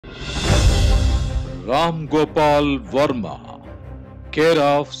Ram Gopal Varma, care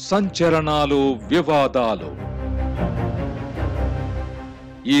of సంచలనాలు వివాదాలు.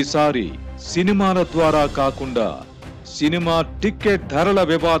 ఈసారి సినిమాల ద్వారా కాకుండా సినిమా టికెట్ ధరల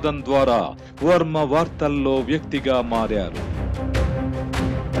వివాదం ద్వారా వర్మ వార్తల్లో వ్యక్తిగా మారారు.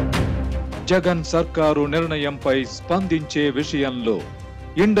 జగన్ సర్కారు నిర్ణయంపై స్పందించే విషయంలో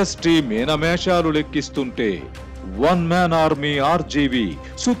industry మేనమేషాలు లెక్కిస్తుంటే one man army RGV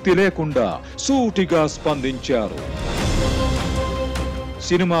సుత్తి లేకుండా సూటిగా స్పందించారు.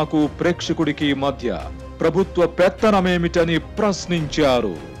 సినిమాకు ప్రేక్షకుడికి మధ్య ప్రభుత్వ పెత్తనమేమిటని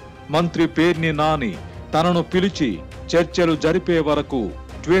ప్రశ్నించారు. మంత్రి పేర్ని నాని తనను పిలిచి చర్చలు జరిపే వరకు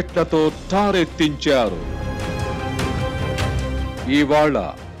ట్వీట్లతో టారెత్తించారు. ఇవాళ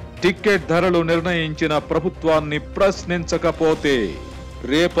టికెట్ ధరలు నిర్ణయించిన ప్రభుత్వాన్ని ప్రశ్నించకపోతే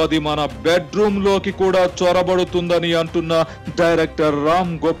రేపది మన బెడ్రూమ్ లోకి కూడా చొరబడుతుందని అంటున్న director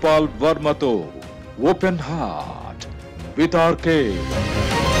Ram Gopal వర్మతో open heart with RK.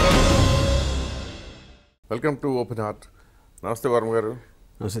 Welcome to open heart. నమస్తే వర్మ గారు.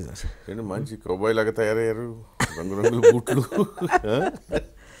 నమస్తే సార్. ఏంటి మంచి కౌబాయ్ లాగా తయారయ్యారు, రంగురంగుల బూట్లు.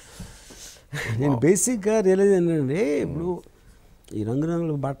 నేను బేసిక్గా రియలైజ్ ఏంటంటే ఇప్పుడు ఈ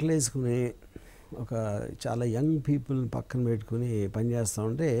రంగురంగుల బట్టలు వేసుకుని ఒక చాలా యంగ్ పీపుల్ పక్కన పెట్టుకుని పనిచేస్తూ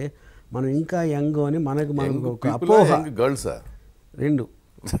ఉంటే మనం ఇంకా యంగ్ అని మనకు ఒక అపోహ. గర్ల్సా? రెండు.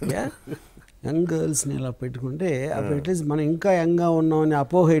 యంగ్ గర్ల్స్ని ఇలా పెట్టుకుంటే అప్పుడు అట్లీస్ట్ మనం ఇంకా యంగ్గా ఉన్నాం అని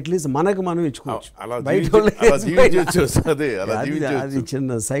అపోహ అట్లీస్ట్ మనకు మనం ఇచ్చుకోవచ్చు. అది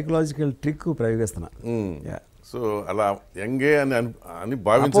చిన్న సైకలాజికల్ ట్రిక్ ప్రయోగిస్తున్నా. సో అలా యంగే అని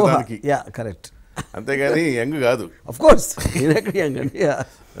భావించడానికి. కరెక్ట్. అంతేగాని యంగ్ కాదు. ఆఫ్ కోర్స్ యంగ్ అండి.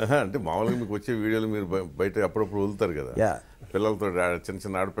 అంటే మామూలుగా మీకు వచ్చే వీడియోలు మీరు బయట అప్పుడప్పుడు వదులుతారు కదా, పిల్లలతో చిన్న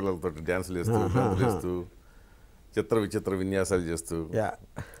చిన్న ఆడపిల్లలతో డ్యాన్సులు వేస్తూ చిత్ర విచిత్ర విన్యాసాలు చేస్తూ,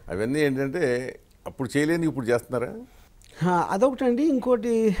 అవన్నీ ఏంటంటే అప్పుడు చేయలేని ఇప్పుడు చేస్తున్నారా? అదొకటండి.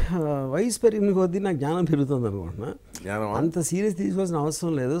 ఇంకోటి వయసు పెరిగిన కొద్దీ నాకు జ్ఞానం పెరుగుతుంది అనుకుంటున్నా. అంత సీరియస్ తీసుకోవాల్సిన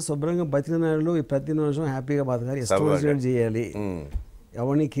అవసరం లేదు. శుభ్రంగా బతికిన నాళ్ళు ప్రతి నిమిషం హ్యాపీగా బతకాలి, ఇష్టం చేయాలి,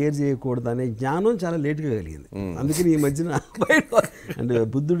 ఎవరిని కేర్ చేయకూడదు అనే జ్ఞానం చాలా లేట్గా కలిగింది. అందుకని ఈ మధ్యన అంటే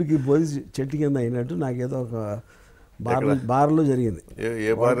బుద్ధుడికి బోధి చెట్టు కింద అయినట్టు నాకేదో ఒక బార్లో జరిగింది.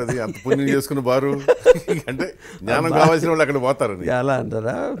 ఏ బార్ అది? అంత పుణ్యం చేసుకున్న బారు అంటే జ్ఞానం కావాల్సిన వాళ్ళు అక్కడ పోతారు. అలా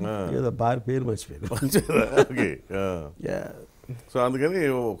అంటారా? ఏదో బార్ పేరు మర్చిపోయాను. సో అందుకని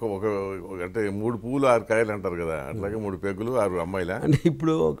ఒక అంటే 3 పువ్వులు 6 కాయలు అంటారు కదా, అట్లాగే 3 పెగ్గులు 6 అమ్మాయిలా. అంటే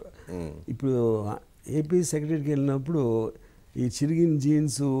ఇప్పుడు ఏపీ సెక్రటరీకి వెళ్ళినప్పుడు ఈ చిరిగిన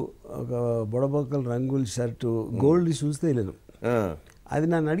జీన్స్, ఒక బుడబొక్కల రంగుల షర్టు, గోల్డ్ చూస్తే వెళ్ళాను. అది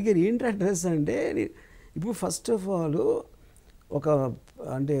నన్ను అడిగారు ఏంటి అడ్రస్ అంటే, ఇప్పుడు ఫస్ట్ ఆఫ్ ఆల్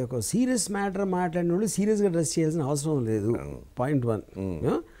ఒక సీరియస్ మ్యాటర్ మాట్లాడిన వాళ్ళు సీరియస్గా డ్రెస్ చేయాల్సిన అవసరం లేదు. పాయింట్ 1,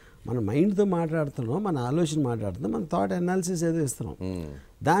 మన మైండ్తో మాట్లాడుతున్నాం, మన ఆలోచన మాట్లాడుతున్నాం, మన థాట్ అనాలిసిస్ ఏదో ఇస్తున్నాం.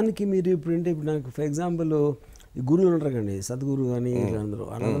 దానికి మీరు ఇప్పుడు నాకు ఫర్ ఎగ్జాంపుల్ ఈ గురువులు ఉంటారు కండి, సద్గురు అని అందరూ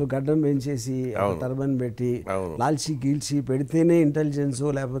గడ్డం పెంచేసి టర్బన్ పెట్టి లాల్చి గీల్చి పెడితేనే ఇంటెలిజెన్స్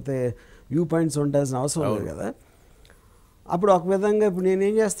లేకపోతే వ్యూ పాయింట్స్ ఉండాల్సిన అవసరం లేదు కదా. అప్పుడు ఒక విధంగా ఇప్పుడు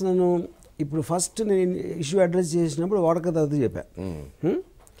నేనేం చేస్తున్నాను, ఇప్పుడు ఫస్ట్ నేను ఇష్యూ అడ్రస్ చేసినప్పుడు వడక తగ్గుతూ చెప్పాను.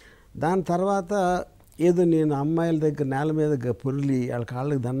 దాని తర్వాత ఏదో నేను అమ్మాయిల దగ్గర నేల మీద పొర్లి వాళ్ళ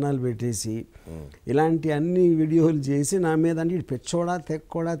కాళ్ళకి దండాలు పెట్టేసి ఇలాంటి అన్ని వీడియోలు చేసి నా మీద అంటే పెచ్చోడా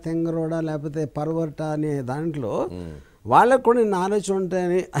తెక్కోడా తెంగరోడా లేకపోతే పర్వర్టా అనే దాంట్లో వాళ్ళకు కూడా నేను ఆలోచన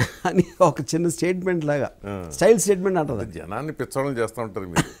ఉంటాయని అని ఒక చిన్న స్టేట్మెంట్ లాగా స్టైల్ స్టేట్మెంట్ అంటారు. జనాన్ని పిచ్చోళ్ళని చేస్తూ ఉంటారు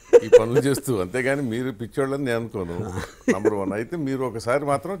మీరు ఈ పనులు చేస్తూ, అంతేగాని మీరు పిచ్చోళ్ళని నేను అనుకోను. నంబర్ 1 అయితే మీరు ఒకసారి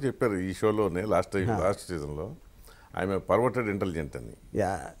మాత్రం చెప్పారు ఈ షోలోనే లాస్ట్ సీజన్లో ఆమె పర్వర్టెడ్ ఇంటెలిజెంట్ అని.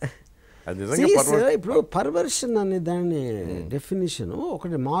 ఇప్పుడు పర్వర్షన్ అనే దాని డెఫినేషన్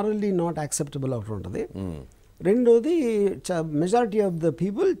ఒకటి మారల్లీ నాట్ యాక్సెప్టబుల్ ఒకటి ఉంటుంది. రెండోది మెజారిటీ ఆఫ్ ద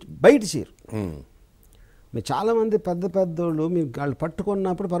పీపుల్ బయట చేయరు. మీరు చాలామంది పెద్దోళ్ళు మీరు వాళ్ళు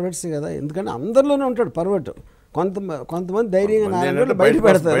పట్టుకున్నప్పుడు పర్వర్ట్సే కదా, ఎందుకంటే అందరిలోనే ఉంటాడు పర్వర్ట్. కొంతమంది ధైర్యంగా బయట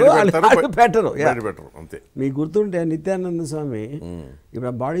పెడతారు, పెట్టరు. మీకు గుర్తుంటే నిత్యానంద స్వామి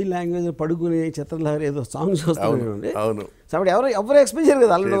ఇప్పుడు బాడీ లాంగ్వేజ్ పడుకుని చిత్రలహరి ఏదో సాంగ్స్ వస్తుంది, ఎవరు ఎక్స్పెక్ట్ చేయరు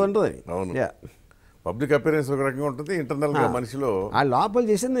కదా, అలా ఉంటుంది. పబ్లిక్ అపియరెన్స్ ఒక రకంగా ఉంటుంది, ఇంటర్నల్ గా మనిషిలో ఆ లోపల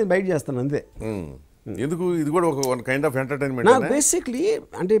చేసేది నేను బయట చేస్తాను అంతే. ఎందుకు ఇది కూడా ఒక కైండ్ ఆఫ్ ఎంటర్టైన్మెంట్. నా బేసిక్లీ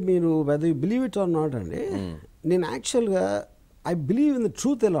అంటే మీరు whether you believe it or not అండి, నేను యాక్చువల్గా I believe in the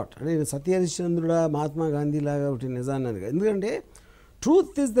truth allot. అంటే సత్యహరిశ్చంద్రుడా మహాత్మా గాంధీ లాగా ఒకటి నిజాన్ని, ఎందుకంటే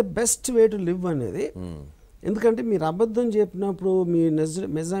truth is the best way to live అనేది. ఎందుకంటే మీరు అబద్ధం చెప్పినప్పుడు మీ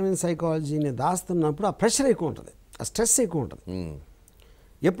మెజామిన్ సైకాలజీని దాస్తున్నప్పుడు ఆ ప్రెషర్ ఎక్కువ ఉంటుంది, ఆ స్ట్రెస్ ఎక్కువ ఉంటుంది.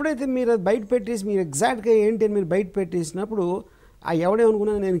 ఎప్పుడైతే మీరు అది బయట పెట్టేసి మీరు ఎగ్జాక్ట్గా ఏంటి అని మీరు బయట పెట్టేసినప్పుడు ఆ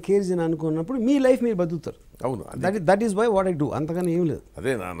ఎవడేమనుకున్నా నేను కేర్ చేయను అనుకున్నప్పుడు మీ లైఫ్ మీరు బతుకుతారు. అవును, that is why what I do, అంతకన్నా ఏం లేదు.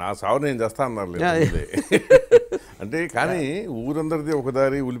 అదే నా సావు నేను చేస్తా అన్నారు అంటే. కానీ ఊరందరిది ఒక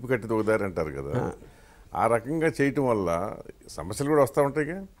దారి, ఉలిపి కట్టిది ఒక దారి అంటారు కదా. ఆ రకంగా చేయటం వల్ల సమస్యలు కూడా వస్తూ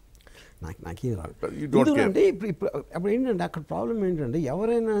ఉంటాయి. నాకేం రాదు అంటే ఇప్పుడు అప్పుడు ఏంటంటే అక్కడ ప్రాబ్లం ఏంటంటే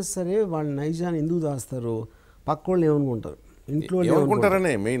ఎవరైనా సరే వాళ్ళ నైజాన్ని ఎందుకు దాస్తారు, పక్కోళ్ళు ఏమనుకుంటారు, ఇంట్లో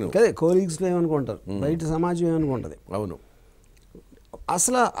ఏమనుకుంటారనే మెయిన్ కదే, కోలీగ్స్లో ఏమనుకుంటారు, బయట సమాజం ఏమనుకుంటుంది. అవును,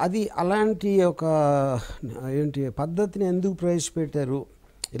 అసలు అది అలాంటి ఒక ఏంటి పద్ధతిని ఎందుకు ప్రవేశపెట్టారు,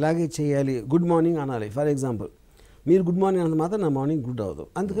 ఇలాగే చేయాలి, గుడ్ మార్నింగ్ అనాలి. ఫర్ ఎగ్జాంపుల్ మీరు గుడ్ మార్నింగ్ అన్నది మాత్రం నా మార్నింగ్ గుడ్ అవ్వదు,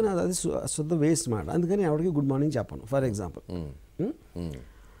 అందుకని అది శుద్ధ వేస్ట్ మాట, అందుకని ఎవరికి గుడ్ మార్నింగ్ చెప్పను ఫర్ ఎగ్జాంపుల్.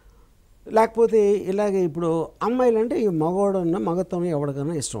 లేకపోతే ఇలాగే ఇప్పుడు అమ్మాయిలు అంటే ఈ మగవాడున్న మగత్వం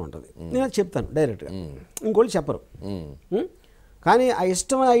ఎవరికైనా ఇష్టం ఉంటుంది, నేను అది చెప్తాను డైరెక్ట్గా, ఇంకోళ్ళు చెప్పరు. కానీ ఆ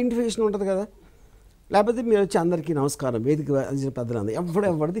ఇష్టం ఐడెంటిఫికేషన్ ఉంటుంది కదా. లేకపోతే మీరు వచ్చి అందరికీ నమస్కారం వేదిక పెద్దలంది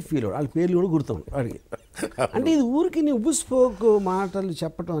ఎవరిది ఫీల్ అవ్వడు, వాళ్ళ పేర్లు కూడా గుర్తుంది వాడికి. అంటే ఇది ఊరికి నీ ఉబ్బుస్పోకు మాటలు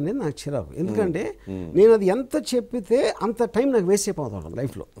చెప్పడం అనేది నాకు చిరాకు. ఎందుకంటే నేను అది ఎంత చెప్పితే అంత టైం నాకు వేస్ట్ అయిపోతాను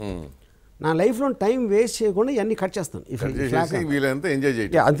లైఫ్లో. నా లైఫ్లో టైం వేస్ట్ చేయకుండా ఇవన్నీ కట్ చేస్తాను. వీళ్ళంతా ఎంజాయ్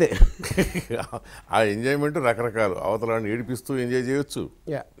చేయటం అంతే. ఆ ఎంజాయ్మెంట్ రకరకాలు, అవతలని ఏడిపిస్తూ ఎంజాయ్ చేయొచ్చు.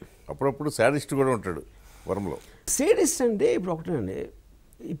 అప్పుడప్పుడు సాడిస్ట్ కూడా ఉంటాడు వరంలో. సాడిస్ట్ అంటే ఇప్పుడు ఒకటేనండి,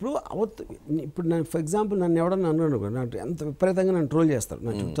 ఇప్పుడు ఇప్పుడు నేను ఫర్ ఎగ్జాంపుల్ నన్ను ఎవడన్నా అన్నాను నాకు ఎంత విపరీతంగా నన్ను ట్రోల్ చేస్తారు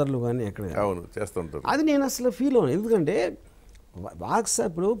నా ట్విట్టర్లో కానీ ఎక్కడ. అవును, చేస్తుంటారు. అది నేను అసలు ఫీల్ అవ్వను. ఎందుకంటే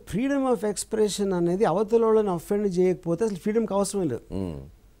ఇప్పుడు ఫ్రీడమ్ ఆఫ్ ఎక్స్ప్రెషన్ అనేది అవతలోళ్ళని అఫెండ్ చేయకపోతే అసలు ఫ్రీడమ్కి అవసరం లేదు.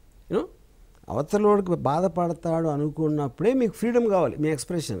 యూనో అవతలోడికి బాధపడతాడు అనుకున్నప్పుడే మీకు ఫ్రీడమ్ కావాలి మీ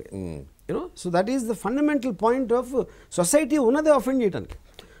ఎక్స్ప్రెషన్కి. You know so that is the fundamental point of society ఉన్నదే అఫెండ్ చేయడానికి.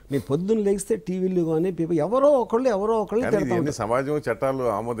 మీరు పొద్దున్న లేస్తే టీవీలు కానీ పీపుల్ ఎవరో ఒకళ్ళు తిడతారు. సమాజం చట్టాలు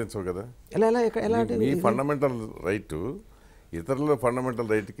ఆమోదించవు కదా. ఎలా మీ ఫండమెంటల్ రైట్ ఇతరుల ఫండమెంటల్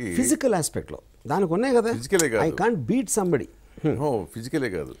రైట్కి ఫిజికల్ ఆస్పెక్ట్లో దానికి ఉన్నాయి కదా. ఫిజికలే కాదు, ఐ కాంట్ బీట్ సంబడి. ఫిజికలే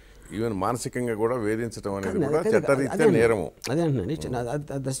కాదు, ఈవెన్ మానసికంగా కూడా వేధించడం అనేది కూడా చట్టరీత్యా నేరము. అదే అంటున్నాను,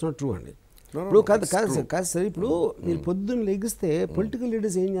 దట్స్ నాట్ ట్రూ అండి. ఇప్పుడు కాదు సార్, ఇప్పుడు మీరు పొద్దున్న లెగిస్తే పొలిటికల్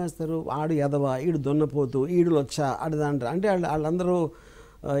లీడర్స్ ఏం చేస్తారు, ఆడు ఎదవ, ఈడు దొన్నపోతూ, ఈడు వచ్చా ఆడు దాంటారు. అంటే వాళ్ళందరూ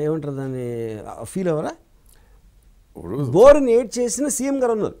ఏమంటారు దాన్ని ఫీల్ అవ్వరా? బోర్ని ఏడ్ చేసిన సీఎం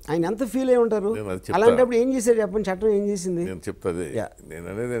గారు ఉన్నారు, ఆయన ఎంత ఫీల్ అయి ఉంటారు. అలాంటప్పుడు ఏం చేశారు చెప్పండి, చట్టం ఏం చేసింది? నేను చెప్తాది. నేను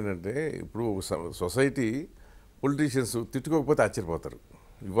అనేది ఏంటంటే ఇప్పుడు సొసైటీ పొలిటీషియన్స్ తిట్టుకోకపోతే ఆశ్చర్యపోతారు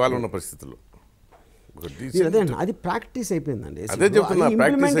ఇవాళ ఉన్న పరిస్థితుల్లో. అది ప్రాక్టీస్ అయిపోయిందండి. అదే చెప్తున్నా,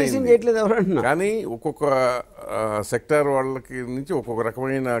 ప్రాక్టీస్ చేయట్లేదు ఎవరంటున్నా. కానీ ఒక్కొక్క సెక్టార్ వాళ్ళకి నుంచి ఒక్కొక్క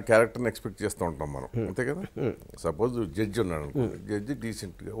రకమైన క్యారెక్టర్ని ఎక్స్పెక్ట్ చేస్తూ ఉంటాం మనం, అంతే కదా. సపోజ్ జడ్జి ఉన్నాడు అనుకోండి, జడ్జి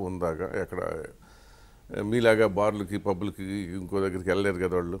డీసెంట్గా ఉందాగా, ఎక్కడ మీలాగా బార్లకి పబ్లకి ఇంకో దగ్గరికి వెళ్ళలేరు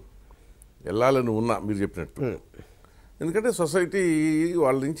కదా వాళ్ళు, వెళ్ళాలని ఉన్నా మీరు చెప్పినట్టు. ఎందుకంటే సొసైటీ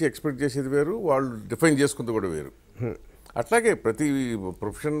వాళ్ళ నుంచి ఎక్స్పెక్ట్ చేసేది వేరు, వాళ్ళు డిఫైన్ చేసుకుంది కూడా వేరు. అట్లాగే ప్రతి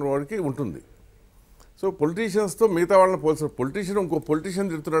ప్రొఫెషన్ వాడికి ఉంటుంది. సో పొలిటీషియన్స్తో మిగతా వాళ్ళని పోల్చిన పొలిటీషియన్ ఇంకో పొలిటీషియన్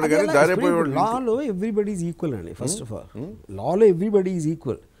తిడుతున్నాడు కానీ దారిపోయేవాడు. లాలో ఎవ్రీబడి ఈజ్ ఈక్వల్ అండి. First of all Lalo everybody is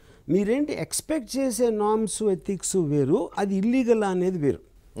equal. మీరేంటి ఎక్స్పెక్ట్ చేసే నార్మ్స్ ఎథిక్స్ వేరు, అది ఇల్లీగల్ అనేది వేరు.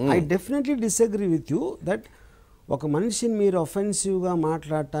 I definitely disagree with you that ఒక మనిషిని మీరు అఫెన్సివ్గా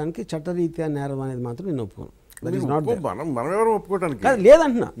మాట్లాడటానికి చట్టరీత్యా నేరం అనేది మాత్రం నేను ఒప్పుకోను.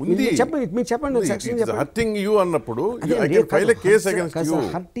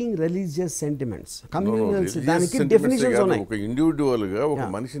 రిలీజియస్ సెంటిమెంట్స్, కమ్యూనల్స్, దానికి డెఫినిషన్స్ ఉన్నాయి. ఒక ఇండివిడ్యువల్ గా ఒక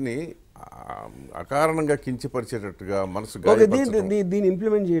మనిషిని అకారణంగా కించపరిచేటట్టుగా మనసు దీన్ని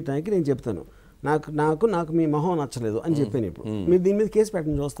ఇంప్లిమెంట్ చేయడానికి నేను చెప్తాను, నాకు మీ మొహం నచ్చలేదు అని చెప్పాను. ఇప్పుడు మీరు దీని మీద కేసు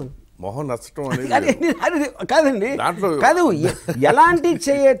పెట్టండి, చూస్తాను. మొహం నచ్చటం అనేది కాదండి, కాదు, ఎలాంటివి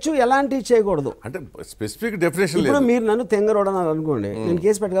చేయొచ్చు ఎలాంటివి చేయకూడదు అంటే స్పెసిఫిక్ డెఫినేషన్. ఇప్పుడు మీరు నన్ను తెంగరోడ్ అన్నారు అనుకోండి, నేను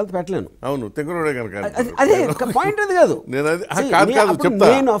కేసు పెట్టగలిగితే పెట్టలేను. అవును, తెంగరోడే కనుక అదే పాయింట్. అది కాదు,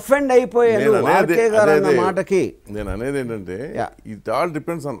 నేను అఫెండ్ అయిపోయాను ఆర్కే గారు అన్న మాటకి. నేను అనేది ఏంటంటే it all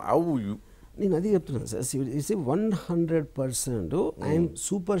depends on how you. నేను అది చెప్తున్నాను sir, 100% I'm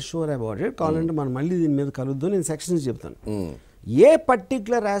super sure about it. కావాలంటే మనం మళ్ళీ దీని మీద కలుద్దాం, నేను సెక్షన్స్ చెప్తాను. ఏ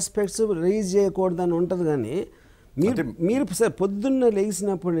పర్టికులర్ ఆస్పెక్ట్స్ రైజ్ చేయకూడదని ఉంటుంది. కానీ మీరు సార్ పొద్దున్న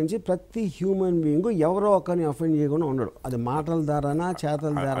లేచినప్పటి నుంచి ప్రతి హ్యూమన్ బీయింగ్ ఎవరో ఒకరిని అఫెండ్ చేయకుండా ఉండడు, అది మాటల ద్వారానా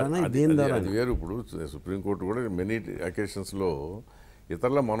చేతల ద్వారానా దేని ద్వారా వేరు. ఇప్పుడు సుప్రీంకోర్టు కూడా మెనీ అకేషన్స్లో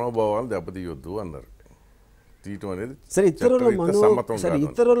ఇతరుల మనోభావాలు దెబ్బతీయొద్దు అన్నారు. తీయటం అనేది సరే,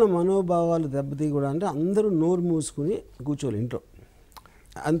 ఇతరుల మనోభావాలు దెబ్బతీయకూడదు అంటే అందరూ నోరు మూసుకుని కూర్చోవాలి ఇంట్లో,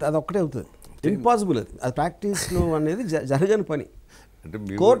 అదొక్కటే అవుతుంది. ఇంపాసిబుల్ అది ప్రాక్టీస్లో అనేది జరగని పని.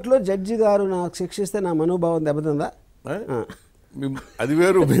 కోర్టులో జడ్జి గారు నాకు శిక్షిస్తే నా మనోభావం దెబ్బతిందా? అది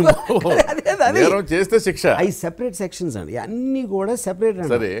వేరు, నేరం చేస్తే శిక్ష. అవి సెపరేట్ సెక్షన్స్ అండి, అన్నీ కూడా సెపరేట్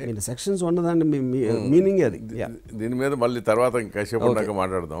అండి. సెక్షన్స్ ఉన్నదండి మీనింగ్ అది. దీని మీద మళ్ళీ తర్వాత ఇంకా చెప్పడానికి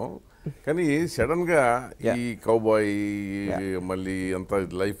మాట్లాడదాం. కానీ సడన్గా ఈ కౌబాయ్ మళ్ళీ అంత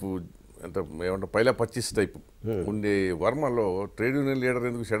లైఫ్ అంటే ఏమంటే పైలా 25 టైప్ ఉండే వర్మలో ట్రేడ్ యూనియన్ లీడర్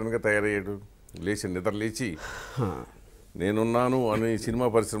ఎందుకు సడన్గా తయారయ్యాడు? నిద్ర లేచి నేనున్నాను అని సినిమా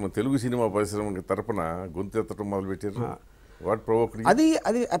పరిశ్రమ, తెలుగు సినిమా పరిశ్రమ తరపున గొంతెత్తడం మొదలుపెట్టారు. What provoked? అది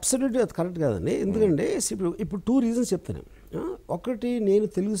అబ్సల్యూట్లీ అది కరెక్ట్ కాదండి. ఎందుకంటే ఇప్పుడు 2 రీజన్స్ చెప్తాను. ఒకటి, నేను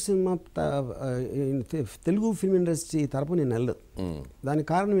తెలుగు ఫిల్మ్ ఇండస్ట్రీ తరపు నేను వెళ్ళదు. దానికి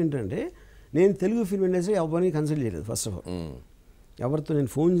కారణం ఏంటంటే నేను తెలుగు ఫిల్మ్ ఇండస్ట్రీ ఎవరిని కన్సల్ట్ చేయలేదు. ఫస్ట్ ఆఫ్ ఆల్ ఎవరితో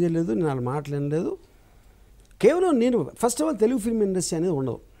నేను ఫోన్ చేయలేదు, నేను వాళ్ళ మాట్లాడలేదు. కేవలం నేను first of all Telugu film industry అనేది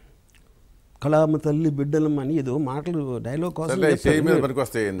ఉండదు. కళామ తల్లి బిడ్డలం అని ఏదో మాటలు డైలాగ్ కోసం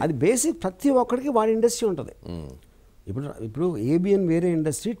అది బేసిక్. ప్రతి ఒక్కడికి వాడి ఇండస్ట్రీ ఉంటుంది. ఇప్పుడు ABN వేరే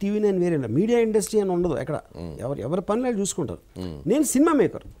ఇండస్ట్రీ, TV9 వేరే మీడియా ఇండస్ట్రీ అని ఉండదు ఎక్కడ. ఎవరి పనులు చూసుకుంటారు. నేను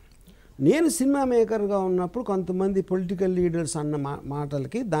సినిమా మేకర్గా ఉన్నప్పుడు కొంతమంది పొలిటికల్ లీడర్స్ అన్న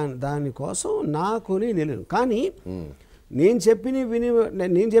మాటలకి దానికోసం నాకొని నిలను. కానీ నేను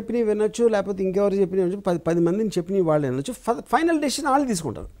చెప్పినవి వినొచ్చు, లేకపోతే ఇంకెవరు చెప్పినవి 10 మందిని చెప్పినవి వాళ్ళు వినొచ్చు. ఫైనల్ డెసిషన్ వాళ్ళు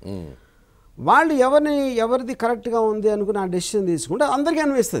తీసుకుంటారు. వాళ్ళు ఎవరిది కరెక్ట్గా ఉంది అనుకుని ఆ డెసిషన్ తీసుకుంటే అందరికీ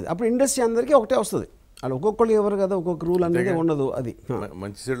అనిపిస్తుంది. అప్పుడు ఇండస్ట్రీ అందరికీ ఒకటే వస్తుంది. వాళ్ళు ఒక్కొక్కళ్ళు ఎవరు కదా, ఒక్కొక్క రూల్ అనేది ఉండదు. అది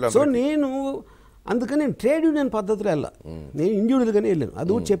సో అందుకని నేను ట్రేడ్ యూనియన్ పద్ధతిలో వెళ్ళా. నేను ఇండివిజువల్గానే వెళ్ళాను. అది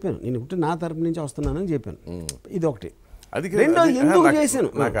కూడా చెప్పాను, నేను ఇప్పుడు నా తరపు నుంచి వస్తున్నానని చెప్పాను. ఇది ఒకటి. రెండోది ఎందుకు చేశాను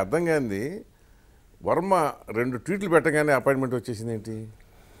నాకు అర్థం కాంది. వర్మ 2 ట్వీట్లు పెట్టగానే అపాయింట్మెంట్ వచ్చేసింది ఏంటి?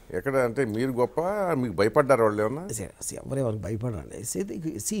 ఎక్కడ అంటే మీరు గొప్ప, మీకు భయపడ్డారు వాళ్ళు ఏమన్నా? ఎవరెవరికి భయపడాలి?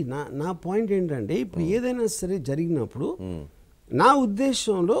 నా పాయింట్ ఏంటంటే ఇప్పుడు ఏదైనా సరే జరిగినప్పుడు నా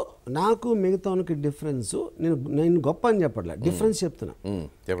ఉద్దేశంలో నాకు మిగతానికి డిఫరెన్స్, నేను గొప్ప అని చెప్పట్లే, డిఫరెన్స్ చెప్తున్నా.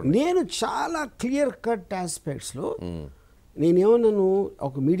 నేను చాలా క్లియర్ కట్ ఆస్పెక్ట్స్లో నేనేమన్నాను,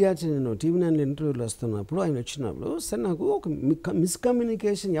 ఒక మీడియా నేను TV9 ఇంటర్వ్యూలో వస్తున్నప్పుడు ఆయన వచ్చినప్పుడు, సార్ నాకు ఒక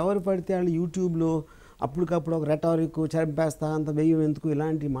మిస్కమ్యూనికేషన్, ఎవరు పడితే వాళ్ళు యూట్యూబ్లో అప్పటికప్పుడు ఒక రెటారిక్ చంపేస్తా అంత వెయ్యి ఎందుకు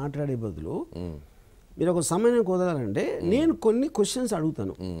ఇలాంటి మాట్లాడే బదులు మీరు ఒక సమయం కుదరాలంటే నేను కొన్ని క్వశ్చన్స్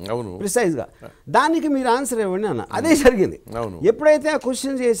అడుగుతాను ప్రిసైజ్గా, దానికి మీరు ఆన్సర్ ఇవ్వండి అన్న. అదే జరిగింది. ఎప్పుడైతే ఆ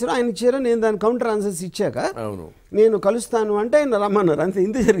క్వశ్చన్ చేశారో ఆయన ఇచ్చారో నేను దాని కౌంటర్ ఆన్సర్స్ ఇచ్చాక నేను కలుస్తాను అంటే ఆయన రమ్మన్నారు. అంతే,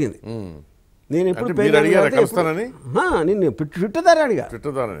 ఇంత జరిగింది. నేను ఎప్పుడు నిన్ను ట్విట్టర్ ద్వారా అడిగా.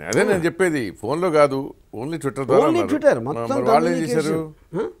 అదే నేను చెప్పేది, ఫోన్లో కాదు, ఓన్లీ ట్విట్టర్ ద్వారా. ఓన్లీ ట్విట్టర్ మొత్తం వాళ్ళు ఏం చేశారు?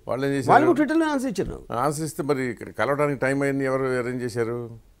 వాళ్ళు ట్విట్టర్లో ఆన్సర్ ఇచ్చారు. ఆన్సర్ ఇస్తే మరి కలవడానికి టైం అయింది, ఎవరు అరేంజ్ చేశారు?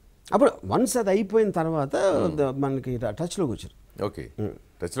 అప్పుడు వన్స్ అది అయిపోయిన తర్వాత మనకి టచ్లోకి వచ్చారు. ఓకే,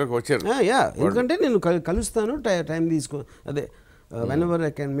 టచ్లోకి వచ్చారు. ఎందుకంటే నేను కలుస్తాను, టైం తీసుకో, అదే whenever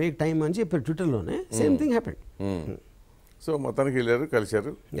I can make time అని చెప్పారు ట్విట్టర్లోనే. Same thing happened. సో మొత్తానికి వెళ్ళారు,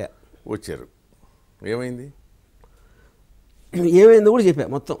 కలిశారు, వచ్చారు. ఏమైందో కూడా చెప్పా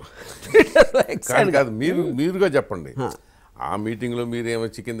మొత్తం. కాదు, మీరుగా చెప్పండి. ఆ మీటింగ్లో మీరేమో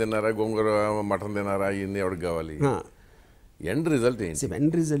చికెన్ తిన్నారా, గోంగూర మటన్ తిన్నారా, ఇవన్నీ ఎవరికి కావాలి? ఎండ్ రిజల్ట్ ఏంటి?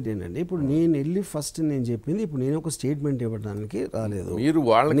 ఎండ్ రిజల్ట్ ఏంటంటే ఇప్పుడు నేను వెళ్ళి ఫస్ట్ నేను చెప్పింది, ఇప్పుడు నేను ఒక స్టేట్మెంట్ ఇవ్వడానికి రాలేదు. మీరు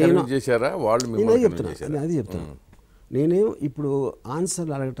వాళ్ళని చేశారా? వాళ్ళు అది చెప్తాను. నేనేం ఇప్పుడు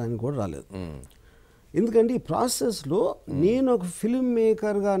ఆన్సర్లు అడగటానికి కూడా రాలేదు. ఎందుకంటే ఈ ప్రాసెస్లో నేను ఒక ఫిల్మ్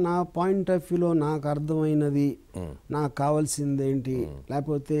మేకర్గా నా పాయింట్ ఆఫ్ వ్యూలో నాకు అర్థమైనది, నాకు కావాల్సింది ఏంటి,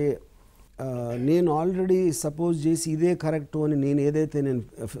 లేకపోతే నేను ఆల్రెడీ సపోజ్ చేసి ఇదే కరెక్ట్ అని నేను ఏదైతే నేను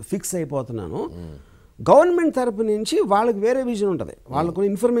ఫిక్స్ అయిపోతున్నానో, గవర్నమెంట్ తరపు నుంచి వాళ్ళకి వేరే విజన్ ఉంటుంది, వాళ్ళకున్న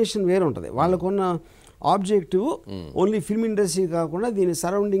ఇన్ఫర్మేషన్ వేరే ఉంటుంది, వాళ్ళకున్న ఆబ్జెక్టివ్ ఓన్లీ ఫిల్మ్ ఇండస్ట్రీ కాకుండా దీని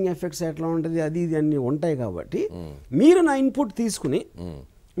సరౌండింగ్ ఎఫెక్ట్స్ ఎట్లా ఉంటుంది, అది ఇది అన్నీ ఉంటాయి. కాబట్టి మీరు నా ఇన్పుట్ తీసుకుని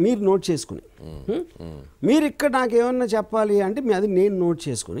మీరు నోట్ చేసుకుని, మీరు ఇక్కడ నాకు ఏమన్నా చెప్పాలి అంటే అది నేను నోట్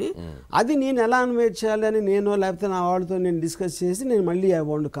చేసుకుని, అది నేను ఎలా అన్వేషించాలి అని నేను లేకపోతే నా వాళ్ళతో నేను డిస్కస్ చేసి నేను మళ్ళీ I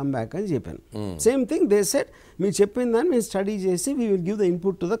want to come back అని చెప్పాను. సేమ్ థింగ్ దే సెడ్, మీరు చెప్పిన దాన్ని మేము స్టడీ చేసి we will give the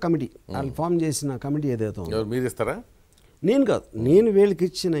input to the committee. వాళ్ళు ఫామ్ చేసిన కమిటీ ఏదైతే ఉందో, మీరు ఇస్తారా? నేను కాదు, నేను వీళ్ళకి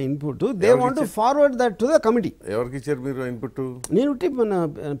ఇచ్చిన input they want to forward that to the committee. ఎవరికి ఇచ్చారు మీరు ఇన్పుట్? నేను మన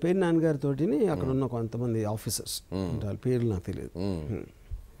పేరు నాన్నగారితో అక్కడ ఉన్న కొంతమంది ఆఫీసర్స్, వాళ్ళ పేర్లు నాకు తెలియదు.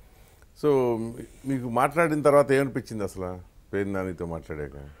 సో మీకు మాట్లాడిన తర్వాత ఏమనిపించింది అసలు పేరు నానితో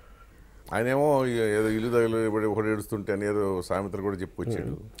మాట్లాడాక? ఆయన ఏమో ఏదో ఇల్లు తగలు ఒకటి ఏడుస్తుంటే అని ఏదో సామెతలు కూడా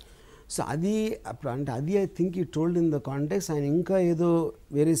చెప్పుకొచ్చాడు. సో అది అప్పుడు అంటే అది ఐ థింక్ ఈ టోల్డ్ ఇన్ ద కాంటెక్స్. ఆయన ఇంకా ఏదో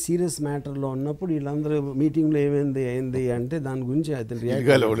వేరే సీరియస్ మ్యాటర్లో ఉన్నప్పుడు వీళ్ళందరూ మీటింగ్లో ఏమైంది అంటే దాని గురించి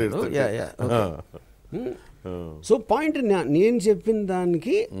సో పాయింట్ నేను చెప్పిన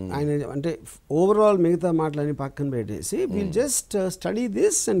దానికి ఆయన అంటే ఓవరాల్ మిగతా మాటలని పక్కన పెట్టేసి will just study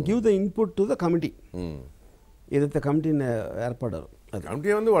this and give the input to the committee. ఏదైతే కమిటీని ఏర్పడారు. కమిటీ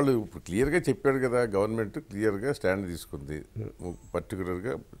ఏముంది, వాళ్ళు క్లియర్గా చెప్పాడు కదా, గవర్నమెంట్ క్లియర్గా స్టాండ్ తీసుకుంది.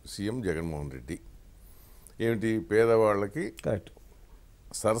 పర్టికులర్గా సీఎం జగన్మోహన్ రెడ్డి ఏమిటి, పేదవాళ్ళకి కరెక్ట్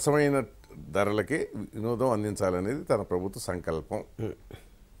సరసమైన ధరలకే వినోదం అందించాలనేది తన ప్రభుత్వ సంకల్పం.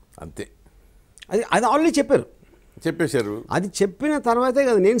 అంతే. అది ఆల్రెడీ చెప్పేశారు. అది చెప్పిన తర్వాతే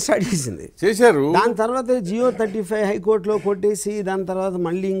కదా నేను స్టార్ట్ చేశారు. దాని తర్వాత జియో 35 హైకోర్టులో కొట్టేసి దాని తర్వాత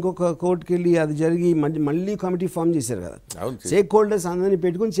మళ్ళీ ఇంకొక కోర్టుకి వెళ్ళి అది జరిగి మళ్ళీ కమిటీ ఫామ్ చేశారు కదా. స్టేక్ హోల్డర్స్ అందరినీ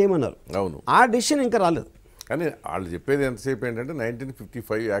పెట్టుకుని చేయమన్నారు. అవును, ఆ డెసిషన్ ఇంకా రాలేదు. కానీ వాళ్ళు చెప్పేది ఎంతసేపు ఏంటంటే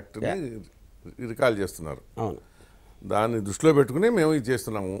 1955 యాక్ట్ని రికాల్ చేస్తున్నారు. అవును, దాన్ని దృష్టిలో పెట్టుకుని మేము ఇది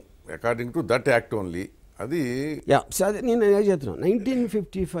చేస్తున్నాము according to that act only. అది నేను ఏం చెప్తున్నాను,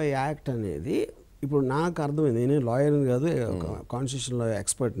 1955 యాక్ట్ అనేది ఇప్పుడు నాకు అర్థమైంది. నేను లాయర్ని కాదు, కాన్స్టిట్యూషన్లో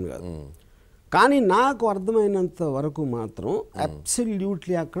ఎక్స్పర్ట్ని కాదు, కానీ నాకు అర్థమైనంత వరకు మాత్రం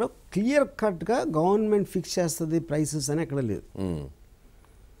అబ్సల్యూట్లీ అక్కడ క్లియర్ కట్గా గవర్నమెంట్ ఫిక్స్ చేస్తుంది ప్రైసెస్ అని ఎక్కడ లేదు.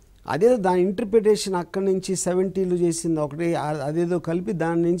 అదేదో దాని ఇంటర్ప్రిటేషన్ అక్కడి నుంచి 70లో చేసింది ఒకటి, అదేదో కలిపి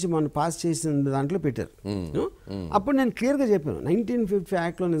దాని నుంచి మనం పాస్ చేసిన దాంట్లో పెట్టారు. అప్పుడు నేను క్లియర్గా చెప్పాను 1950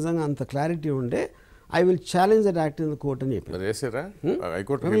 యాక్ట్లో నిజంగా అంత క్లారిటీ ఉండే I will challenge that act in the court అని చెప్పాను.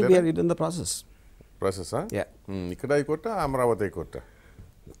 In the process. ఇక్కడ high court, Amaravati high court.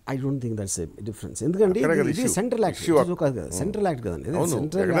 I don't think that's a difference. ఎందుకంటే ఇది సెంట్రల్ యాక్ట్ కాదు కదా, సెంట్రల్ యాక్ట్ కదండి.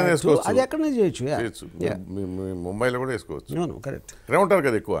 అది ఎక్కడనే చేయొచ్చు. ముంబైలో కూడా వేసుకోవచ్చు. కరెక్ట్. ఇక్కడ ఉంటారు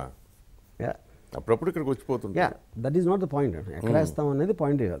కదా ఎక్కువ, అప్పుడప్పుడు ఇక్కడికి వచ్చిపోతుంది. That is not the point. ఎక్కడ వేస్తాం అనేది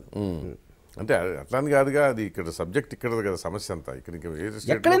పాయింటే కాదు. అంటే అట్లాని కాదుగా, అది ఇక్కడ సబ్జెక్ట్ ఇక్కడ కదా సమస్య అంతా. ఇక్కడ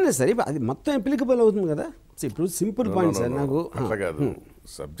ఎక్కడైనా సరే అది మొత్తం అప్లికబుల్ అవుతుంది కదా. ఇప్పుడు సింపుల్ పాయింట్ సార్ నాకు అట్లా కాదు.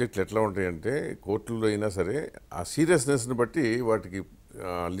 సబ్జెక్టులు ఎట్లా ఉంటాయంటే కోర్టుల్లో అయినా సరే ఆ సీరియస్నెస్ని బట్టి వాటికి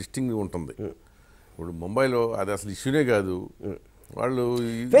లిస్టింగ్ ఉంటుంది. ఇప్పుడు ముంబైలో అది అసలు ఇష్యూనే కాదు. వాళ్ళు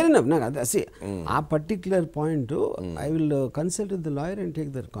ఫెయిర్ ఎనఫ్. నాకు అది ఆ particular point I will consult with the lawyer and take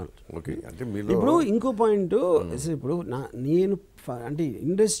that call. Okay. అంటే ఇప్పుడు ఇంకో పాయింట్, ఇప్పుడు నేను అంటే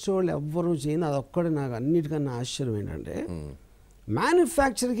ఇండస్ట్రీ వాళ్ళు ఎవ్వరూ చేయను, అది ఒక్కడే నాకు అన్నిటికన్నా ఆశ్చర్యం ఏంటంటే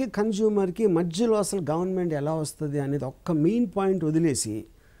మ్యానుఫ్యాక్చర్కి కన్జ్యూమర్కి మధ్యలో అసలు గవర్నమెంట్ ఎలా వస్తుంది అనేది ఒక్క మెయిన్ పాయింట్ వదిలేసి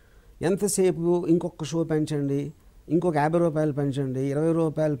ఎంతసేపు ఇంకొక షో పెంచండి, ఇంకొక 50 రూపాయలు పెంచండి, 20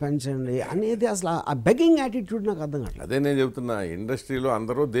 రూపాయలు పెంచండి అనేది అసలు ఆ బెగ్గింగ్ యాటిట్యూడ్ నాకు అర్థం కాదు. అదే నేను చెబుతున్నా, ఇండస్ట్రీలో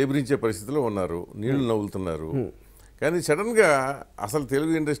అందరూ దేబరించే పరిస్థితిలో ఉన్నారు, నీళ్లు నవ్వులుతున్నారు. కానీ సడన్గా అసలు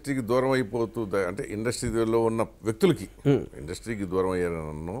తెలుగు ఇండస్ట్రీకి దూరం అయిపోతుంది. అంటే ఇండస్ట్రీలో ఉన్న వ్యక్తులకి ఇండస్ట్రీకి దూరం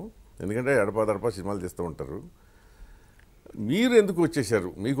అయ్యారనను. ఎందుకంటే ఎడపా సినిమాలు తీస్తూ ఉంటారు. మీరు ఎందుకు వచ్చేసారు?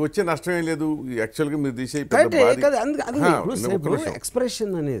 మీకు వచ్చే నష్టం ఏం లేదు. యాక్చువల్గా మీరు తీసే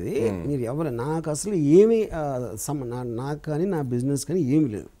ఎక్స్ప్రెషన్ అనేది మీరు ఎవరు, నాకు అసలు ఏమి నాకు కానీ నా బిజినెస్ కానీ ఏమి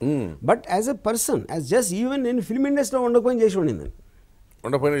లేదు. But as a person, as just even నేను ఫిల్మ్ ఇండస్ట్రీలో ఉండకపోయినా చేసి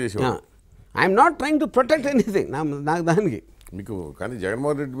చేసి I'm not trying to protect anything. నాకు దానికి మీకు కానీ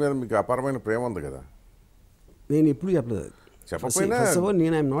జగన్మోహన్ రెడ్డి మీద మీకు అపారమైన ప్రేమ ఉంది కదా. నేను ఎప్పుడు చెప్పలేదు. చెప్పకపోయినా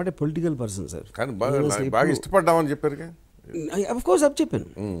నేను I'm not a political person sir. కానీ బాగా ఇష్టపడ్డామని చెప్పారు. అఫ్ కోర్స్ అది చెప్పాను.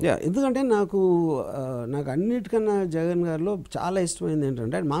 ఎందుకంటే నాకు అన్నిటికన్నా జగన్ గారిలో చాలా ఇష్టమైంది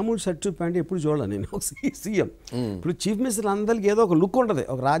ఏంటంటే మామూలు షర్ట్ ప్యాంట్ ఎప్పుడు చూడాలి నేను. సీఎం ఇప్పుడు చీఫ్ మినిస్టర్ అందరికి ఏదో ఒక లుక్ ఉంటుంది,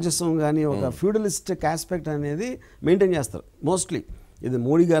 ఒక రాజస్వం కానీ ఒక ఫ్యూడలిస్టిక్ ఆస్పెక్ట్ అనేది మెయింటైన్ చేస్తారు మోస్ట్లీ. ఇది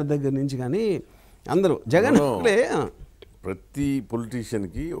మోడీ గారి దగ్గర నుంచి కానీ అందరూ జగన్ ప్రతి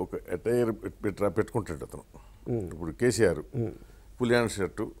పొలిటీషియన్కి ఒక అటైర్ పెట్టుకుంటాడు అతను. ఇప్పుడు కేసీఆర్ పులియాన్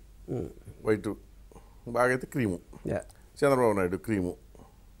షర్టు వైట్, బాగా అయితే cream. Chandrababu Naidu cream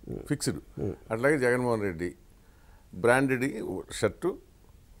fixed. అట్లాగే Jaganmohan Reddy branded shirt,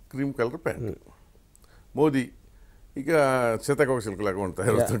 cream colour pant. Modi ఇక సీతాకోకశిల్కలాగా ఉంటాయి,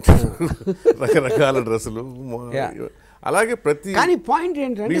 రకరకాల డ్రెస్సులు. అలాగే ప్రతి పాయింట్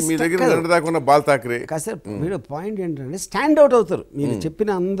ఏంటంటే మీ దగ్గర దాకా ఉన్న బాల్ ఠాక్రే మీరు పాయింట్ ఏంటంటే స్టాండ్ అవుట్ అవుతారు. మీరు చెప్పిన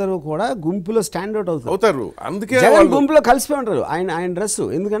అందరూ కూడా గుంపులో స్టాండ్ అవుట్ అవుతారు. అందుకే గుంపులో కలిసిపోయి ఉంటారు. ఆయన డ్రెస్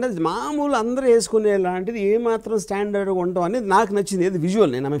ఎందుకంటే మామూలు అందరూ వేసుకునే లాంటిది ఏ మాత్రం స్టాండర్డ్ ఉండటం అనేది నాకు నచ్చింది. ఏది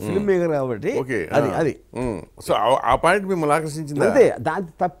విజువల్, నేను ఆమె ఫిల్మ్ మేకర్ కాబట్టి అది సో ఆ పాయింట్ మిమ్మల్ని ఆకర్షించింది. అంతే. దాన్ని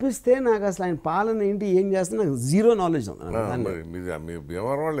తప్పిస్తే నాకు అసలు ఆయన పాలన ఏంటి ఏం చేస్తున్నా నాకు జీరో నాలెడ్జ్ ఉంది. మీరు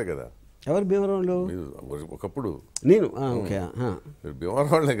భీమవరం వాళ్ళే కదా. ఎవరు భీమవరంలో? ఒకప్పుడు నేను. ఓకే, భీమవరం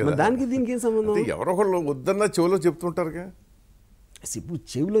వాళ్ళే కదా. దానికి దీనికి ఏం సంబంధం? ఎవరో ఒకళ్ళు వద్దన్నా చెవిలో చెప్తుంటారుగా. ఇప్పుడు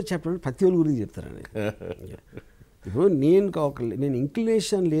చెవిలో చెప్పడం ప్రతి ఒక్కరి గురించి చెప్తారండి. ఇప్పుడు నేను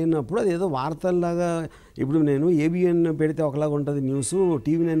ఇంక్లినేషన్ లేనప్పుడు అది ఏదో వార్తల్లాగా, ఇప్పుడు నేను ABN పెడితే ఒకలాగా ఉంటుంది న్యూస్,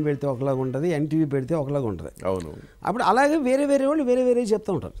 TV9 పెడితే ఒకలాగా ఉంటుంది, NTV పెడితే ఒకలాగా ఉంటుంది. అవును. అప్పుడు అలాగే వేరే వాళ్ళు వేరే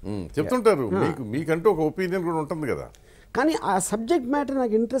చెప్తుంటారు. మీకంటూ ఒక ఒపీనియన్ కూడా ఉంటుంది కదా. కానీ ఆ సబ్జెక్ట్ మ్యాటర్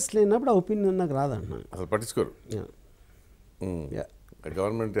నాకు ఇంట్రెస్ట్ లేనప్పుడు ఆ ఒపీనియన్ నాకు రాదంటున్నాను. అసలు పట్టించుకోరు.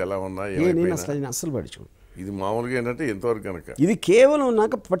 గవర్నమెంట్ ఎలా ఉన్నా నేను అసలు పట్టించుకోను. ఇది మామూలుగా ఏంటంటే ఎంతవరకు కనుక ఇది కేవలం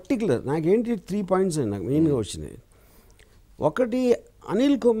నాకు పర్టికులర్ నాకేంటి 3 పాయింట్స్ అండి నాకు మెయిన్గా వచ్చినాయి. ఒకటి,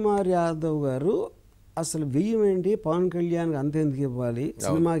 అనిల్ కుమార్ యాదవ్ గారు అసలు వ్యయం ఏంటి, పవన్ కళ్యాణ్కి అంత ఎందుకు ఇవ్వాలి,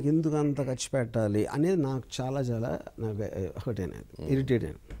 సినిమాకి ఎందుకు అంత ఖర్చు పెట్టాలి అనేది నాకు చాలా నాకు ఒకటేనా ఇరిటేట్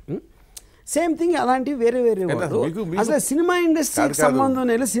అయ్యాను. సేమ్ థింగ్ అలాంటివి వేరే వేరే అసలు సినిమా ఇండస్ట్రీకి సంబంధం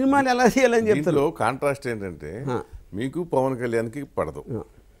లేదు, సినిమాలు ఎలా చేయాలని చెప్తారు. కాంట్రాస్ట్ ఏంటంటే మీకు పవన్ కళ్యాణ్కి పడదు.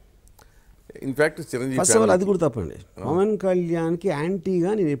 In fact Chiranjeevi first of all అది కూడా తప్పండి. పవన్ కళ్యాణ్కి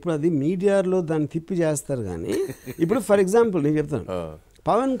యాంటీగా నేను ఎప్పుడు అది మీడియాలో దాన్ని తిప్పి చేస్తారు కానీ ఇప్పుడు ఫర్ ఎగ్జాంపుల్ నేను చెప్తాను,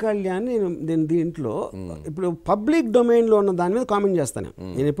 పవన్ కళ్యాణ్ నేను దీంట్లో ఇప్పుడు పబ్లిక్ డొమైన్లో ఉన్న దాని మీద కామెంట్ చేస్తాను.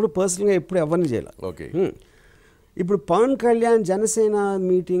 నేను ఎప్పుడు పర్సనల్గా ఎప్పుడు ఎవరిని చేయాలి. ఇప్పుడు Pawan Kalyan Janasena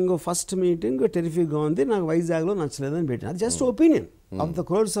meeting first meeting టెరిఫిక్గా ఉంది, నాకు వైజాగ్లో నచ్చలేదని పెట్టాను. అది just opinion of the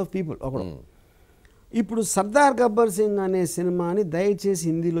crores of people ఒకడు. ఇప్పుడు సర్దార్ గబ్బర్ సింగ్ అనే సినిమాని దయచేసి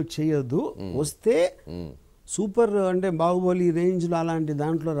హిందీలో చేయొద్దు, వస్తే సూపర్ అంటే బాహుబలి రేంజ్లో అలాంటి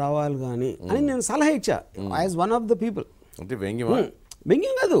దాంట్లో రావాలి కానీ అని నేను సలహా ఇచ్చా as one of the people. అంటే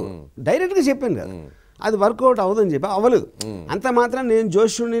వ్యంగ్యం కాదు, డైరెక్ట్గా చెప్పాను కదా. అది వర్కౌట్ అవ్వదని చెప్పి అవ్వలేదు. అంత మాత్రం నేను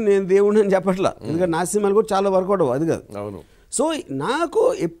జోషుడిని నేను దేవుడిని అని చెప్పట్లా, ఎందుకంటే నా సినిమాలు కూడా చాలా వర్కౌట్ అవ్వదు, అది కాదు. సో నాకు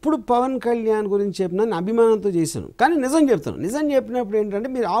ఎప్పుడు పవన్ కళ్యాణ్ గురించి చెప్పినా నేను అభిమానంతో చేశాను, కానీ నిజం చెప్తాను. నిజం చెప్పినప్పుడు ఏంటంటే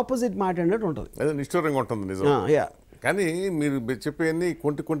మీరు ఆపోజిట్ మాట్లాడినట్టు ఉంటుంది, నిష్ఠూరంగా ఉంటుంది నిజం. కానీ మీరు చెప్పేవన్నీ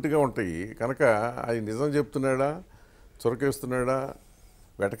కొంటిగా ఉంటాయి కనుక అది నిజం చెప్తున్నాడా, చొరకేస్తున్నాడా,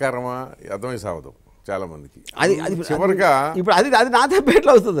 వెటకారమా అర్థమై సావదు చాలా మందికి. అది చివరిగా ఇప్పుడు అది నా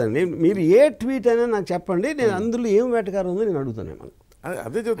తప్పేట్లు అవుతుందండి. మీరు ఏ ట్వీట్ అయినా నాకు చెప్పండి, నేను అందులో ఏం వెటకారం ఉందో నేను అడుగుతాను.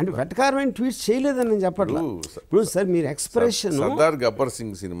 అదే అంటే వెటకారమైన ట్వీట్స్ చేయలేదని నేను చెప్పట్లేదు. ఇప్పుడు సార్ మీరు ఎక్స్ప్రెషన్ సర్దార్ గబ్బర్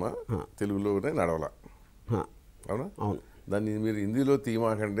సింగ్ సినిమా తెలుగులోనే నడవలా, అవునా? అవును. దాన్ని మీరు హిందీలో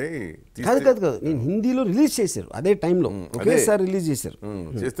తీయమాకండి. కాదు నేను హిందీలో రిలీజ్ చేశారు అదే టైంలో, ఒకేసారి రిలీజ్ చేశారు.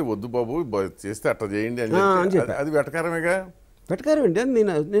 చేస్తే వద్దు బాబు చేస్తే అట్లా చేయండి అని చెప్పి అది వెటకారమేగా. వెటకారం ఏంటి అని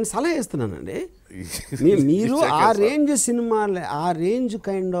నేను సలహా ఇస్తున్నానండి. మీరు ఆ రేంజ్ సినిమాలు, ఆ range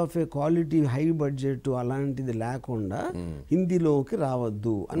kind of A quality high budget అలాంటిది లేకుండా హిందీలోకి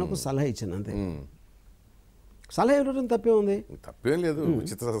రావద్దు అని ఒక సలహా ఇచ్చాను అంతే. సలహా ఇవ్వడం తప్పే ఉంది? తప్పేం లేదు,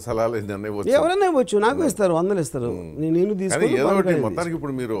 ఉచిత సలహాలు ఎవరైనా ఇవ్వచ్చు, నాకు ఇస్తారు, 100 ఇస్తారు, నేను తీసుకుని. మొత్తానికి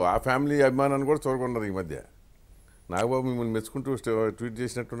ఇప్పుడు మీరు ఆ ఫ్యామిలీ అభిమానాన్ని కూడా చూడకున్నారు ఈ మధ్య. నాగబాబు మిమ్మల్ని మెచ్చుకుంటూ ట్వీట్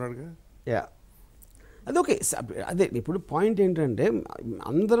చేసినట్టున్నాడుగా. అదొకే. అదే ఇప్పుడు పాయింట్ ఏంటంటే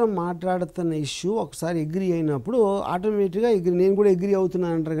అందరం మాట్లాడుతున్న ఇష్యూ ఒకసారి ఎగ్రీ అయినప్పుడు ఆటోమేటిక్గా నేను కూడా ఎగ్రీ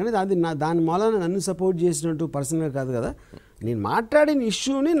అవుతున్నాను అంటారు, కానీ అది దాని మూలాన నన్ను సపోర్ట్ చేసినట్టు పర్సనల్గా కాదు కదా. నేను మాట్లాడిన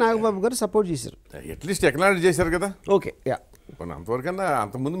ఇష్యూని నాగబాబు గారు సపోర్ట్ చేశారు, అట్లీస్ట్ ఎక్నాలెడ్జ్ చేశారు కదా. ఓకే. అంతవరకన్నా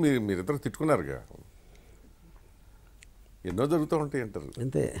అంతకుముందు మీరిద్దరు తిట్టుకున్నారుగా, ఎన్నో జరుగుతూ ఉంటాయి అంటారు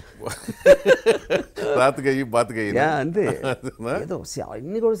అంతే. రాతగయ్యి బాతగయ్యి అంతే. ఏదో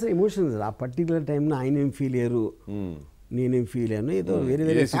అన్ని కూడా సార్ ఎమోషన్స్. ఆ పర్టికులర్ టైంలో ఆయన ఏం ఫీల్ అయ్యారు, నేనేం ఫీల్ అయ్యాను, ఏదో వేరే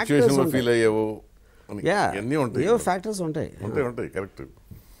వేరే ఫీల్ అయ్యావు, ఏవో ఫ్యాక్టర్స్ ఉంటాయి. కరెక్ట్.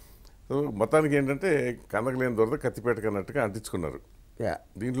 సో మొత్తానికి ఏంటంటే కనక లేని దొరద కత్తిపేట కన్నట్టుగా అంటించుకున్నారు.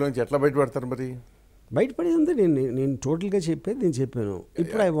 దీంట్లోంచి ఎట్లా బయటపడతారు మరి? బయటపడేది అంతే. నేను టోటల్గా చెప్పేది నేను చెప్పాను.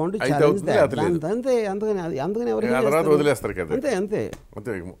 ఇప్పుడు I want to challenge that అంతే. అందుకని ఎవరైనా వదిలేస్తారు కదా. అంతే అంతే.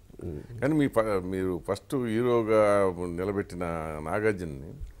 కానీ మీరు ఫస్ట్ హీరోగా నిలబెట్టిన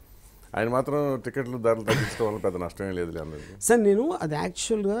నాగార్జున్ని ఆయన మాత్రం టికెట్లు ధరలు తగ్గించడం వల్ల పెద్ద నష్టమే లేదు అన్నది సార్. నేను అది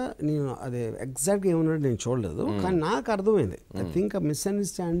యాక్చువల్గా అదే ఎగ్జాక్ట్గా ఏమన్నాడు నేను చూడలేదు, కానీ నాకు అర్థమైంది. ఐ థింక్ ఆ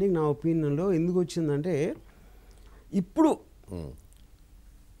మిస్అండర్స్టాండింగ్ నా ఒపీనియన్లో ఎందుకు వచ్చిందంటే, ఇప్పుడు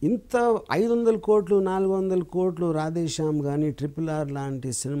ఇంత 500 కోట్లు 400 కోట్లు రాధేశ్యామ్ కానీ RRR లాంటి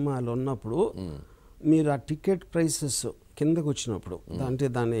సినిమాలు ఉన్నప్పుడు మీరు ఆ టికెట్ ప్రైసెస్ కిందకు వచ్చినప్పుడు అంటే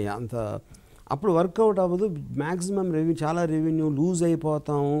దాన్ని అంత అప్పుడు వర్కౌట్ అవ్వదు, మ్యాక్సిమం చాలా రెవెన్యూ లూజ్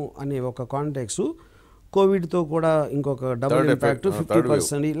అయిపోతాము అనే ఒక కాంటెక్స్ట్, కోవిడ్తో కూడా ఇంకొక డబుల్ ఇంపాక్ట్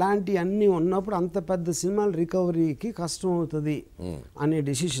 50% ఇలాంటి అన్నీ ఉన్నప్పుడు అంత పెద్ద సినిమాల రికవరీకి కష్టం అవుతుంది అనే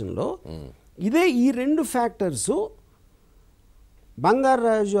డెసిషన్లో ఇదే ఈ 2 ఫ్యాక్టర్స్. బంగారు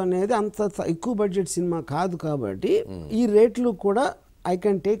రాజు అనేది అంత ఎక్కువ బడ్జెట్ సినిమా కాదు కాబట్టి ఈ రేట్లు కూడా I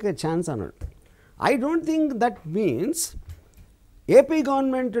can take a chance అన్నాడు. I don't think that means AP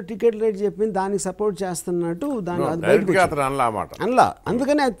government ticket rate చెప్పింది దానికి సపోర్ట్ చేస్తున్నట్టు అనలా.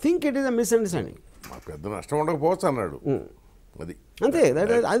 అందుకని I think it is a misunderstanding. పెద్ద నష్టం ఉండకపోవచ్చు అన్నాడు, అది అంతే.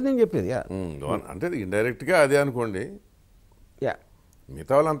 అది నేను చెప్పేది. అంటే ఇండైరెక్ట్గా అదే అనుకోండి.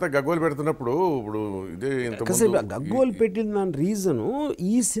 మిగతా వాళ్ళంతా గగ్గోలు పెడుతున్నప్పుడు ఇప్పుడు ఇదే గగ్గోలు పెట్టిన దాని రీజను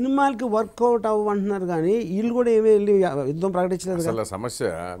ఈ సినిమాలకి వర్కౌట్ అవ్వంటున్నారు, కానీ వీళ్ళు కూడా ఏమీ వెళ్ళి యుద్ధం ప్రకటించలేదు. అసలు సమస్య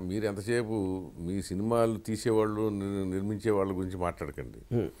మీరు ఎంతసేపు మీ సినిమాలు తీసేవాళ్ళు నిర్మించే వాళ్ళ గురించి మాట్లాడకండి.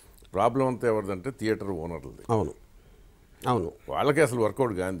 ప్రాబ్లం అంతా ఎవరిదంటే థియేటర్ ఓనర్లది. అవును. వాళ్ళకి అసలు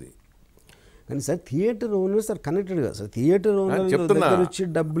వర్కౌట్ కాంది. కానీ sir theatre owners sir connected కదా సార్, థియేటర్ ఓనర్ చెప్తున్నా. దగ్గర వచ్చే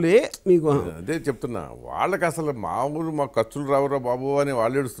డబ్బులే మీకు. అదే చెప్తున్నా, వాళ్ళకి అసలు మామూలు మా ఖర్చులు రావురా బాబు అని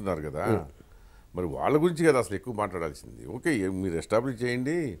వాళ్ళు ఏడుస్తున్నారు కదా. మరి వాళ్ళ గురించి కదా అసలు ఎక్కువ మాట్లాడాల్సింది. ఓకే, మీరు ఎస్టాబ్లిష్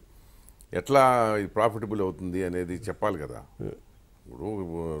చేయండి, ఎట్లా ప్రాఫిటబుల్ అవుతుంది అనేది చెప్పాలి కదా. ఇప్పుడు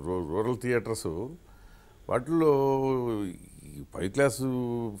రూరల్ థియేటర్స్ వాటిల్లో 5 క్లాసు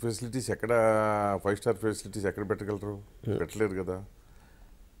ఫెసిలిటీస్ ఎక్కడ, 5 స్టార్ ఫెసిలిటీస్ ఎక్కడ పెట్టగలరు? పెట్టలేరు కదా.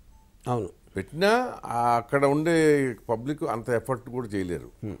 అవును, పెట్టినా అక్కడ ఉండే పబ్లిక్ అంత ఎఫర్ట్ కూడా చేయలేరు.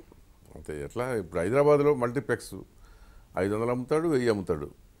 అంతే. ఎట్లా ఇప్పుడు హైదరాబాద్లో మల్టీప్లెక్స్ 500 అమ్ముతాడు, 1000 అమ్ముతాడు,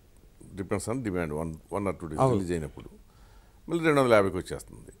 depends on demand. 1 or 2 days release అయినప్పుడు మళ్ళీ 250కి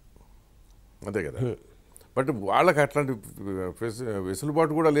వచ్చేస్తుంది. అంతే కదా. బట్ వాళ్ళకి అట్లాంటి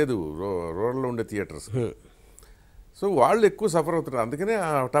వెసులుబాటు కూడా లేదు రూరల్లో ఉండే థియేటర్స్. సో వాళ్ళు ఎక్కువ సఫర్ అవుతున్నారు. అందుకనే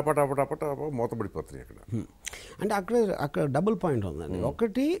టపా టపా టపా టపా మూతపడిపోతున్నాయి అక్కడ. అంటే అక్కడ డబుల్ పాయింట్ ఉందండి.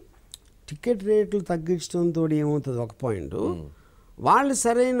 ఒకటి, టికెట్ రేట్లు తగ్గించడంతో ఏమవుతుంది ఒక పాయింట్, వాళ్ళు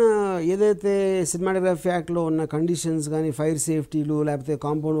సరైన ఏదైతే సినిమాటోగ్రఫీ యాక్ట్లో ఉన్న కండిషన్స్ కానీ, ఫైర్ సేఫ్టీలు, లేకపోతే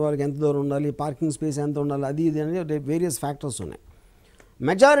కాంపౌండ్ వాళ్ళకి ఎంత దూరం ఉండాలి, పార్కింగ్ స్పేస్ ఎంత ఉండాలి, అది ఇది అనేది వేరియస్ ఫ్యాక్టర్స్ ఉన్నాయి.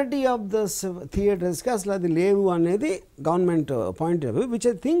 మెజారిటీ ఆఫ్ ద థియేటర్స్కి అసలు అది లేవు అనేది government point of view, which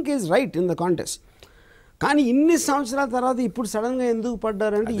I think is right in the contest. కానీ ఇన్ని సంవత్సరాల తర్వాత ఇప్పుడు సడన్గా ఎందుకు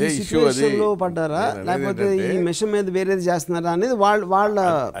పడ్డారంటే ఈ సిచ్యువేషన్లో పడ్డారా, లేకపోతే ఈ మెషిన్ మీద వేరేది చేస్తున్నారా అనేది వాళ్ళ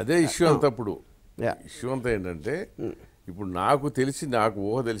అదే ఇష్యూ అంతా. ఇప్పుడు ఇష్యూ అంతా ఏంటంటే, ఇప్పుడు నాకు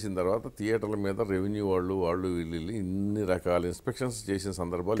ఊహ తెలిసిన తర్వాత థియేటర్ల మీద రెవెన్యూ వాళ్ళు వీళ్ళు ఇన్ని రకాల ఇన్స్పెక్షన్స్ చేసిన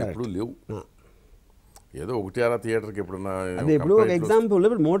సందర్భాలు ఇప్పుడు లేవు. ఏదో 1-6 థియేటర్కి ఎప్పుడన్నా. అదే ఇప్పుడు ఒక ఎగ్జాంపుల్,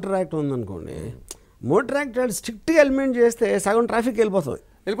 ఇప్పుడు మోటార్ యాక్ట్ ఉందనుకోండి, మోటార్ యాక్ట్ స్ట్రిక్ట్గా ఎలిమెంట్ చేస్తే సగం ట్రాఫిక్ వెళ్ళిపోతుంది.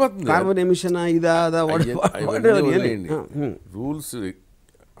 కార్బన్ ఎమిషన్ ఇదా రూల్స్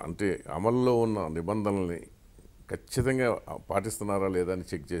అంటే అమల్లో ఉన్న నిబంధనల్ని ఖచ్చితంగా పాటిస్తున్నారా లేదా అని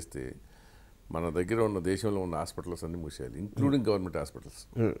చెక్ చేస్తే మన దగ్గర ఉన్న దేశంలో ఉన్న హాస్పిటల్స్ అన్ని మూసేయాలి, ఇంక్లూడింగ్ గవర్నమెంట్ హాస్పిటల్స్.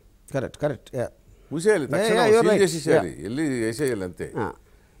 కరెక్ట్ మూసేయాలి, చేసేయాలి, వెళ్ళి వేసేయాలి అంతే.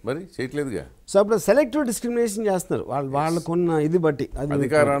 మరి చేయట్లేదుగా. సో అప్పుడు సెలెక్టివ్ డిస్క్రిమినేషన్ చేస్తున్నారు వాళ్ళకున్న ఇది బట్టి.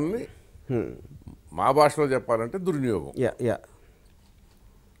 అధికారాన్ని మా భాషలో చెప్పాలంటే దుర్వినియోగం.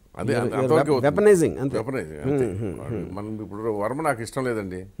 అదే వెపనైజింగ్. మనం ఇప్పుడు వర్మ నాకు ఇష్టం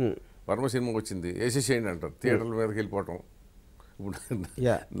లేదండి, వర్మ సినిమా వచ్చింది వేసేసేయండి అంటారు, థియేటర్ల మీదకి వెళ్ళిపోవటం. ఇప్పుడు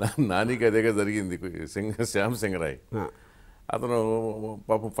నానికి అదేగా జరిగింది. శ్యామ్ సింగరాయ్ అతను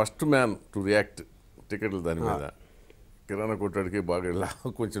పాపం ఫస్ట్ మ్యాన్ టు రియాక్ట్ టికెట్లు దాని మీద. కిరాణా కొట్టాడికి బాగా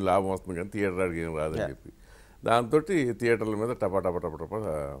కొంచెం లాభం వస్తుంది కానీ థియేటర్ ఆడికి ఏం రాదని చెప్పి దాంతో థియేటర్ల మీద టపా టపా టపా టపా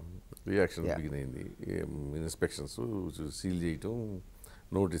రియాక్షన్ బిగిన్ అయింది. ఇన్స్పెక్షన్స్, సీల్ చేయటం,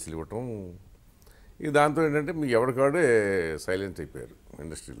 నోటీసులు ఇవ్వటం. ఇక దాంతో ఏంటంటే మీకు ఎవరికాడే సైలెంట్ అయిపోయారు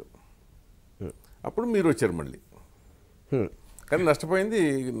ఇండస్ట్రీలో. అప్పుడు మీరు వచ్చారు మళ్ళీ. కానీ నష్టపోయింది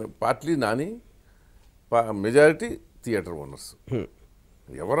partly Nani, majority theatre owners.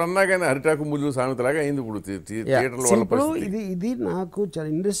 ఎవరన్నా కానీ అరిటాకు ముళ్ళు సామెతలాగా అయింది ఇప్పుడు థియేటర్ల వల్ల. ఇది నాకు చాలా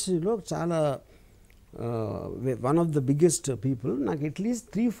ఇండస్ట్రీలో చాలా one of the biggest people నాకు అట్లీస్ట్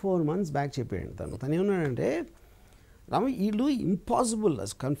 3-4 months బ్యాక్ చెప్పాడు. తను ఏమన్నాడంటే, రామ వీళ్ళు ఇంపాసిబుల్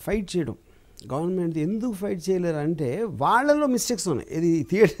అసలు ఫైట్ చేయడం. గవర్నమెంట్ ఎందుకు ఫైట్ చేయలేరు అంటే వాళ్ళలో మిస్టేక్స్ ఉన్నాయి. ఇది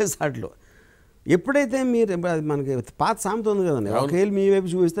థియేటర్స్ వాటిలో. ఎప్పుడైతే మీరు మనకి పాత సామెత ఉంది కదండి, ఒక ఏళ్ళు మీ వైపు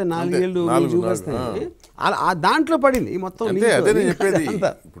చూపిస్తే 4 ఏళ్ళు చూపిస్తాయి, దాంట్లో పడింది ఈ మొత్తం. చెప్పేది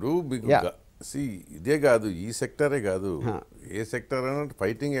ఇప్పుడు ఇదే కాదు, ఈ సెక్టరే కాదు, ఏ సెక్టర్ అయినా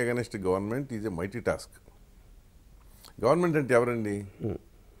fighting against government is a mighty task. Government అంటే ఎవరండి?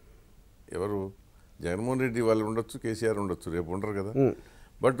 ఎవరు? జగన్మోహన్ రెడ్డి వాళ్ళు ఉండొచ్చు, కేసీఆర్ ఉండొచ్చు, రేపు ఉండరు కదా.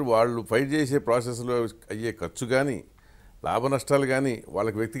 బట్ వాళ్ళు ఫైట్ చేసే ప్రాసెస్లో అయ్యే ఖర్చు కానీ, లాభ నష్టాలు కానీ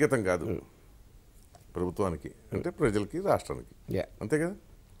వాళ్ళకి వ్యక్తిగతం కాదు, ప్రభుత్వానికి అంటే ప్రజలకి, రాష్ట్రానికి. అంతే కదా.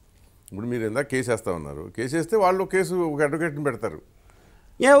 ఇప్పుడు మీరు ఇందాక కేసు వేస్తా ఉన్నారు, కేసు వేస్తే వాళ్ళు ఒక అడ్వకేట్ని పెడతారు.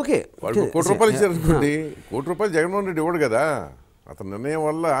 ఓకే, వాళ్ళు ₹1 కోటి ఇచ్చారు అనుకోండి, ₹1 కోటి జగన్మోహన్ రెడ్డి ఇవ్వడు కదా. అతని నిర్ణయం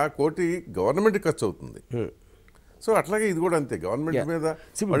వల్ల ₹1 కోటి గవర్నమెంట్కి ఖర్చు అవుతుంది. సో అట్లాగే ఇది కూడా అంతే, గవర్నమెంట్ మీద.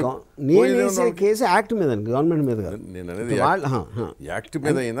 కేసు యాక్ట్ మీద, గవర్నమెంట్ మీద. నేను అనేది యాక్ట్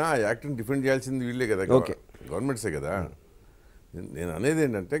మీద అయినా ఆ యాక్ట్ని డిఫెండ్ చేయాల్సింది వీళ్ళే కదా, గవర్నమెంట్సే కదా. నేను అనేది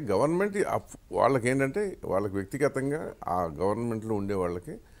ఏంటంటే గవర్నమెంట్ వాళ్ళకి ఏంటంటే వాళ్ళకి వ్యక్తిగతంగా ఆ గవర్నమెంట్లో ఉండే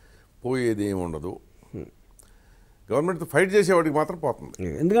వాళ్ళకి పోయేది ఏమి ఉండదు, గవర్నమెంట్ ఫైట్ చేసేవాడికి మాత్రం పోతుంది.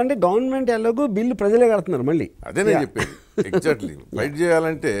 ఎందుకంటే గవర్నమెంట్ ఎలాగో బిల్లు ప్రజలే కడుతున్నారు మళ్ళీ. అదే నేను చెప్పేది. ఎగ్జాక్ట్లీ. ఫైట్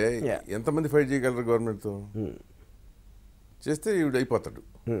చేయాలంటే ఎంతమంది ఫైట్ చేయగలరు గవర్నమెంట్తో? చేస్తే ఈవిడ అయిపోతాడు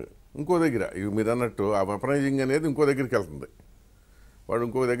ఇంకో దగ్గర. మీరు అన్నట్టు ఆ వెపనైజింగ్ అనేది ఇంకో దగ్గరికి వెళ్తుంది. వాడు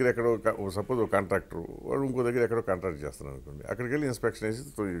ఇంకో దగ్గర ఎక్కడో, సపోజ్ ఒక కాంట్రాక్టర్ వాడు ఇంకో దగ్గర ఎక్కడో కాంట్రాక్ట్ చేస్తున్నాడు అనుకోండి, అక్కడికి వెళ్ళి ఇన్స్పెక్షన్ వేసి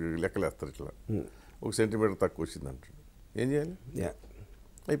లెక్కలేస్తారు. ఇట్లా 1 సెంటీమీటర్ తక్కువ వచ్చింది అంటాడు, ఏం చేయాలి?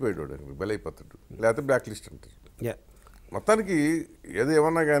 అయిపోయాడు, బలైపోతాడు, లేకపోతే బ్లాక్ లిస్ట్ అంటారు. మొత్తానికి ఏదో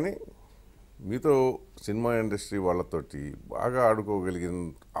ఏమన్నా కానీ మీతో సినిమా ఇండస్ట్రీ వాళ్ళతోటి బాగా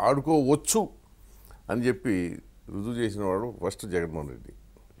ఆడుకోవచ్చు అని చెప్పి రుజువు చేసిన వాడు ఫస్ట్ జగన్మోహన్ రెడ్డి.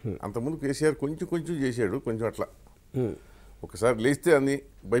 అంతకుముందు కేసీఆర్ కొంచెం చేశాడు, కొంచెం అట్లా ఒకసారి లేస్తే అన్ని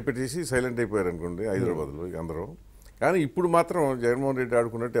భయపెట్టేసి సైలెంట్ అయిపోయారు అనుకోండి హైదరాబాద్లో అందరూ. కానీ ఇప్పుడు మాత్రం జగన్మోహన్ రెడ్డి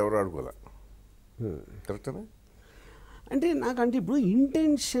ఆడుకున్నట్టు ఎవరు ఆడుకోలే. కరెక్టేనా? అంటే నాకంటే ఇప్పుడు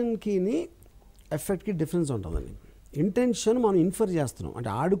ఇంటెన్షన్కి ఎఫెక్ట్కి డిఫరెన్స్ ఉంటుందండి. ఇంటెన్షన్ మనం ఇన్ఫర్ చేస్తున్నాం అంటే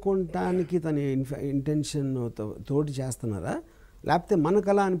ఆడుకోవటానికి తన ఇంటెన్షన్ తోటి చేస్తున్నారా లేకపోతే మనకు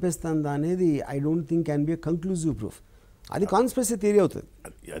అలా అనిపిస్తుందా అనేది I don't think can be conclusive proof. అది కాన్స్పిరసీ థియరీ అవుతుంది.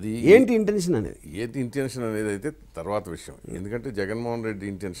 అది ఏంటి ఇంటెన్షన్ అనేది అయితే తర్వాత విషయం. ఎందుకంటే జగన్మోహన్ రెడ్డి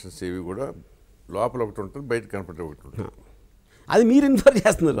ఇంటెన్షన్స్ ఏవి కూడా లోపల ఒకటి ఉంటుంది, బయట కనపడే ఒకటి ఉంటుంది. అది మీరు ఇన్ఫర్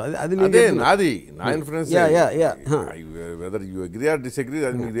చేస్తున్నారు. అది నాది నా influence. Whether you agree or disagree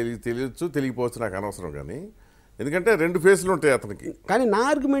అది మీకు తెలియచ్చు తెలియకపోవచ్చు, నాకు అనవసరం. కానీ ఎందుకంటే రెండు ఫేస్లు ఉంటాయి అతనికి. కానీ నా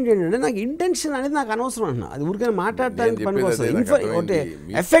ఆర్గ్యుమెంట్ ఏంటంటే నాకు ఇంటెన్షన్ అనేది నాకు అనవసరం అంటున్నా. అది ఊరికే మాట్లాడటానికి పనికొస్తుంది,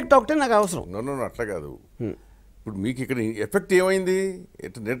 ఎఫెక్ట్ ఒకటే నాకు అవసరం. నో అట్లా కాదు. ఇప్పుడు మీకు ఇక్కడ ఎఫెక్ట్ ఏమైంది?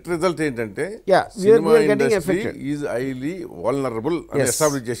 నెట్ రిజల్ట్ ఏంటంటే cinema industry is highly vulnerable అని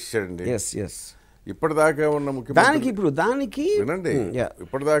ఎస్టాబ్లిష్ చేసేసాడండి. ఇప్పటిదాకా ఉన్న ముఖ్యమంత్రి వినండి,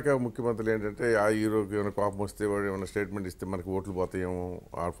 ఇప్పటిదాకా ముఖ్యమంత్రులు ఏంటంటే ఆ హీరోకి ఏమైనా కోపం వస్తే వాడు ఏమైనా స్టేట్మెంట్ ఇస్తే మనకి ఓట్లు పోతాయేమో,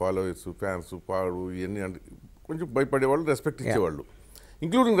 ఆ ఫాలోవర్స్ ఫ్యాన్స్ పాడు ఇవన్నీ కొంచెం భయపడేవాళ్ళు, రెస్పెక్ట్ ఇచ్చేవాళ్ళు,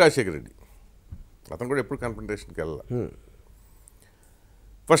 ఇంక్లూడింగ్ రాజశేఖర రెడ్డి. అతను కూడా ఎప్పుడు కన్ఫ్రంటేషన్కి వెళ్ళాలి.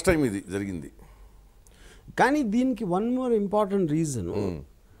 ఫస్ట్ టైం ఇది జరిగింది. కానీ దీనికి one more important reason,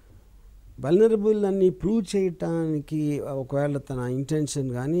 vulnerable అని ప్రూవ్ చేయటానికి ఒకవేళ తన ఇంటెన్షన్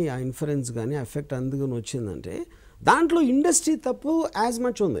కానీ ఆ ఇన్ఫరెన్స్ కానీ ఎఫెక్ట్ అందుకని వచ్చిందంటే దాంట్లో ఇండస్ట్రీ తప్పు యాజ్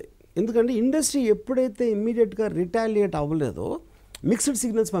మచ్ ఉంది. ఎందుకంటే ఇండస్ట్రీ ఎప్పుడైతే ఇమ్మీడియట్గా రిటాలియేట్ అవ్వలేదో మిక్స్డ్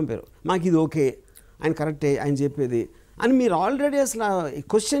సిగ్నల్స్ పంపారు. మాకు ఇది ఓకే, ఆయన కరెక్టే, ఆయన చెప్పేది అని మీరు ఆల్రెడీ అసలు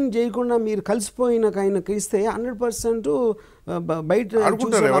క్వశ్చన్ చేయకుండా మీరు కలిసిపోయిన ఆయనకి ఇస్తే 100% బయట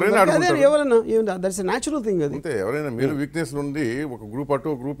ఎవరైనా దట్స్ ఎ న్యాచురల్ థింగ్. అది ఎవరైనా మీరు వీక్నెస్ నుండి ఒక గ్రూప్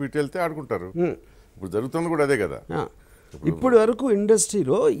అటు గ్రూప్ ఇటు వెళ్తే ఆడుకుంటారు. ఇప్పుడు జరుగుతుంది కూడా అదే కదా. ఇప్పటి వరకు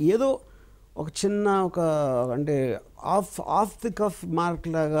ఇండస్ట్రీలో ఏదో ఒక చిన్న అంటే ఆఫ్ ది కఫ్ మార్క్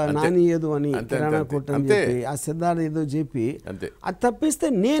లాగా నాని ఏదో అని కిరాణా కొట్టని చెప్పి ఆ సిద్ధార్థ ఏదో చెప్పి అది తప్పిస్తే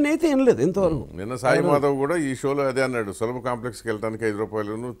నేనైతే వినలేదు ఇంతవరకు. నిన్న సాయి మాధవ్ కూడా ఈ షోలో అదే అన్నాడు, సులభ కాంప్లెక్స్కి వెళ్ళడానికి 5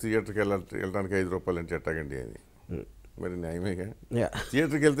 రూపాయలు, థియేటర్కి వెళ్ళడానికి 5 రూపాయలు అంటే ఎట్టాగండి అని. మరి న్యాయమేగా.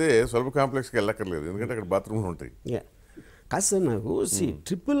 థియేటర్కి వెళ్తే సులభ కాంప్లెక్స్కి వెళ్ళక్కర్లేదు, ఎందుకంటే అక్కడ బాత్రూమ్లు ఉంటాయి. కాదు సార్, నాకు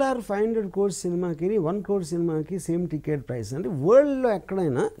RRR 500 crore సినిమాకి 1 crore సినిమాకి సేమ్ టికెట్ ప్రైస్ అంటే వరల్డ్లో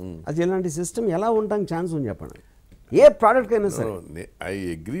ఎక్కడైనా అది ఇలాంటి సిస్టమ్ ఎలా ఉండడానికి ఛాన్స్ ఉంది చెప్పండి, ఏ ప్రోడక్ట్ అయినా సరే. I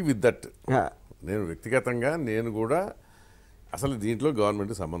agree with that. నేను వ్యక్తిగతంగా నేను కూడా అసలు దీంట్లో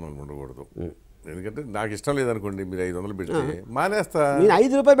గవర్నమెంట్ సంబంధం ఉండకూడదు. ఎందుకంటే నాకు ఇష్టం లేదనుకోండి, మీరు 500 పెడితే మానేస్తా.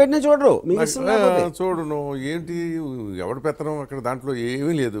 5 రూపాయలు పెట్టినా చూడరు, చూడను. ఏంటి ఎవడు పెత్తనం అక్కడ, దాంట్లో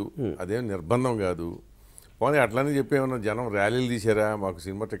ఏమీ లేదు, అదేం నిర్బంధం కాదు. పోనీ అట్లానే చెప్పి ఏమన్నా జనం ర్యాలీలు తీసారా, మాకు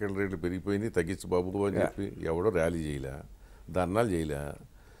సినిమా టికెట్ రేట్లు పెరిగిపోయింది తగ్గించు బాబు అని చెప్పి ఎవడో ర్యాలీ చేయలే, ధర్నాలు చేయలే.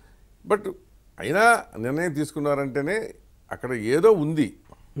 బట్ అయినా నిర్ణయం తీసుకున్నారంటేనే అక్కడ ఏదో ఉంది.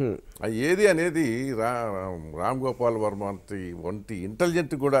 అది ఏది అనేది రామ్ గోపాల్ వర్మ వంటి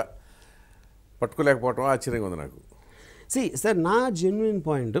ఇంటెలిజెంట్ కూడా పట్టుకోలేకపోవటం ఆశ్చర్యంగా ఉంది నాకు. సార్ నా జెన్యున్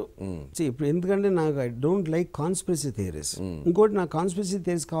పాయింట్ ఇప్పుడు ఎందుకంటే నాకు I don't like conspiracy theories. ఇంకోటి నాకు కాన్స్పిరసీ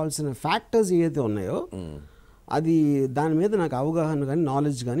థియరీస్ కావాల్సిన ఫ్యాక్టర్స్ ఏవైతే ఉన్నాయో అది దాని మీద నాకు అవగాహన కానీ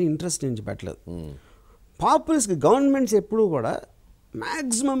నాలెడ్జ్ కానీ ఇంట్రెస్ట్ నుంచి పెట్టలేదు. పాపులర్స్కి గవర్నమెంట్స్ ఎప్పుడూ కూడా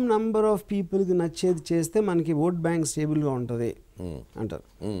మ్యాక్సిమం నెంబర్ ఆఫ్ పీపుల్కి నచ్చేది చేస్తే మనకి ఓట్ బ్యాంక్ స్టేబుల్గా ఉంటుంది అంటారు.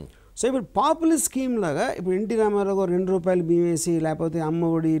 సో ఇప్పుడు పాపులర్ స్కీమ్ లాగా ఇప్పుడు ఎన్టీ రామారావు గారు 2 రూపాయలు బియ్యం వేసి లేకపోతే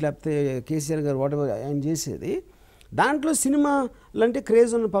అమ్మఒడి లేకపోతే కేసీఆర్ గారు వాట్ ఎవర్ ఆయన చేసేది, దాంట్లో సినిమాలు అంటే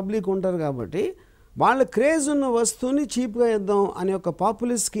క్రేజ్ ఉన్న పబ్లిక్ ఉంటారు కాబట్టి వాళ్ళ క్రేజ్ ఉన్న వస్తువుని చీప్గా ఇద్దాం అనే ఒక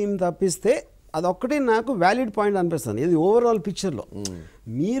పాపులర్ స్కీమ్ తప్పిస్తే అదొక్కటే నాకు వ్యాలిడ్ పాయింట్ అనిపిస్తుంది. ఇది ఓవరాల్ పిక్చర్లో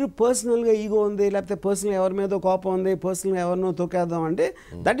మీరు పర్సనల్గా ఈగో ఉంది లేకపోతే పర్సనల్గా ఎవరి మీద కోపం ఉంది, పర్సనల్గా ఎవరినో తొక్కేద్దాం అంటే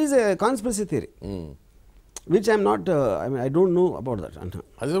that is a conspiracy theory which I'm not I don't know about that అంట.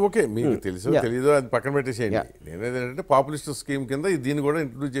 అది ఓకే, మీకు తెలుసో తెలీదో అది పక్కన పెట్టేసేయండి. నేనేదంటే పాపులిస్ట్ స్కీమ్ కింద దీన్ని కూడా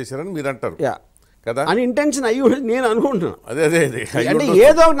ఇంట్రొడ్యూస్ చేశారని మీరు అంటారు కదా అని ఇంటెన్షన్ అయ్యి నేను అనుకుంటున్నాను. అదే అంటే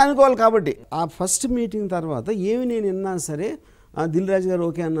ఏదో ఒకటి అనుకోవాలి. కాబట్టి ఆ ఫస్ట్ మీటింగ్ తర్వాత ఏమి నేను విన్నా సరే దిల్ రాజు గారు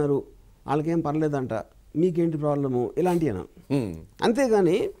ఓకే అన్నారు, వాళ్ళకేం పర్లేదంట, మీకేంటి ప్రాబ్లము ఇలాంటివి అన్నాను.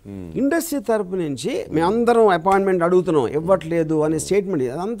 అంతేగాని ఇండస్ట్రీ తరపు నుంచి మేమందరం అపాయింట్మెంట్ అడుగుతున్నాం ఇవ్వట్లేదు అనే స్టేట్మెంట్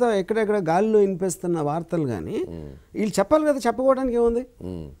అదంతా ఎక్కడెక్కడ గాలిలో వినిపిస్తున్న వార్తలు. కానీ వీళ్ళు చెప్పాలి కదా, చెప్పుకోవడానికి ఏముంది.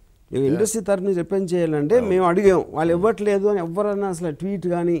 ఇండస్ట్రీ తరఫు నుంచి రిప్రజెంట్ చేయాలంటే మేము అడిగాం, వాళ్ళు ఇవ్వట్లేదు అని ఎవరన్నా అసలు ట్వీట్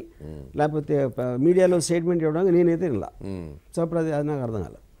కానీ లేకపోతే మీడియాలో స్టేట్మెంట్ ఇవ్వడానికి నేనైతే ఇలా. సో అప్పుడు అది నాకు అర్థం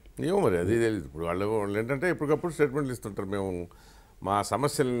కాలేదు. ఏమో మరి అది తెలియదు. ఇప్పుడు వాళ్ళు ఏంటంటే ఎప్పటికప్పుడు స్టేట్మెంట్లు ఇస్తుంటారు. మేము మా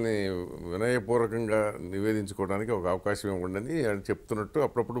సమస్యల్ని వినయపూర్వకంగా నివేదించుకోవడానికి ఒక అవకాశం ఇవ్వండి అని చెప్తున్నట్టు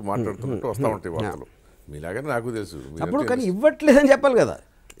అప్పుడప్పుడు మాట్లాడుతున్నట్టు వస్తూ ఉంటాయి వార్తలు. మీలాగానే నాకు తెలుసు. అప్పుడు కానీ ఇవ్వట్లేదని చెప్పాలి కదా.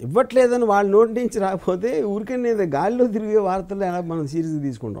 ఇవ్వట్లేదని వాళ్ళ నోటి నుంచి రాకపోతే ఊరికే గాలిలో తిరిగే వార్తలు ఎలా మనం సీరియస్గా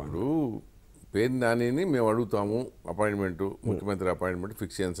తీసుకుంటాం. ఇప్పుడు పేరు నానిని మేము అడుగుతాము అపాయింట్మెంటు, ముఖ్యమంత్రి అపాయింట్మెంట్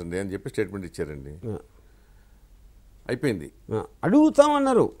ఫిక్స్ చేయండి అని చెప్పి స్టేట్మెంట్ ఇచ్చారండి. అయిపోయింది.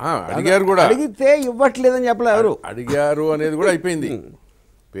 అడుగుతామన్నారు, అడిగారు కూడా. అడిగితే ఇవ్వట్లేదని చెప్పలేదు ఎవరు. అడిగారు అనేది కూడా అయిపోయింది.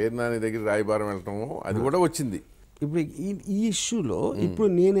 పేరు నాని దగ్గర రాయబారం వెళ్ళటము అది కూడా వచ్చింది. ఇప్పుడు ఈ ఇష్యూలో ఇప్పుడు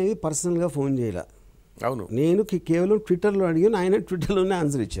నేనేది పర్సనల్గా ఫోన్ చేయాల. అవును, నేను కేవలం ట్విట్టర్లో అడిగాను, ఆయన ట్విట్టర్లోనే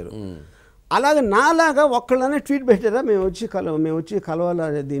ఆన్సర్ ఇచ్చారు. అలాగే నాలాగా ఒక్కళ్ళనే ట్వీట్ పెట్టారా మేము వచ్చి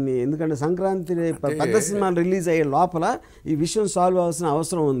కలవాలి దీన్ని, ఎందుకంటే సంక్రాంతి పెద్ద సినిమాలు రిలీజ్ అయ్యే లోపల ఈ విషయం సాల్వ్ అవ్వాల్సిన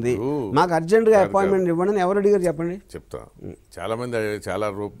అవసరం ఉంది, మాకు అర్జెంటుగా అపాయింట్మెంట్ ఇవ్వండి అని ఎవరు అడిగారు చెప్పండి. చెప్తా. చాలా మంది చాలా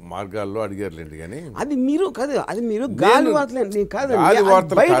మార్గాల్లో అడిగారులేండి, కానీ అది మీరు కాదు, అది మీరు గాలి వార్తలు కాదు,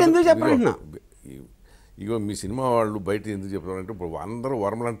 బయట ఎందుకు చెప్పంటున్నా. ఇగో మీ సినిమా వాళ్ళు బయట ఎందుకు చెప్తారంటే ఇప్పుడు అందరూ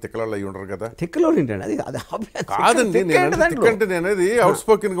వర్మలాంటి తిక్కలాళ్ళు అయ్యి ఉంటారు కదా. తిక్కలోడు ఏంటండి అది కాదండి, తిక్కంటే నేను అనేది అవుట్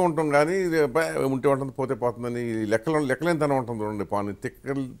స్పోకెన్గా ఉంటాం, కానీ ఉంటే ఉంటుంది పోతే పోతుందని లెక్కలేనితనం ఉంటుంది చూడండి. పాని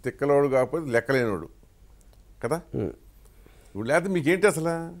తిక్కలోడు కాకపోతే లెక్కలేనోడు కదా. ఇప్పుడు లేకపోతే మీకేంటి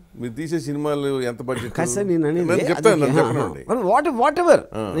అసలు మీరు తీసే సినిమాలు ఎంత బడ్జెట్ చెప్తాను చెప్పండి.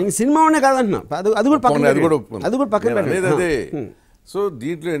 నేను సినిమా ఉన్నా కాదంటున్నా, అది కూడా పక్కన అదే. సో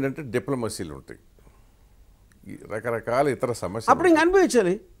దీంట్లో ఏంటంటే డిప్లొమసీలు ఉంటాయి, రకరకాల ఇతర సమస్యలు. అప్పుడు ఇంక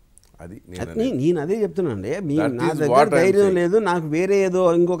అనుభవించాలి. అది నేను అదే చెప్తున్నానండి, నా దగ్గర ధైర్యం లేదు, నాకు వేరే ఏదో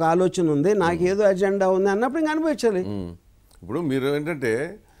ఇంకొక ఆలోచన ఉంది, నాకు ఏదో అజెండా ఉంది అన్నప్పుడు ఇంక అనుభవించాలి. ఇప్పుడు మీరు ఏంటంటే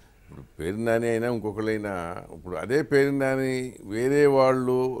ఇప్పుడు పేరు నాని అయినా ఇంకొకళ్ళైనా, ఇప్పుడు అదే పేరు నాని వేరే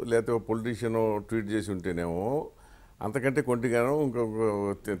వాళ్ళు లేకపోతే పొలిటీషియన్ ట్వీట్ చేసి ఉంటేనేమో అంతకంటే కొంటిగానో ఇంకొక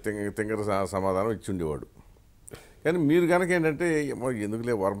తింగర సమాధానం ఇచ్చి ఉండేవాడు. కానీ మీరు కనుక ఏంటంటే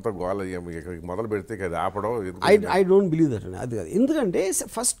ఎందుకులే వరంతో గోల మొదలు పెడితే అది ఆపడం. ఐ డోంట్ బిలీవ్ దట్ అండి, అది కాదు. ఎందుకంటే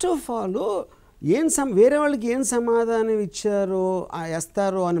ఫస్ట్ ఆఫ్ ఆల్ వేరే వాళ్ళకి ఏం సమాధానం ఇచ్చారో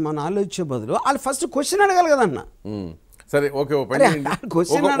వేస్తారో అని మనం ఆలోచించే బదులు వాళ్ళు ఫస్ట్ క్వశ్చన్ అడగాలి కదన్న. సరే ఓకే, ఒక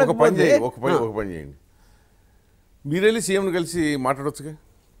పని చేయండి, మీరు వెళ్ళి సీఎంని కలిసి మాట్లాడొచ్చుగా.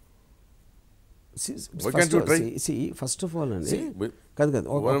 ఫస్ట్ ఆఫ్ ఆల్ అండి కాదు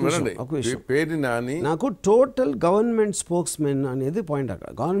పేరు నాని నాకు టోటల్ గవర్నమెంట్ స్పోక్స్ మ్యాన్ అనేది పాయింట్. అక్కడ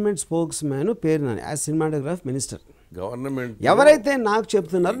గవర్నమెంట్ స్పోక్స్ మ్యాన్ పేరు Nani as cinematograph minister. Government ఎవరైతే నాకు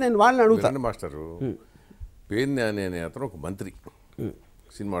చెప్తున్నారో నేను వాళ్ళని అడుగుతాను. మాస్టరు పేరు నాని అనే అతను ఒక మంత్రి,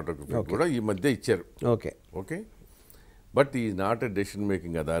 సినిమాటోగ్రఫీ కూడా ఈ మధ్య ఇచ్చారు. ఓకే ఓకే, బట్ ఈ not a decision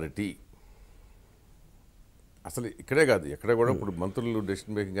making authority. అసలు ఇక్కడే కాదు ఎక్కడ కూడా ఇప్పుడు మంత్రులు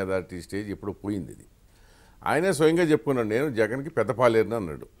డెసిషన్ మేకింగ్ అథారిటీ స్టేజ్ ఎప్పుడు పోయింది. ఇది ఆయనే స్వయంగా చెప్పుకున్నాడు, నేను జగన్కి పెద్ద పాలేరుని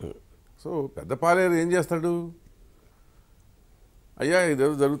అన్నాడు. సో పెద్ద పాలేరు ఏం చేస్తాడు, అయ్యా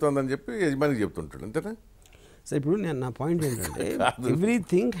ఇదేదో జరుగుతుందని చెప్పి యజమానికి చెప్తుంటాడు, అంతేనా. సో ఇప్పుడు నా పాయింట్ ఏంటంటే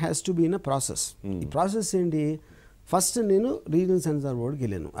everything has to be in a process. ఈ ప్రాసెస్ ఏంటి, ఫస్ట్ నేను రీజనల్ సెన్సార్ బోర్డుకి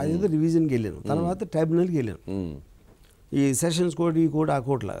వెళ్ళాను, అదేదో రివిజన్కి వెళ్ళాను, తర్వాత ట్రైబ్యునల్కి వెళ్ళాను, ఈ సెషన్స్ కోర్టు ఈ కోర్టు ఆ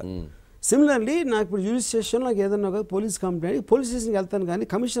కోర్టు లాగా. సిమిలర్లీ నాకు ఇప్పుడు జ్యూరిస్డిక్షన్లో నాకు ఏదన్నా ఒక పోలీస్ కంప్లైంట్ పోలీస్ స్టేషన్కి వెళ్తాను, కానీ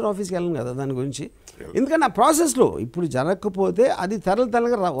కమిషనర్ ఆఫీస్కి వెళ్ళను కదా దాని గురించి. ఎందుకంటే ఆ ప్రాసెస్లో ఇప్పుడు జరగకపోతే అది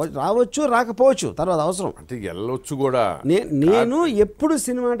తెరగా రావచ్చు రాకపోవచ్చు, తర్వాత అవసరం అంటే వెళ్ళొచ్చు కూడా. నేను ఎప్పుడు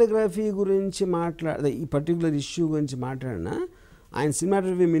సినిమాటోగ్రఫీ గురించి ఈ పర్టికులర్ ఇష్యూ గురించి మాట్లాడినా ఆయన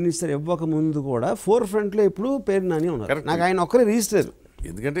సినిమాటోగ్రఫీ మినిస్టర్ ఇవ్వక ముందు కూడా ఫోర్ ఫ్రంట్లో ఇప్పుడు పేరు నాని ఉన్నారు. నాకు ఆయన ఒక్కరే రిజిస్టర్,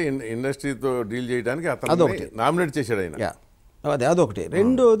 ఎందుకంటే ఇండస్ట్రీతో డీల్ చేయడానికి అతను నామినేట్ చేశాడు ఆయన. అదొకటి.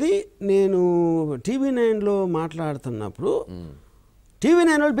 రెండోది, నేను TV9లో మాట్లాడుతున్నప్పుడు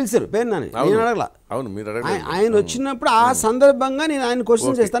TV9 వాళ్ళు పిలిచారు పేరు నాని, నేను అడగల. అవును, మీరు ఆయన వచ్చినప్పుడు ఆ సందర్భంగా నేను ఆయన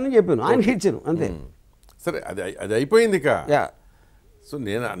క్వశ్చన్ చేస్తానని చెప్పాను, ఆయనకి ఇచ్చాను అంతే. సరే, అది అయిపోయింది ఇక. సో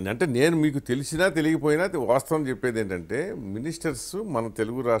నేను మీకు తెలిసినా తెలియకపోయినా వాస్తవం చెప్పేది ఏంటంటే మినిస్టర్స్ మన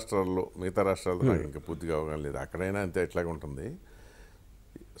తెలుగు రాష్ట్రాల్లో, మిగతా రాష్ట్రాల్లో నాకు ఇంకా పూర్తిగా అవగాహన లేదు, అక్కడైనా అంతే ఎట్లాగా ఉంటుంది,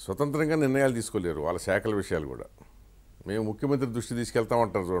 స్వతంత్రంగా నిర్ణయాలు తీసుకోలేరు వాళ్ళ శాఖల విషయాలు కూడా. మేము ముఖ్యమంత్రి దృష్టి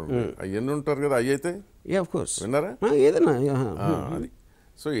తీసుకెళ్తామంటారు చూడండి, అవన్నీ ఉంటారు కదా, అవి అయితే విన్నారా ఏదైనా అది.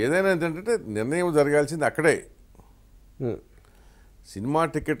 సో ఏదైనా ఏంటంటే నిర్ణయం జరగాల్సింది అక్కడే. సినిమా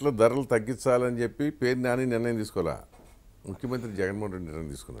టికెట్ల ధరలు తగ్గించాలని చెప్పి పేరు నాని నిర్ణయం తీసుకోవాలా, ముఖ్యమంత్రి జగన్మోహన్ రెడ్డి నిర్ణయం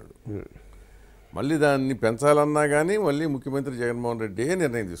తీసుకున్నాడు. మళ్ళీ దాన్ని పెంచాలన్నా కానీ మళ్ళీ ముఖ్యమంత్రి జగన్మోహన్ రెడ్డి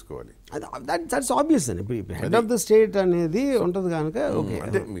నిర్ణయం తీసుకోవాలి. దట్స్ ఆబ్వియస్ అండి, ఇప్పుడు హెడ్ ఆఫ్ ద స్టేట్ అనేది ఉంటుంది కనుక. ఓకే,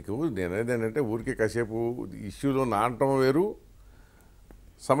 అంటే మీకు నేను ఏదంటే ఊరికే కాసేపు ఇష్యూలో నాటం వేరు,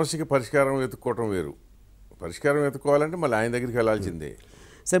 సమస్యకి పరిష్కారం వెతుక్కోవటం వేరు. పరిష్కారం వెతుక్కోవాలంటే మళ్ళీ ఆయన దగ్గరికి వెళ్ళాల్సిందే.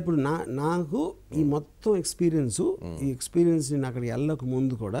 సార్ ఇప్పుడు నాకు ఈ మొత్తం ఎక్స్పీరియన్స్ నేను అక్కడికి వెళ్ళక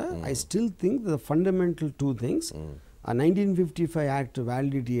ముందు కూడా I still think the fundamental 2 things, ఆ 1955 యాక్ట్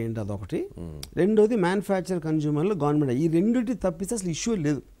వ్యాలిడిటీ ఏంటి అదొకటి, రెండోది మ్యానుఫ్యాక్చర్ కన్జ్యూమర్లో గవర్నమెంట్, ఈ రెండింటి తప్పిస్తే అసలు ఇష్యూ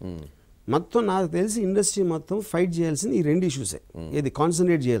లేదు. మొత్తం నాకు తెలిసి ఇండస్ట్రీ మొత్తం ఫైట్ చేయాల్సింది ఈ 2 ఇష్యూసే, ఇది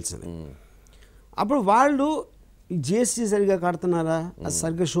కాన్సన్ట్రేట్ చేయాల్సింది. అప్పుడు వాళ్ళు ఈ జిఎస్టీ సరిగా కడుతున్నారా,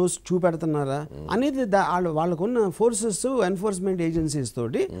 సరిగ్గా షోస్ చూపెడుతున్నారా అనేది వాళ్ళకున్న ఫోర్సెస్, ఎన్ఫోర్స్మెంట్ ఏజెన్సీస్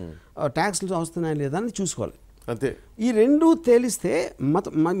తోటి ట్యాక్స్లు వస్తున్నాయా లేదా అని చూసుకోవాలి. అంతే. ఈ 2 తేలిస్తే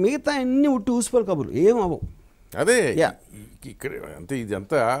మిగతా అన్ని ఉట్టి ఊసిపోలు కబుర్లు ఏం అవ్వవు. అదే ఇక్కడ అంతే. ఇది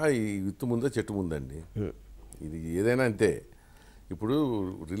అంతా ఈ విత్తు ముందా చెట్టు ముందండి. ఇది ఏదైనా అంతే. ఇప్పుడు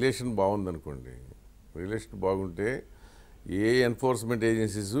రిలేషన్ బాగుందనుకోండి, రిలేషన్ బాగుంటే ఏ ఎన్ఫోర్స్మెంట్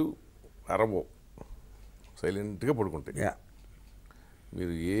ఏజెన్సీస్ అరవో, సైలెంట్గా పడుకుంటాయి.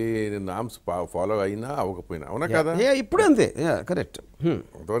 మీరు ఏ నామ్స్ ఫాలో అయినా అవ్వకపోయినా, అవునా కదా? ఇప్పుడు అంతే, కరెక్ట్,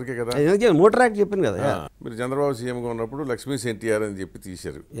 అంతవరకే కదా. మోటార్ యాక్ట్ చెప్పింది కదా. మీరు చంద్రబాబు సీఎంగా ఉన్నప్పుడు లక్ష్మీ ఎన్టీఆర్ అని చెప్పి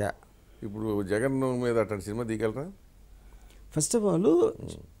తీశారు. ఇప్పుడు జగన్ మీద అట్లాంటి cinema తీయగలరా? First of all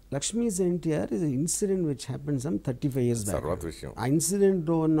Lakshmi NTR is incident which happen some 35 years back. ఆ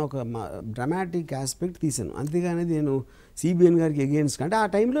ఇన్సిడెంట్లో ఉన్న ఒక డ్రామాటిక్ ఆస్పెక్ట్ తీసాను, అంతేగాని నేను సిబిఎన్ గారికి అగేన్స్ట్, అంటే ఆ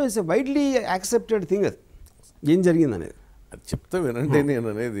టైంలో ఇట్స్ వైడ్లీ యాక్సెప్టెడ్ థింగ్ అది ఏం జరిగింది అనేది. అది చెప్తా వినండి. నేను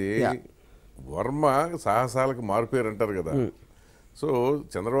అనేది వర్మ సాహసాలకు మారిపోయారు అంటారు కదా. సో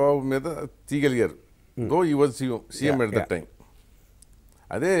చంద్రబాబు మీద తీయగలిగారు, దో ఈ was CM at that time.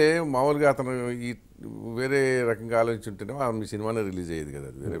 అదే మామూలుగా అతను ఈ వేరే రకంగా ఆలోచించుంటేనే మీ సినిమానే రిలీజ్ అయ్యేది కదా,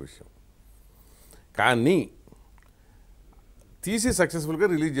 అది వేరే విషయం. కానీ తీసి సక్సెస్ఫుల్గా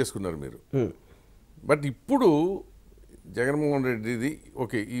రిలీజ్ చేసుకున్నారు మీరు. బట్ ఇప్పుడు జగన్మోహన్ రెడ్డిది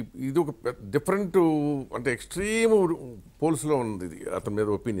ఓకే, ఇది ఒక డిఫరెంట్, అంటే ఎక్స్ట్రీమ్ పోల్స్లో ఉంది ఇది. అతని మీద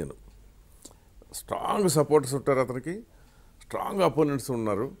ఒపీనియన్, స్ట్రాంగ్ సపోర్టర్స్ ఉంటారు అతనికి, స్ట్రాంగ్ అపోనెంట్స్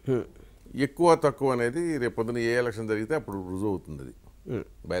ఉన్నారు. ఎక్కువ తక్కువ అనేది రేపు పొద్దున ఏ ఎలక్షన్ జరిగితే అప్పుడు రుజువు అవుతుంది. అది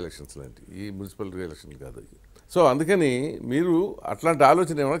బై ఎలక్షన్స్ లాంటి, ఈ మున్సిపల్ ఎలక్షన్ కాదు. సో అందుకని మీరు అట్లాంటి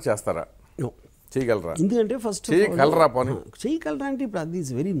ఆలోచన ఏమైనా చేస్తారా, చేయగలరా? ఎందుకంటే ఫస్ట్ చేయగలరా పని చేయగలరా అంటే ఇప్పుడు అది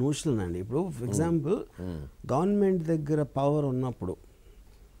ఈజ్ వెరీ నోషనల్ అండి. ఇప్పుడు ఫర్ ఎగ్జాంపుల్ గవర్నమెంట్ దగ్గర పవర్ ఉన్నప్పుడు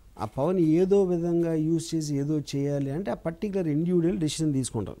ఆ పవర్ని ఏదో విధంగా యూజ్ చేసి ఏదో చేయాలి అంటే ఆ పర్టికులర్ ఇండివిజువల్ డెసిషన్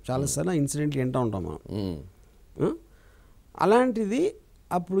తీసుకుంటారు. చాలాసార్లు ఇన్సిడెంట్లు వింటూ ఉంటాం మనం. అలాంటిది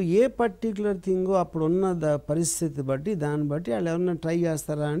అప్పుడు ఏ పర్టికులర్ థింగ్ అప్పుడు ఉన్న పరిస్థితి బట్టి దాన్ని బట్టి వాళ్ళు ఎవరన్నా ట్రై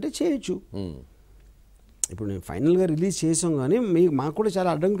చేస్తారా అంటే చేయొచ్చు. ఇప్పుడు నేను ఫైనల్గా రిలీజ్ చేసాం, కానీ మాకు కూడా చాలా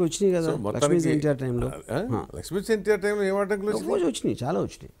అడ్డంకులు వచ్చినాయి కదా లక్ష్మీ ఎన్టీఆర్ టైంలో. లక్ష్మీ ఎన్టీఆర్ టైంలో ఏం అడ్డంకులు వచ్చినాయి? చాలా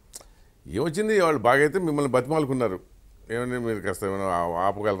వచ్చినాయి. ఏమొచ్చింది? వాళ్ళు బాగా అయితే మిమ్మల్ని బతిమాలుకున్నారు, ఏమన్నా మీరు కాస్త ఏమైనా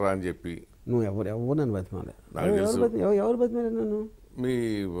ఆపగలరా అని చెప్పి. నువ్వు ఎవరు నన్ను బతిమాలే? ఎవరు బతిమాలే నన్ను? మీ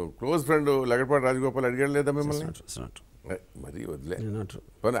క్లోజ్ ఫ్రెండ్ లగడపాటి రాజగోపాల్ అడిగాడు లేదా మిమ్మల్ని? మరి వదిలే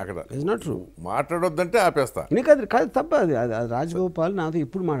అక్కడ మాట్లాడొద్దంటే ఆపేస్తా. కాదు తప్ప, అది రాజగోపాల్ నాతో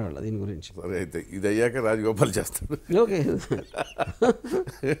ఎప్పుడు మాట్లాడాలి దీని గురించి. సరే అయితే ఇది అయ్యాక రాజగోపాల్ చేస్తాడు. ఓకే,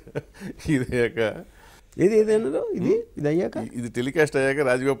 ఇది అయ్యాక ఏదైనా ఇది అయ్యాక ఇది టెలికాస్ట్ అయ్యాక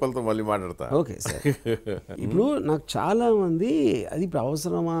రాజగోపాల్తో మళ్ళీ మాట్లాడతా. Okay sir. ఇప్పుడు నాకు చాలా మంది అది ఇప్పుడు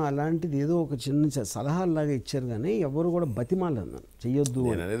అవసరమా అలాంటిది ఏదో ఒక చిన్న సలహాలాగా ఇచ్చారు, కానీ ఎవరు కూడా బతిమాలను చెయ్యొద్దు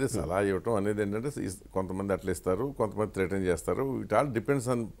అనేది. సలహా ఇవ్వటం అనేది ఏంటంటే కొంతమంది అట్లా ఇస్తారు, కొంతమంది థ్రెటన్ చేస్తారు. ఇట్ ఆల్ డిపెండ్స్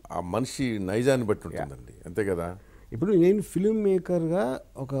ఆన్ ఆ మనిషి నైజాన్ని బట్టి ఉంటుందండి, అంతే కదా. ఇప్పుడు నేను ఫిల్మ్ మేకర్గా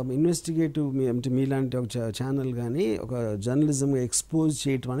ఒక ఇన్వెస్టిగేటివ్ అంటే మీలాంటి ఒక ఛానల్ కానీ ఒక జర్నలిజం ఎక్స్పోజ్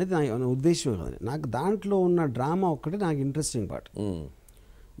చేయటం అనేది నా ఉద్దేశం కాదు. నాకు దాంట్లో ఉన్న డ్రామా ఒక్కటే నాకు ఇంట్రెస్టింగ్ పార్ట్.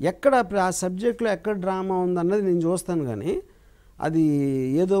 ఎక్కడ ఆ సబ్జెక్ట్లో ఎక్కడ డ్రామా ఉందన్నది నేను చూస్తాను, కానీ అది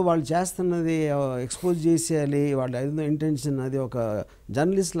ఏదో వాళ్ళు చేస్తున్నది ఎక్స్పోజ్ చేసేయాలి, వాళ్ళు ఏదో ఇంటెన్షన్ అది ఒక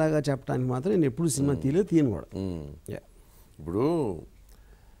జర్నలిస్ట్ లాగా చెప్పడానికి మాత్రం నేను ఎప్పుడు సినిమా తీయను కూడా. ఇప్పుడు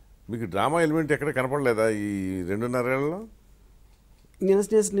మీకు డ్రామా ఎలిమెంట్ ఎక్కడ కనపడలేదా ఈ 2.5 ఏళ్లలో? నేను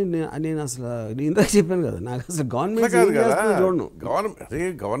అసలు ఇందాక చెప్పాను కదా, నాకు అసలు గవర్నమెంట్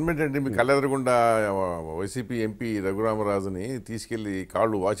గవర్నమెంట్ అంటే మీకు కళ్ళెదరకుండా వైసీపీ ఎంపీ రఘురామరాజుని తీసుకెళ్లి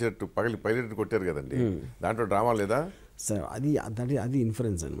కాళ్ళు వాచినట్టు పైలట్ కొట్టారు కదండి, దాంట్లో డ్రామా లేదా? సార్ అది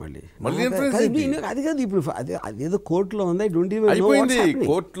ఇన్ఫరెన్స్ అని మళ్ళీ అది కాదు. ఇప్పుడు అదేదో కోర్టులో ఉంది,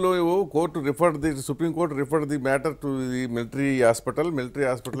 court referred the supreme court referred the matter to the military hospital.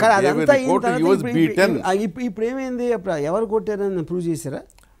 ఇప్పుడు ఏమైంది? ఎవరు కొట్టారని ప్రూవ్ చేశారా?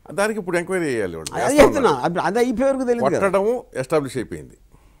 దానికి ఇప్పుడు ఎంక్వైరీ చేయాలి. అది అయిపోయే వరకు తెలియదు, కొట్టడం ఎస్టాబ్లిష్ అయిపోయింది.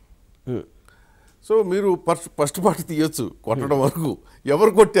 సో మీరు ఫస్ట్ పార్ట్ తీయొచ్చు, కొట్టడం వరకు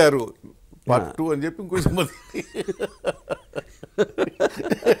ఎవరు కొట్టారు పార్ట్ 2 అని చెప్పి ఇంకొంచెం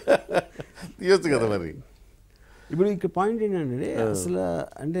తీయొచ్చు కదా. మరి ఇప్పుడు ఇక్కడ పాయింట్ ఏంటంటే అసలు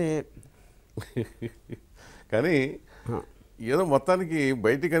అంటే కానీ ఏదో మొత్తానికి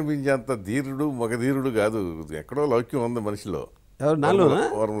బయటికి కనిపించేంత ధీరుడు మగధీరుడు కాదు, ఎక్కడో లౌక్యం ఉంది మనిషిలో, వరంలో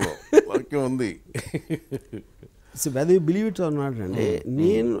లౌక్యం ఉంది. So whether you believe it or not అంటే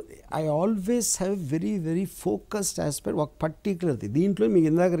నేను I always have very very focused aspect ఒక పర్టికులర్ దీంట్లో మీకు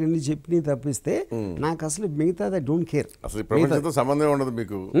ఇందాక రెండు చెప్పినవి తప్పిస్తే నాకు అసలు మిగతా ఐ డోంట్ కేర్. అసలు ప్రపంచంతో సంబంధం ఉండదు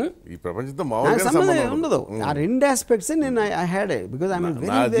మీకు, ఈ ప్రపంచంతో మామూలుగా సంబంధం ఉండదు. ఆ రెండు ఆస్పెక్ట్స్ నేను I had because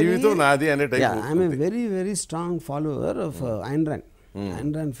I'm very very strong follower of Ayn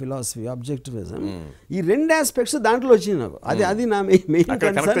Rand philosophy, objectivism. ఈ రెండు ఆస్పెక్ట్స్ దాంట్లో వచ్చింది నాకు. అది నా మెయిన్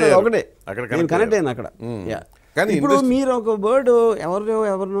కన్సర్న్, ఒకటే నేను కనెక్ట్ అయ్యాను అక్కడ. ఇప్పుడు మీరు ఒక వర్డ్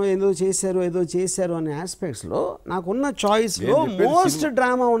ఎవరినో ఏదో చేశారు అనే ఆస్పెక్ట్స్ లో నాకున్న చాయిస్ లో మోస్ట్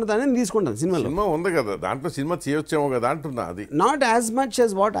డ్రామా ఉన్నదని తీసుకుంటాను. సినిమా ఉంది కదా, దాంట్లో సినిమా చేయొచ్చేమో కదా అంటున్నా, అది not as much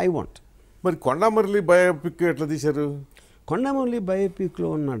as what I want. మరి కొండామురళి బయోపిక్ ఎట్లా తీశారు? కొండామురళి బయోపిక్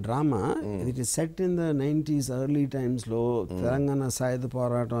లో ఉన్న drama it is set in the 90s early times లో తెలంగాణ సాయుధ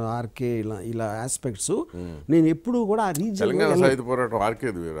పోరాటం, ఆర్కే, ఇలా ఆస్పెక్ట్స్ నేను ఎప్పుడు కూడా ఆ రీజన్. తెలంగాణ సాయుధ పోరాటం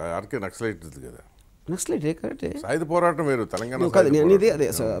ఆర్కే నక్సలైట్ కదా, నక్సలైటే కరెక్టే, సాయుధ పోరాటం వేరు, తెలంగాణ కాదు. నేను అదే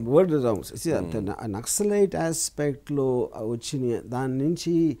వర్డ్ నక్సలైట్ ఆస్పెక్ట్లో వచ్చిన దాని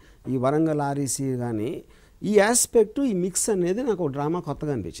నుంచి ఈ వరంగల్ ఆర్ఈసీ కానీ ఈ ఆస్పెక్ట్, ఈ మిక్స్ అనేది నాకు ఒక డ్రామా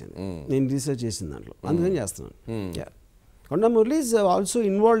కొత్తగా అనిపించింది నేను రీసెర్చ్ చేసిన దాంట్లో, అందుకని చేస్తున్నాను. Konda Murali is also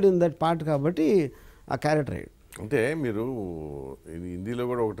involved in that part కాబట్టి ఆ క్యారెక్టర్ అయ్యాడు. అంటే మీరు హిందీలో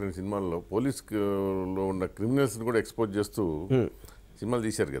కూడా ఒకటి రెండు సినిమాల్లో పోలీస్లో ఉన్న క్రిమినల్స్ని కూడా ఎక్స్పోజ్ చేస్తూ సినిమాలు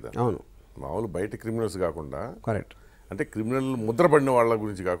తీశారు కదా. అవును, మామూలు బయట క్రిమినల్స్ కాకుండా, కరెక్ట్, అంటే క్రిమినల్ ముద్రపడిన వాళ్ళ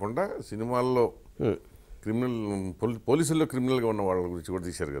గురించి కాకుండా సినిమాల్లో క్రిమినల్ పోలీసుల్లో క్రిమినల్గా ఉన్న వాళ్ళ గురించి కూడా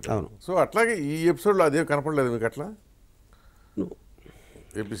తీశారు కదా. సో అట్లాగే ఈ ఎపిసోడ్లో అదేం కనపడలేదు మీకు అట్లా?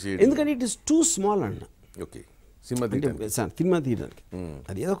 ఎందుకంటే ఇట్ ఇస్ టూ స్మాల్ అన్న. ఓకే, సినిమా తీయడానికి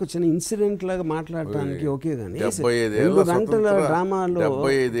అది ఏదో ఒక చిన్న ఇన్సిడెంట్ లాగా మాట్లాడటానికి ఓకే, కానీ 75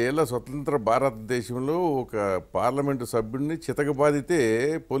 ఏళ్ల స్వతంత్ర భారతదేశంలో ఒక పార్లమెంటు సభ్యుడిని చితకబాదితే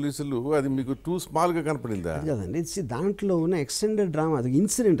పోలీసులు, అది మీకు టూ స్మాల్ గా కనపడిందా? కదండి, దాంట్లో ఉన్న ఎక్స్టెండెడ్ డ్రామా, అది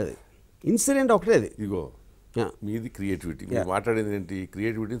ఇన్సిడెంట్ ఒకటే. అది ఇగో మీది క్రియేటివిటీ, మీరు మాట్లాడేది ఏంటి?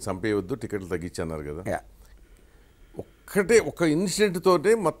 క్రియేటివిటీని చంపేయవద్దు, టికెట్లు తగ్గించన్నారు కదా. ఒక ఇన్సిడెంట్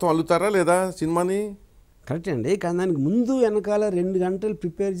తోటే మొత్తం అల్లుతారా లేదా సినిమాని? కరెక్ట్ అండి, కానీ దానికి ముందు వెనకాల 2 గంటలు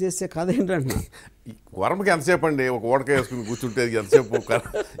ప్రిపేర్ చేసే కథ ఏంటంటే వర్మకి ఎంతసేపు అండి, ఒక ఓడకాయ వేసుకుని కూర్చుంటే ఎంతసేపు?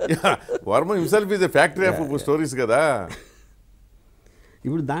 Varma himself is a factory of stories కదా.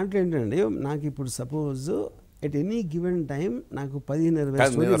 ఇప్పుడు దాంట్లో ఏంటంటే నాకు ఇప్పుడు suppose at any given time నాకు 15-20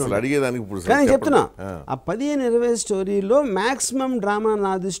 స్టోరీలు అడిగేదానికి ఇప్పుడు చెప్తున్నా. ఆ 15-20 స్టోరీలో మాక్సిమం డ్రామా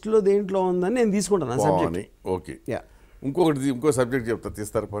నా దృష్టిలో దేంట్లో ఉందని నేను తీసుకుంటాను సబ్జెక్ట్. ఓకే, ఇంకో సబ్జెక్ట్ చెప్తా,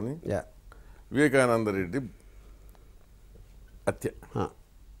 తీస్తారు పని. వివేకానంద రెడ్డి హత్య,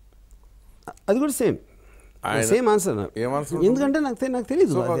 అది కూడా సేమ్ ఆన్సర్. ఎందుకంటే నాకు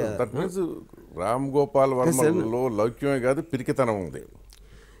తెలియదు. రామ్ గోపాల్ వర్మలో లౌక్యమే కాదు, పిరికితనం ఉంది.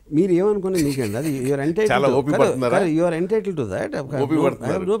 మీరు ఏమనుకున్నా మీకండి, అది your entitle to that,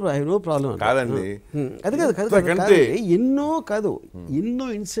 no problem కాదండి. అది కాదు ఎన్నో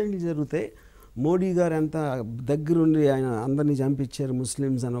ఇన్సిడెంట్లు జరుగుతాయి. మోడీ గారు ఎంత దగ్గరుండి ఆయన అందరినీ చంపించారు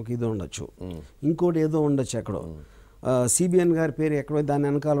ముస్లిమ్స్ అని ఒక ఇది ఉండొచ్చు, ఇంకోటి ఏదో ఉండొచ్చు, ఎక్కడో సిబిఎన్ గారి పేరు ఎక్కడో దాని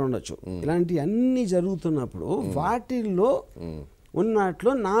వెనకాల ఉండొచ్చు. ఇలాంటి అన్నీ జరుగుతున్నప్పుడు వాటిల్లో ఉన్నట్లు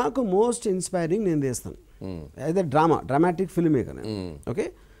నాకు మోస్ట్ ఇన్స్పైరింగ్ నేను తీస్తాను. అయితే డ్రామాటిక్ ఫిల్మ్ మేకర్. ఓకే,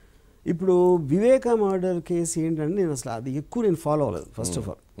 ఇప్పుడు వివేక మర్డర్ కేసు ఏంటంటే నేను అసలు అది ఎక్కువ నేను ఫాలో అవ్వలేదు. ఫస్ట్ ఆఫ్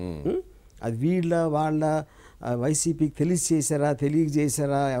ఆల్ అది వాళ్ళ వైసీపీకి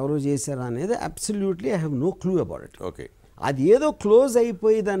తెలియజేశారా ఎవరో చేశారా అనేది absolutely I have no clue about it. Okay, అది ఏదో క్లోజ్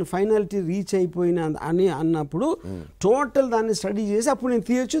అయిపోయి దాని ఫైనాలిటీ రీచ్ అయిపోయిన అని అన్నప్పుడు టోటల్ దాన్ని స్టడీ చేసి అప్పుడు నేను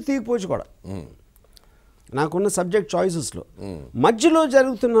తీయకపోవచ్చు కూడా నాకున్న సబ్జెక్ట్ చాయిసెస్లో. మధ్యలో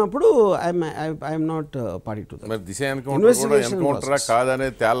జరుగుతున్నప్పుడు I'm not party to that.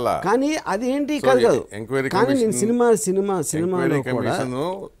 కానీ అదేంటి కాదు, కానీ నేను సినిమాలో కూడా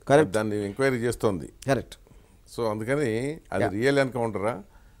కరెక్ట్ దాన్ని ఎంక్వైరీ చేస్తోంది. కరెక్ట్. సో అందుకని అది రియల్ ఎన్కౌంటరా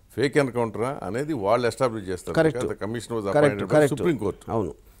ఫేక్ ఎన్కౌంటరా అనేది వాళ్ళు ఎస్టాబ్లిష్ చేస్తారు. Commission supreme court.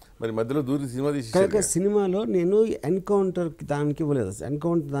 అవును, మరి మధ్యలో దూరి సినిమా తీసి సినిమాలో నేను ఎన్కౌంటర్ దానికి ఇవ్వలేదు.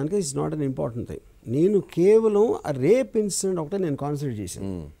 ఎన్కౌంటర్ దానికి it's not an important thing. నేను కేవలం ఆ రేప్ ఇన్సిడెంట్ ఒకటే నేను కాన్సన్ట్రేట్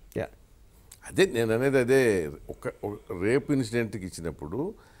చేశాను. అదే నేను అనేది, అదే ఒక రేప్ ఇన్సిడెంట్కి ఇచ్చినప్పుడు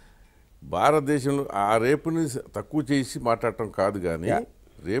భారతదేశంలో ఆ రేపుని తక్కువ చేసి మాట్లాడటం కాదు, కానీ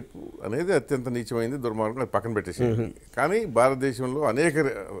రేపు అనేది అత్యంత నీచమైంది, దుర్మార్గం, అది పక్కన పెట్టేసేది. కానీ భారతదేశంలో అనేక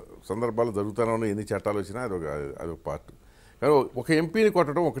సందర్భాలు జరుగుతూనే ఉన్నాయి, ఎన్ని చట్టాలు వచ్చినా అదొక పార్ట్. కానీ ఒక ఎంపీని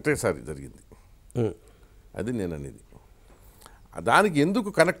కొట్టడం ఒకటేసారి జరిగింది. అది నేను అనేది. దానికి ఎందుకు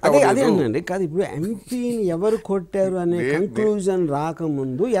కనెక్ట్ అదే అవ్వలేదు? అండి కాదు, ఇప్పుడు ఎంపీని ఎవరు కొట్టారు అనే కంక్లూజన్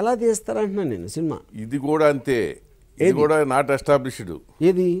రాకముందు ఎలా తీస్తారంటున్నాను నేను సినిమా. ఇది కూడా అంతే, ఇది కూడా నాట్ ఎస్టాబ్లిష్డ్.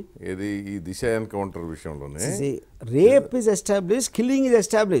 ఏది ఈ దిశ ఎన్కౌంటర్ విషయంలోనే rape is establish, killing is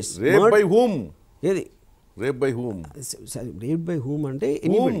establish. Rape by whom? ఏది rape by whom? Rape by whom అంటే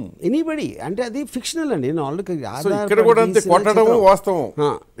ఎనీబడి అంటే అది ఫిక్షనల్ అండి. ఇక్కడ కూడా అంతే, కొట్టడం వాస్తవం,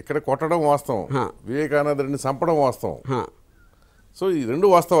 ఇక్కడ కొట్టడం వాస్తవం, వివేకానందరిని చంపడం వాస్తవం. సో ఈ రెండు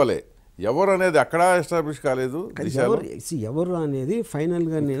వాస్తవాలే. ఎవరు అనేది అక్కడ ఎస్టాబ్లిష్ కాలేదు. ఎవరు అనేది ఫైనల్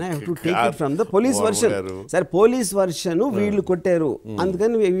గా నేను I have to take it from the police version. సరే పోలీస్ వర్షన్ వీళ్ళు కొట్టారు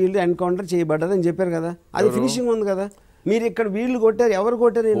అందుకని వీళ్ళు ఎన్కౌంటర్ చేయబడ్డారు అని చెప్పారు కదా, అది ఫినిషింగ్ ఉంది కదా. మీరు ఇక్కడ వీళ్ళు కొట్టారు, ఎవరు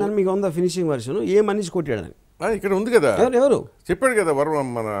కొట్టారు ఏంటని మీకు ఉందా ఫినిషింగ్ వర్షన్? ఏ మనిషి కొట్టాడని ఇక్కడ ఉంది కదా, ఎవరు చెప్పాడు కదా వర్మ,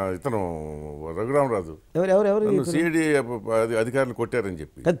 మన ఇతను రఘురామరాజు సిఐడి అధికారులు కొట్టారని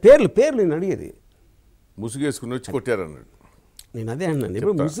చెప్పి. పేర్లు నేను అడిగేది. ముసుగేసుకుని వచ్చి కొట్టారన్నాడు. నేను అదే అన్నాను,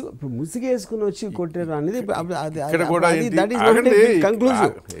 ఇప్పుడు ముసుగేసుకుని వచ్చి కొట్టారు అనేది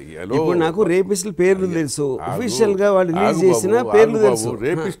ఇప్పుడు నాకు రేపిస్టుల పేర్లు తెలుసు, అఫీషియల్ గా వాళ్ళు రిలీజ్ చేసిన పేర్లు తెలుసు.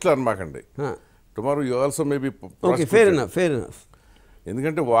 రేపిస్టులు అనమాకండి, tomorrow you also may be. Fair enough.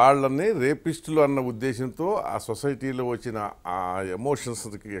 ఎందుకంటే వాళ్ళని రేపిస్టులు అన్న ఉద్దేశంతో ఆ సొసైటీలో వచ్చిన ఆ ఎమోషన్స్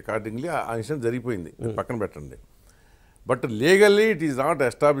అకార్డింగ్లీ ఆ ఇన్సిడెంట్ జరిగిపోయింది, పక్కన పెట్టండి. But legally it is not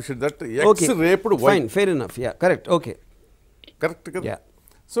established that X raped wife. Fair enough, yeah correct, okay correct కదా.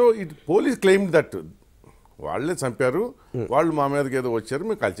 So it police claim that వాళ్ళే చంపారు, వాళ్ళు మా మీదకి ఏదో వచ్చారు,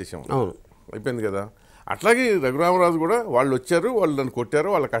 మేము కాల్చేసాము, అయిపోయింది కదా. అట్లాగే రఘురామరాజు కూడా వాళ్ళు వచ్చారు, వాళ్ళు నన్ను కొట్టారు,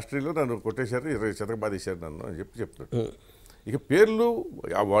 వాళ్ళ కస్టడీలో నన్ను కొట్టేశారు, 20 శతకబాదేశారు నన్ను అని చెప్తున్నాడు. ఇక పేర్లు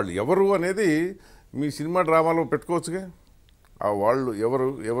వాళ్ళు ఎవరు అనేది మీ సినిమా డ్రామాలో పెట్టుకోవచ్చుగా. ఆ వాళ్ళు ఎవరు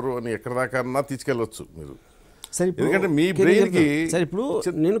ఎవరు అని ఎక్కడ దాకా తీసుకెళ్ళవచ్చు మీరు. ఎందుకంటే మీ బ్రెయిన్కి సరే ఇప్పుడు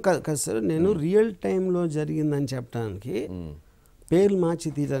నేను రియల్ టైంలో జరిగిందని చెప్పడానికి పేర్లు మార్చి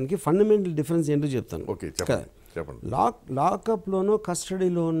తీయడానికి ఫండమెంటల్ డిఫరెన్స్ ఏంటో చెప్తాను. ఓకే చెప్పండి. లాకప్లోనో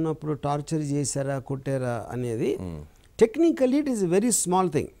కస్టడీలో ఉన్నప్పుడు టార్చర్ చేశారా కొట్టారా అనేది technically it is a very small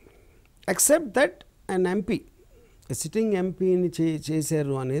thing, except that and MP sitting ఎంపీని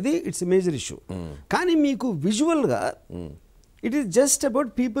చేశారు అనేది ఇట్స్ ఎ మేజర్ ఇష్యూ. కానీ మీకు విజువల్గా it is just about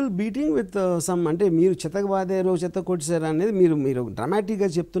people beating with some, అంటే మీరు చెత్త బాదారు చెత్త కొట్టేశారు అనేది మీరు డ్రామాటిక్గా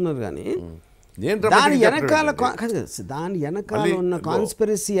చెప్తున్నారు. కానీ దాని వెనకాల ఉన్న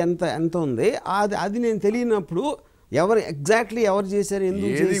కాన్స్పిరసీ ఎంత ఉంది అది నేను తెలియనప్పుడు ఎవరు ఎగ్జాక్ట్లీ ఎవరు చేశారు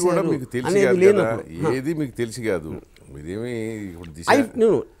ఎందుకు చేశారు అనేది లేనప్పుడు ఏది మీకు తెలిసి కాదు.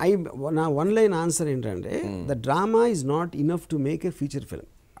 నా వన్ లైన్ ఆన్సర్ ఏంటంటే the drama is not enough to make a feature film.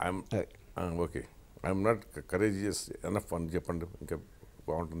 Okay, I'm not courageous enough అని చెప్పండి, ఇంకా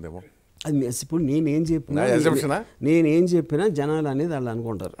బాగుంటుందేమో. అది ఇప్పుడు నేనేం చెప్పినా జనాలు అనేది వాళ్ళు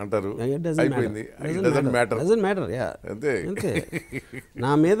అనుకుంటారు, అంటారు. అంతే.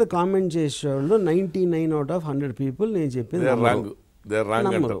 నా మీద కామెంట్ చేసేవాళ్ళు 99/100 పీపుల్ నేను చెప్పింది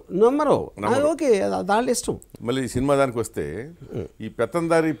నమ్మరు. ఓకే, దాని ఇష్టం. మళ్ళీ సినిమా దానికి వస్తే ఈ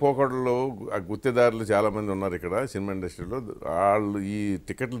పెత్తందారి పోకడలో ఆ గుత్తేదారులు చాలా మంది ఉన్నారు ఇక్కడ సినిమా ఇండస్ట్రీలో. వాళ్ళు ఈ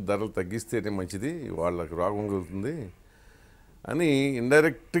టికెట్ల ధరలు తగ్గిస్తేనే మంచిది, వాళ్ళకి రోగం కలుగుతుంది అని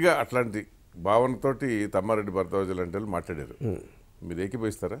ఇండైరెక్ట్గా అట్లాంటి భావనతోటి తమ్మారెడ్డి భరద్వాజ లాంటి వాళ్ళు మాట్లాడారు. మీరు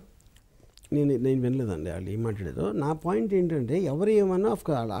ఏకీభవిస్తారా? నేను వినలేదండి వాళ్ళు ఏం మాట్లాడారు. నా పాయింట్ ఏంటంటే ఎవరు ఏమన్నా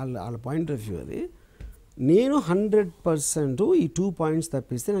వాళ్ళ పాయింట్ ఆఫ్ వ్యూ అది. నేను 100% ఈ 2 పాయింట్స్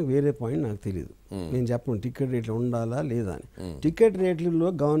తప్పిస్తే నాకు వేరే పాయింట్ నాకు తెలియదు. నేను చెప్పను టికెట్ రేట్లు ఉండాలా లేదా అని. టికెట్ రేట్లలో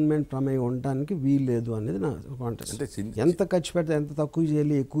గవర్నమెంట్ ప్రమేయం ఉండటానికి వీలు లేదు అనేది నా కాంటెస్ట్. ఎంత ఖర్చు పెడితే ఎంత తక్కువ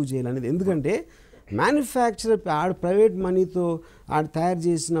చేయాలి ఎక్కువ చేయాలి అనేది. ఎందుకంటే మ్యానుఫ్యాక్చరర్ ఆడ ప్రైవేట్ మనీతో ఆడ తయారు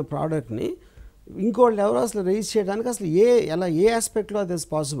చేసిన ప్రోడక్ట్ని ఇంకోళ్ళు ఎవరో అసలు రైజ్ చేయడానికి అసలు ఏ ఆస్పెక్ట్లో అది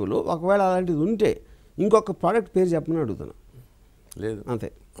పాసిబుల్. ఒకవేళ అలాంటిది ఉంటే ఇంకొక ప్రోడక్ట్ పేరు చెప్పమని అడుగుతున్నా. లేదు అంతే.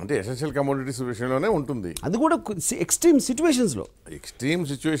 అంటే ఎసెన్షియల్ కమోడిటీస్ విషయంలోనే ఉంటుంది. అది కూడా ఎక్స్ట్రీమ్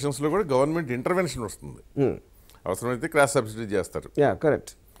సిచ్యువేషన్స్లో కూడా గవర్నమెంట్ ఇంటర్వెన్షన్ వస్తుంది. అవసరమైతే క్రాస్ సబ్సిడీ చేస్తారు.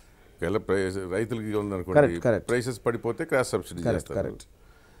 కరెక్ట్. రైతులకి ఉందనుకోండి, ప్రైసెస్ పడిపోతే క్రాస్ సబ్సిడీ చేస్తారు.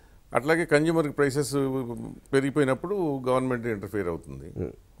 అట్లాగే కన్జ్యూమర్ ప్రైసెస్ పెరిగిపోయినప్పుడు గవర్నమెంట్ ఇంటర్ఫియర్ అవుతుంది,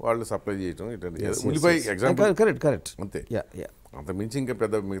 వాళ్ళు సప్లై చేయటం ఉల్లిపాయ ఎగ్జాంపుల్. కరెక్ట్ అంతే. అంత మించి ఇంకా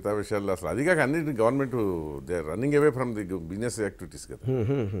పెద్ద మిగతా విషయాల్లో అసలు అది కాక అన్నింటినీ government they are running away from the business activities కదా.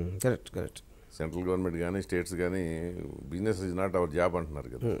 కరెక్ట్. సెంట్రల్ గవర్నమెంట్ కానీ స్టేట్స్ కానీ business is not our job అంటున్నారు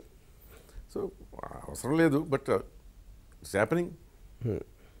కదా. సో అవసరం లేదు, బట్ ఇట్స్ హ్యాపెనింగ్.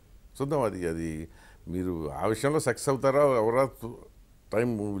 చూద్దాం అది మీరు ఆ విషయంలో సక్సెస్ అవుతారా ఎవరా, టైం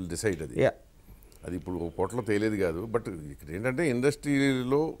విల్ డిసైడ్. అది ఇప్పుడు పొట్టలో తేలేది కాదు. బట్ ఇక్కడ ఏంటంటే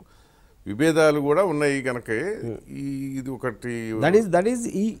ఇండస్ట్రీలో విభేదాలు కూడా ఉన్నాయి కనుక ఇది ఒకటి that is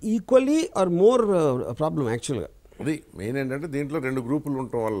equally are more problem యాక్చువల్గా. అది మెయిన్ ఏంటంటే దీంట్లో 2 గ్రూపులు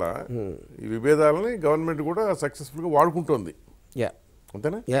ఉండటం వల్ల ఈ విభేదాలని గవర్నమెంట్ కూడా సక్సెస్ఫుల్గా వాడుకుంటోంది.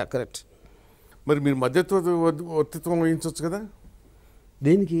 అంతేనా? కరెక్ట్. మరి మీరు మధ్యత్వం వహించవచ్చు కదా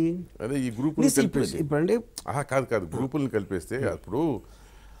దేనికి? అదే ఈ గ్రూపులు కలిపేసి. ఇప్పుడంటే కాదు గ్రూపులను కలిపేస్తే అప్పుడు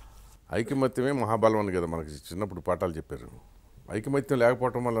ఐకమత్యమే మహాబలం అని కదా మనకి చిన్నప్పుడు పాఠాలు చెప్పారు. ఐకమత్యం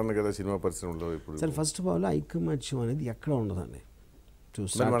లేకపోవటం వల్ల కదా సినిమా పరిశ్రమలో ఇప్పుడు. సరే, ఫస్ట్ ఆఫ్ ఆల్ ఐకమత్యం అనేది ఎక్కడ ఉండదండి.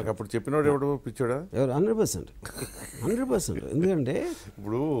 చూస్తే మనకు అప్పుడు చెప్పినోడు ఎవడు పిచ్చోడా? ఎవరు? 100%. ఎందుకంటే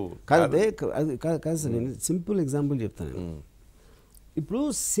ఇప్పుడు కాదు సార్, నేను సింపుల్ ఎగ్జాంపుల్ చెప్తాను. ఇప్పుడు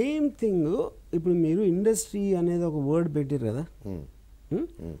సేమ్ థింగ్, ఇప్పుడు మీరు ఇండస్ట్రీ అనేది ఒక వర్డ్ పెట్టారు కదా.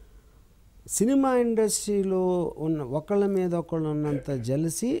 సినిమా ఇండస్ట్రీలో ఉన్న ఒకళ్ళ మీద ఒకళ్ళు ఉన్నంత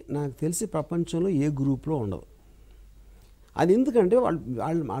జెలసీ నాకు తెలిసి ప్రపంచంలో ఏ గ్రూప్లో ఉండదు. అది ఎందుకంటే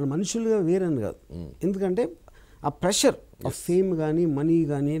వాళ్ళ మనుషులుగా వేరని కాదు, ఎందుకంటే ఆ ప్రెషర్ ఆఫ్ ఫేమ్ కానీ మనీ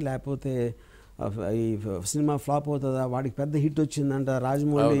కానీ, లేకపోతే ఈ సినిమా ఫ్లాప్ అవుతుందా, వాడికి పెద్ద హిట్ వచ్చిందంట,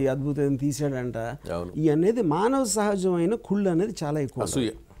 రాజమౌళి అద్భుతం తీసాడంట, ఈ అనేది మానవ సహజమైన కుళ్ళు అనేది చాలా ఎక్కువ.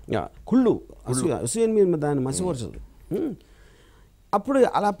 కుళ్ళు అసూయని మీరు దాన్ని మసిపరచదు. అప్పుడు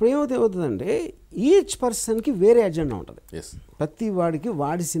ఏమవుతుందంటే ఈచ్ పర్సన్కి వేరే ఎజెండా ఉంటుంది. ప్రతి వాడికి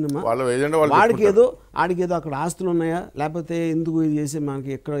వాడి సినిమా, వాడికి ఏదో అక్కడ ఆస్తులు ఉన్నాయా, లేకపోతే ఎందుకు ఇది చేసి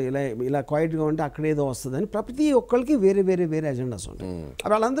మనకి ఎక్కడ ఇలా క్వైట్గా ఉంటే అక్కడ ఏదో వస్తుందని ప్రతి ఒక్కరికి వేరే వేరే వేరే ఎజెండాస్ ఉంటాయి.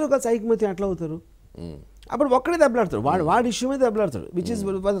 అప్పుడు వాళ్ళందరూ కలిసి ఐకమత్యం ఎట్లా అవుతారు? అప్పుడు ఒక్కడే దెబ్బలాడతాడు, వాడి ఇష్యూ మీద దెబ్బలాడతాడు, which is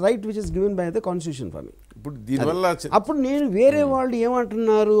right which is given by the constitution for me. ఇప్పుడు దీనివల్ల అప్పుడు నేను వేరే వాళ్ళు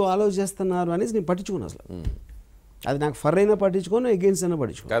ఏమంటున్నారు, ఆలోచిస్తున్నారు అనేసి నేను పట్టించుకున్నాను. అసలు అది నాకు ఫర్ అయినా పట్టించుకోను, ఎగెయిన్స్ అయినా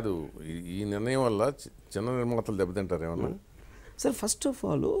పట్టించుకోను. కాదు, ఈ నిర్ణయం వల్ల చిన్న నిర్మాతలు దెబ్బతింటారు ఏమన్నా? సార్, ఫస్ట్ ఆఫ్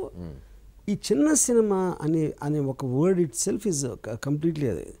ఆల్ ఈ చిన్న సినిమా అనే ఒక word it self is completely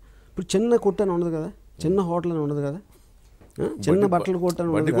అది. ఇప్పుడు చిన్న కొట్టు అని ఉండదు కదా, చిన్న హోటల్ అని ఉండదు కదా, చిన్న బట్టల కొట్టు అని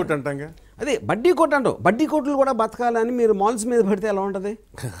అంటాం. అదే బడ్డీ కొట్టు అంటావు. బడ్డీ కొట్లు కూడా బతకాలని మీరు మాల్స్ మీద పడితే ఎలా ఉంటుంది?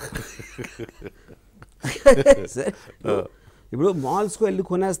 ఇప్పుడు మాల్స్కు వెళ్ళి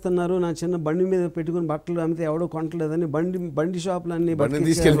కొనేస్తున్నారు, నా చిన్న బండి మీద పెట్టుకుని బట్టలు అమ్మితే ఎవడో కొనట్లేదని బండి షాపులు అన్ని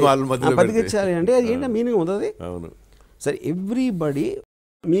బతికించాలి అంటే అది ఏంటో మీనింగ్ ఉంటుంది. సరే, ఎవ్రీబడి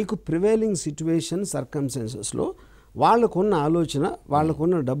మీకు ప్రివైలింగ్ సిచ్యువేషన్ సర్కమ్స్టాన్సెస్లో వాళ్ళకున్న ఆలోచన,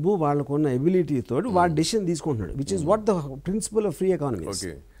 వాళ్ళకున్న డబ్బు, వాళ్ళకున్న ఎబిలిటీతో వాడు డెసిషన్ తీసుకుంటున్నాడు, which is what the principal of free economy.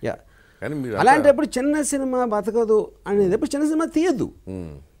 అలాంటప్పుడు చిన్న సినిమా బతకదు అనేది ఎప్పుడు చిన్న సినిమా తీయద్దు.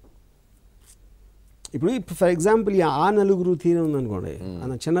 ఇప్పుడు ఫర్ ఎగ్జాంపుల్ ఆ నలుగురు తీరే ఉందనుకోండి,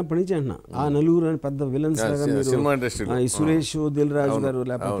 అన్న చిన్నప్పటి నుంచి అంటున్నా, ఆ నలుగురు అని పెద్ద విలన్స్ లాగా మీరు ఈ సురేష్, దిల్ రాజు గారు,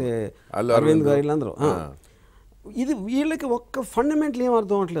 లేకపోతే అరవింద్ గారు, వీళ్ళందరూ ఇది వీళ్ళకి ఒక్క ఫండమెంటల్ ఏం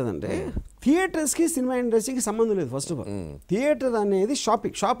అర్థం అవ్వట్లేదంటే థియేటర్స్కి సినిమా ఇండస్ట్రీకి సంబంధం లేదు. ఫస్ట్ ఆఫ్ ఆల్ థియేటర్ అనేది షాప్.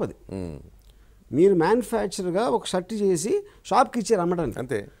 అది మీరు మ్యానుఫ్యాక్చర్గా ఒక షర్ట్ చేసి షాప్కి ఇచ్చారు అమ్మడానికి,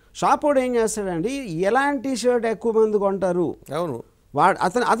 అంతే. షాప్ వాడు ఏం చేస్తాడండి, ఎలాంటి షర్ట్ ఎక్కువ మంది కొంటారు, అవును, వాడు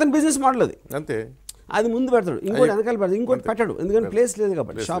అతని బిజినెస్ మోడల్ అది, అంతే. అది ముందు పెడతాడు, ఇంకోటి వెనకాల పెడతాడు, ఇంకోటి పెట్టాడు, ఎందుకంటే ప్లేస్ లేదు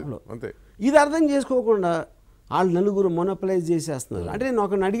కాబట్టి షాప్లో. ఇది అర్థం చేసుకోకుండా వాళ్ళు నలుగురు మొనోపలైజ్ చేసేస్తున్నారు. అంటే నేను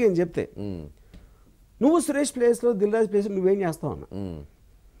ఒకరిని అడిగాను, చెప్తే నువ్వు సురేష్ ప్లేస్లో దిల్ రాజు ప్లేస్లో నువ్వేం చేస్తావు అన్న.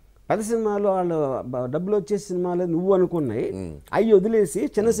 పెద్ద సినిమాలో వాళ్ళు డబ్బులు వచ్చే సినిమాలు నువ్వు అనుకున్నాయి అవి వదిలేసి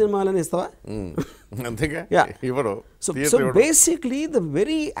చిన్న సినిమాలని ఇస్తావా? So basically the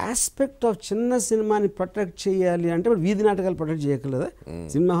very aspect of చిన్న సినిమాని ప్రొటెక్ట్ చేయాలి అంటే వీధి నాటకాలు ప్రొటెక్ట్ చేయగలదా?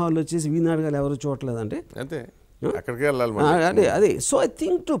 సినిమా హాల్ వచ్చేసి వీధి నాటకాలు ఎవరు చూడలేదంటే అదే. So I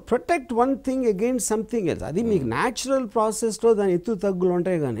think to protect one thing against something else, అది మీకు న్యాచురల్ ప్రాసెస్లో దాని ఎత్తు తగ్గులు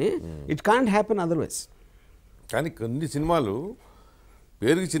ఉంటాయి, కానీ ఇట్ కాంట్ హ్యాపెన్ అదర్వైజ్. కానీ కొన్ని సినిమాలు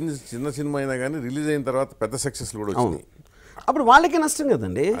పేరుకి చిన్న సినిమా అయినా కానీ రిలీజ్ అయిన తర్వాత పెద్ద సక్సెస్ కూడా వచ్చినాయి, అప్పుడు వాళ్ళకే నష్టం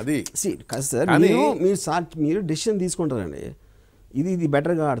కదండి. అది కాదు సార్, మీరు డెసిషన్ తీసుకుంటారండి, ఇది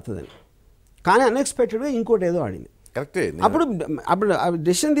బెటర్గా ఆడుతుందని, కానీ అన్ఎక్స్పెక్టెడ్గా ఇంకోటి ఏదో ఆడింది, కరెక్టే. అప్పుడు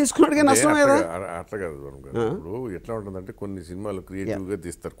డెసిషన్ తీసుకున్నట్టుగా నష్టం కదా. అట్లా కాదు. ఇప్పుడు ఎట్లా ఉంటుందంటే కొన్ని సినిమాలు క్రియేటివ్గా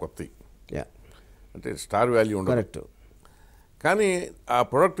తీస్తారు కొత్తవి, అంటే స్టార్ వాల్యూ ఉండదు, కరెక్ట్. కానీ ఆ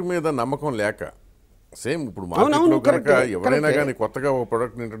ప్రొడక్ట్ మీద నమ్మకం లేక, సేమ్ ఇప్పుడు మార్కెట్లో కనుక ఎవరైనా కానీ కొత్తగా ఒక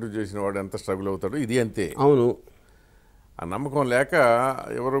ప్రొడక్ట్ని ఇంట్రడ్యూస్ చేసిన వాడు ఎంత స్ట్రగుల్ అవుతాడో ఇది అంతే. అవును, ఆ నమ్మకం లేక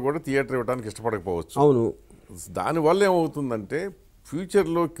ఎవరు కూడా థియేటర్ ఇవ్వడానికి ఇష్టపడకపోవచ్చు. అవును, దానివల్ల ఏమవుతుందంటే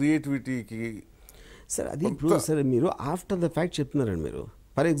ఫ్యూచర్లో క్రియేటివిటీకి సార్ అది ఇప్పుడు సరే మీరు ఆఫ్టర్ ద ఫ్యాక్ట్ చెప్తున్నారండి మీరు.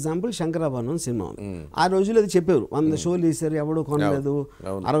 ఫర్ ఎగ్జాంపుల్ శంకరాభరణం సినిమా ఉంది, ఆ రోజుల్లో అది చెప్పారు 100 షోలు వేసారు, ఎవడో కొనలేదు,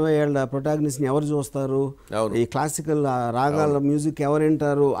 60 ఏళ్ల ప్రొటాగనిస్ట్ని ఎవరు చూస్తారు, ఈ క్లాసికల్ రాగాల మ్యూజిక్ ఎవరు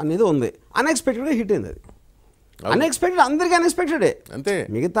వింటారు అనేది ఉంది. అన్ఎక్స్పెక్టెడ్గా హిట్ అయింది. అది అన్ఎక్స్పెక్టెడ్, అందరికీ అన్ఎక్స్పెక్టెడే, అంతే.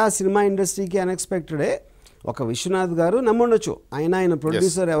 మిగతా సినిమా ఇండస్ట్రీకి అన్ఎక్స్పెక్టెడే, ఒక విశ్వనాథ్ గారు నమ్ముండొచ్చు, ఆయన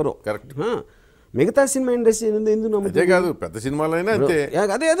ప్రొడ్యూసర్ ఎవరో. కరెక్ట్. మిగతా సినిమా ఇండస్ట్రీ ఎందుకు నమ్ముతుంది? కాదు, పెద్ద సినిమాలైనా అంతే.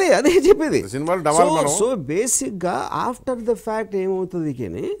 అదే చెప్పేది. సో బేసిక్ గా ఆఫ్టర్ ద ఫ్యాక్ట్ ఏమవుతుంది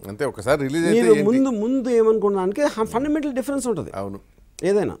అంతే, ఒకసారి రిలీజ్ మీరు ముందు ఏమనుకున్నానికి ఫండమెంటల్ డిఫరెన్స్ ఉంటుంది. అవును,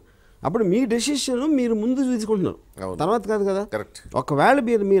 ఏదైనా అప్పుడు మీ డెసిషన్ మీరు ముందు తీసుకుంటున్నారు, తర్వాత కాదు కదా. కరెక్ట్. ఒకవేళ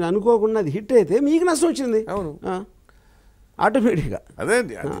మీరు అనుకోకుండా అది హిట్ అయితే మీకు నష్టం వచ్చింది. అవును, ఆటోమేటిక్గా. అదే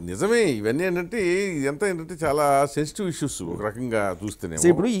అండి, అది నిజమే. ఇవన్నీ ఏంటంటే ఇదంతా ఏంటంటే చాలా సెన్సిటివ్ ఇష్యూస్ ఒక రకంగా చూస్తేనే.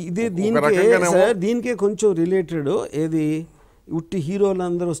 ఇప్పుడు ఇదే దీనికే కొంచెం రిలేటెడ్. ఏది ఉట్టి హీరోలు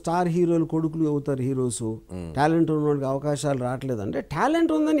అందరూ స్టార్ హీరోలు కొడుకులు అవుతారు హీరోస్, టాలెంట్ ఉన్నవాడికి అవకాశాలు రావట్లేదు అంటే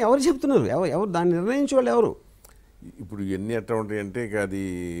టాలెంట్ ఉందని ఎవరు చెప్తున్నారు? ఎవరు దాన్ని నిర్ణయించే వాళ్ళు ఎవరు? ఇప్పుడు ఎన్ని ఎట్లా ఉంటాయి అంటే అది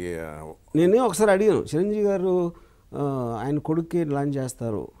నేనే ఒకసారి అడిగాను, చిరంజీవి గారు ఆయన కొడుక్కి లాంచ్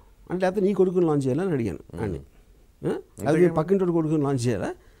చేస్తారు అంటే, లేకపోతే నీ కొడుకుని లాంచ్ చేయాలని అడిగాను అండి. అది పక్కింటి కొడుకుని లాంచ్ చేయాలా?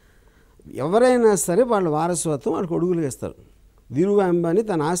 ఎవరైనా సరే వాళ్ళ వారసత్వం వాళ్ళ కొడుకులు ఇస్తారు. ధీరుభాయ్ అంబానీ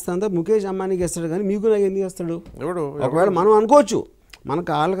తన ఆస్తి అంతా ముఖేష్ అంబానీకి ఇస్తాడు, కానీ మీకు నాకు ఎందుకు ఇస్తాడు? ఒకవేళ మనం అనుకోవచ్చు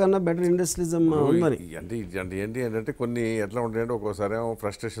మనకు వాళ్ళకన్నా బెటర్ ఇండస్ట్రియలిజం ఉందని. అంటే ఏంటి అంటే కొన్ని ఎట్లా ఉంటాయంటే ఒక్కోసారి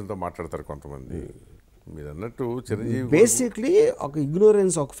ఫ్రస్ట్రేషన్తో మాట్లాడతారు కొంతమంది. మీరు అన్నట్టు చిరంజీవి బేసిక్లీ ఒక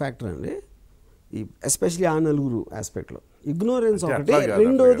ఇగ్నోరెన్స్ ఒక ఫ్యాక్టర్ అండి, ఎస్పెషలీ ఆ నలుగురు ఆస్పెక్ట్లో. ఇగ్నోరెన్స్ ఒకటి,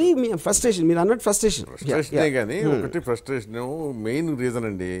 రెండోది ఫ్రస్ట్రేషన్. మీరు అన్నట్టు ఫ్రస్ట్రేషనే కానీ ఒకటి ఫ్రస్ట్రేషన్ మెయిన్ రీజన్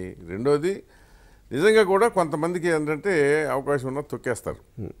అండి. రెండోది నిజంగా కూడా కొంతమందికి ఏంటంటే అవకాశం ఉన్నది తొక్కేస్తారు,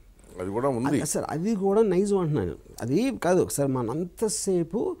 అది కూడా ఉంది సార్. అది కూడా నైజం అంటున్నాను, అది కాదు సార్.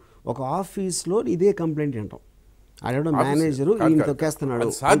 మనంతసేపు ఒక ఆఫీస్లో ఇదే కంప్లైంట్ వింటాం, ఆడ మేనేజరు ఈయన తొక్కేస్తున్నాడు.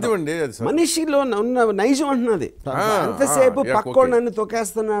 సాధ్యం అండి, మనిషిలో ఉన్న నైజం అంటున్నది. అంతసేపు పక్కోడు నన్ను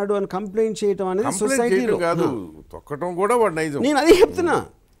తొక్కేస్తున్నాడు అని కంప్లైంట్ చేయడం అనేది సొసైటీలో కాదు, తొక్కడం కూడా వాడు నైజం. నేను అదే చెప్తున్నా.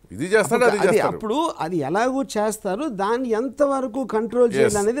 ఇది చేస్తాడు, అది చేస్తాడు. అప్పుడు అది ఎలాగూ చేస్తారు, దాన్ని ఎంతవరకు కంట్రోల్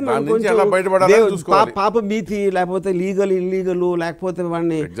చేయాలనేది మనం కొంచెం పాప భీతి, లేకపోతే లీగల్ ఇల్లీగల్, లేకపోతే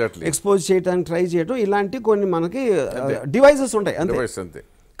వాడిని ఎక్స్పోజ్ చేయడానికి ట్రై చేయడం, ఇలాంటి కొన్ని మనకి డివైజెస్ ఉంటాయి అంతే.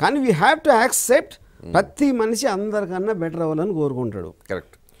 కానీ వీ హ్యావ్ టు యాక్సెప్ట్ ప్రతి మనిషి అందరికన్నా బెటర్ అవ్వాలని కోరుకుంటాడు.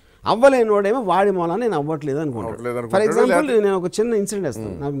 కరెక్ట్. అవ్వలేని వాడేమో వాడి మూల నేను అవ్వట్లేదు అనుకుంటాడు. ఫర్ ఎగ్జాంపుల్ నేను ఒక చిన్న ఇన్సిడెంట్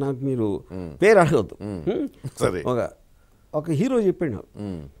వేస్తాను, నాకు మీరు పేరు అడగద్దు. ఒక హీరో చెప్పాడు నాకు,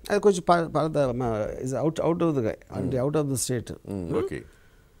 అది కొంచెం అవుట్ ఆఫ్ ద గై అంటే అవుట్ ఆఫ్ ద స్టేట్.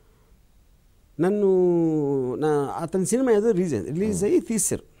 నన్ను అతని సినిమా ఏదో రిలీజ్ అయ్యి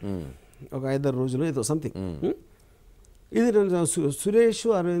తీశారు ఒక 5-6 రోజులు ఏదో సంథింగ్. ఇది నన్ను సురేష్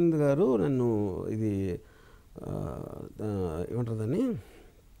అరవింద్ గారు నన్ను ఇది ఏమంటుందని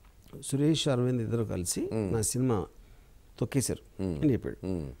సురేష్ అరవింద్ ఇద్దరు కలిసి నా సినిమా తొక్కేశారు అని చెప్పాడు.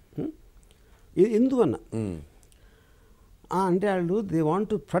 ఎందుకన్నా అంటే వాళ్ళు they want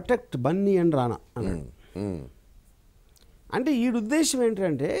to protect Bunny and రానా అన్నాడు. అంటే వీడి ఉద్దేశం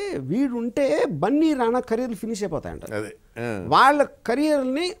ఏంటంటే వీడుంటే బన్నీ రానా కెరీర్లు ఫినిష్ అయిపోతాయంట, వాళ్ళ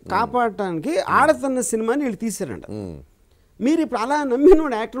కెరియర్ని కాపాడటానికి ఆడతన్న సినిమాని వీళ్ళు తీశారంట. మీరు ఇప్పుడు అలా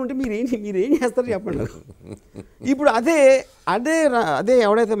నమ్మినోడు యాక్టర్ ఉంటే మీరేం చేస్తారు చెప్పండి. ఇప్పుడు అదే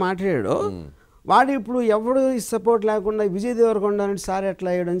ఎవడైతే మాట్లాడాడో వాడు ఇప్పుడు ఎవడు సపోర్ట్ లేకుండా విజయ్ దేవరకొండ అంటే సార్ ఎట్లా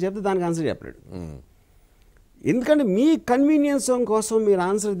అయ్యాడు అని చెప్తే దానికి ఆన్సర్ చెప్పాడు. ఎందుకంటే మీ కన్వీనియన్స్ కోసం మీరు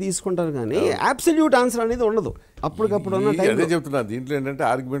ఆన్సర్ తీసుకుంటారు, కానీ అబ్సల్యూట్ ఆన్సర్ అనేది ఉండదు అప్పటికప్పుడు ఉన్న టైం. అదే చెప్తున్నా, దీంట్లో ఏంటంటే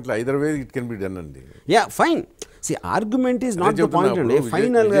ఆర్గ్యుమెంట్లు either way it can be done అండి. Yeah fine, C argument is not the point అండి.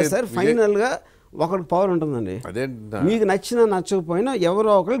 ఫైనల్గా సార్, ఫైనల్గా ఒకరికి పవర్ ఉంటుందండి. మీకు నచ్చినా నచ్చకపోయినా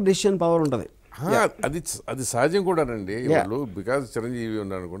ఎవరో ఒకరికి డెసిషన్ పవర్ ఉంటుంది. అది సహజం కూడానండి. వాళ్ళు బికాజ్ చిరంజీవి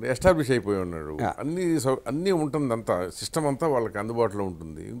ఉన్నాడు అనుకోండి, ఎస్టాబ్లిష్ అయిపోయి ఉన్నాడు, అన్నీ ఉంటుంది, అంతా సిస్టమ్ అంతా వాళ్ళకి అందుబాటులో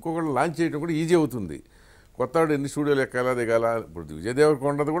ఉంటుంది. ఇంకొకళ్ళు లాంచ్ చేయడం కూడా ఈజీ అవుతుంది. కొత్తవాడు ఎన్ని స్టూడియోలు ఎక్కాలా దిగాలా. ఇప్పుడు విజయ్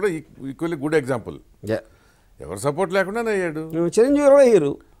దేవరకొండది కూడా ఈక్వల్లీ గుడ్ ఎగ్జాంపుల్. ఎవరు సపోర్ట్ లేకుండానే అయ్యాడు. చిరంజీవి కూడా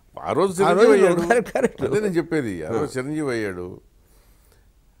అయ్యారు ఆ రోజు, చిరంజీవి అయ్యాడు. అదే నేను చెప్పేది, ఆ రోజు చిరంజీవి అయ్యాడు.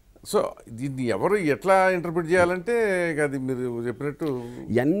 సో దీన్ని ఎవరు ఎట్లా ఇంటర్ప్రిట్ చేయాలంటే అది మీరు చెప్పినట్టు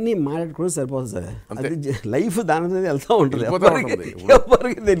ఇవన్నీ మాట్లాడుకోవడం సరిపోతుంది సార్. అది లైఫ్ దాని మీద వెళ్తూ ఉంటుంది.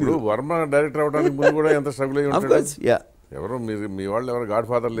 ఇప్పుడు వర్మ డైరెక్టర్ అవడానికి ముందు కూడా ఎంత స్ట్రగుల్ అయ్యి ఉంటాడు. ఎవరు మీ వాళ్ళు ఎవరు గాడ్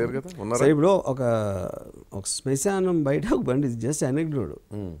ఫాదర్ లేరు కదా, ఉన్నారు. ఇప్పుడు ఒక శ్మశానం బయట ఒక బండి, జస్ట్ అనెక్డోట్.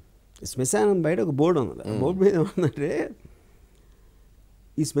 శ్మశానం బయట ఒక బోర్డు ఉంది. బోర్డు మీద ఏమన్నంటే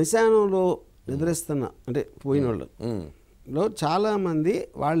ఈ శ్మశానంలో నిద్రిస్తున్న అంటే పోయిన వాళ్ళలో చాలామంది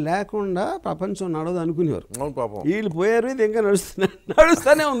వాళ్ళు లేకుండా ప్రపంచం నడవదు అనుకునేవారు. వీళ్ళు పోయారు, ఇది ఇంకా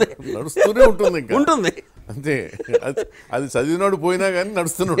నడుస్తూనే ఉంది, నడుస్తూనే ఉంటుంది అంతే. అది చదివినాడు పోయినా కానీ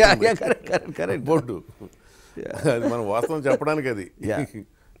నడుస్తూనే బోర్డు. అది మనం వాస్తవం చెప్పడానికి అది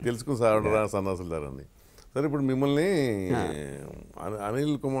తెలుసుకుని సాగడరా సన్నాసులారని. సరే, ఇప్పుడు మిమ్మల్ని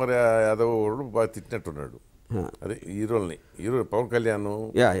అనిల్ కుమార్ యాదవ్ బాగా తిట్టినట్టున్నాడు. అదే హీరో పవన్ కళ్యాణ్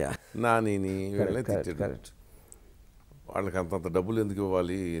నానిని వీళ్ళని తిట్టాడు. వాళ్ళకి అంతంత డబ్బులు ఎందుకు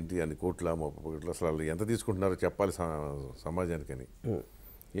ఇవ్వాలి ఏంటి అన్ని 1,30 కోట్లు అసలు వాళ్ళు ఎంత తీసుకుంటున్నారో చెప్పాలి సమాజానికని.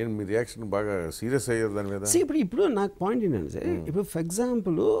 ఏంటి మీ రియాక్షన్ బాగా సీరియస్ అయ్యారు దాని మీద? ఇప్పుడు నాకు పాయింట్ ఏంటంటే ఇప్పుడు ఫర్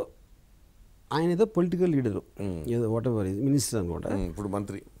ఎగ్జాంపుల్ ఆయన ఏదో పొలిటికల్ లీడరు ఏదో వాట్ ఎవర్ మినిస్టర్ అనుకుంటా,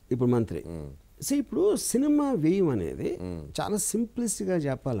 ఇప్పుడు మంత్రి. ఇప్పుడు సినిమా వేయం అనేది చాలా సింప్లిస్ట్గా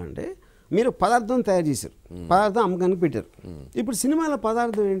చెప్పాలంటే మీరు పదార్థం తయారు చేశారు, పదార్థం అమ్మకానికి పెట్టారు. ఇప్పుడు సినిమాల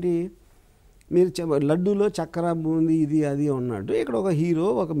పదార్థం ఏంటి? మీరు లడ్డూలో చక్కెర బూంది ఇది అది ఉన్నట్టు ఇక్కడ ఒక హీరో,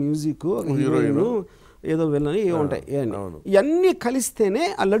 ఒక మ్యూజిక్, ఒక హీరోయిన్, ఏదో విలన్ ఇవి ఉంటాయి. ఇవన్నీ కలిస్తేనే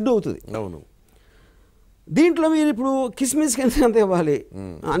ఆ లడ్డు అవుతుంది. దీంట్లో మీరు ఇప్పుడు కిస్మిస్కి ఎంత ఇవ్వాలి,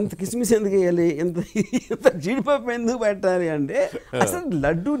 అంత కిస్మిస్ ఎందుకు వేయాలి, ఎంత జీడిపప్పు ఎందుకు పెట్టాలి అంటే అసలు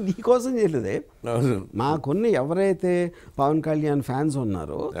లడ్డు నీ కోసం చేయలేదే. మాకున్న ఎవరైతే పవన్ కళ్యాణ్ ఫ్యాన్స్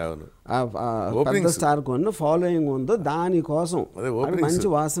ఉన్నారో, పెద్ద స్టార్ కొన్న ఫాలోయింగ్ ఉందో దానికోసం మంచి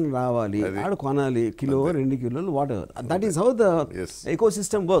వాసన రావాలి, ఆడు కొనాలి, కిలో 2 కిలోలు what ever. That is how the eco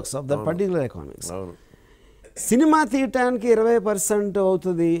system works of that particular economics. Cinema తీయటానికి 20%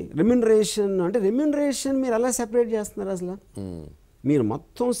 అవుతుంది రెమ్యునరేషన్. అంటే రెమ్యునరేషన్ మీరు ఎలా సెపరేట్ చేస్తున్నారు అసలు? మీరు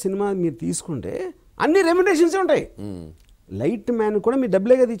మొత్తం సినిమా మీరు తీసుకుంటే అన్ని రెమ్యునరేషన్స్ ఉంటాయి. లైట్ మ్యాన్ కూడా మీరు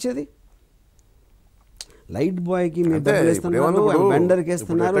డబ్బులే కదా ఇచ్చేది. లైట్ బాయ్కి మీరు డబ్బులు ఇస్తున్నారు, వెండర్కి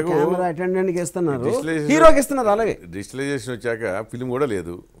ఇస్తున్నారు, కెమెరా అటెండెంట్కి ఇస్తున్నారు, హీరోకి ఇస్తున్నారు. అలాగే డిజిటలైజేషన్ వచ్చాక ఫిల్మ్ కూడా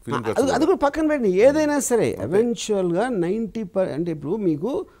లేదు. అది కూడా పక్కన పెట్టండి. ఏదైనా సరే ఎవెన్చువల్గా 90% అంటే ఇప్పుడు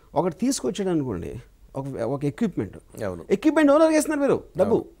మీకు ఒకటి తీసుకొచ్చాడు అనుకోండి, ఒక ఎక్విప్మెంట్ ఓనర్కి ఇస్తున్నారు మీరు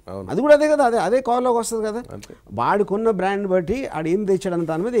డబ్బు. అది కూడా అదే కదా, అదే కాల్లోకి వస్తుంది కదా. వాడుకున్న బ్రాండ్ బట్టి ఆడు ఏం తెచ్చాడని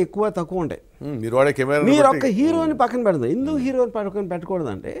దాని మీద ఎక్కువ తక్కువ ఉంటాయి. మీరు ఒక్క హీరోని పక్కన పెడతారు. ఎందుకు హీరోని పక్కన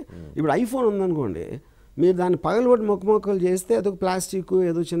పెట్టకూడదు అంటే ఇప్పుడు ఐఫోన్ ఉందనుకోండి, మీరు దాన్ని పగలబట్టి మొక్కలు చేస్తే అదొక ప్లాస్టిక్,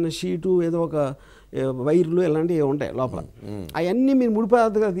 ఏదో చిన్న షీటు, ఏదో ఒక వైర్లు ఇలాంటివి ఉంటాయి లోపల. అవన్నీ మీరు ముడి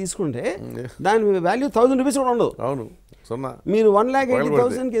పదార్థాలుగా తీసుకుంటే దాని వాల్యూ 1000 రూపీస్ కూడా ఉండదు. మీరు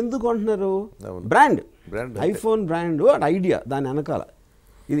 1,80,000కి ఎందుకు కొంటున్నారు? బ్రాండ్, ఐఫోన్ బ్రాండ్, అది ఐడియా దాని వెనకాల.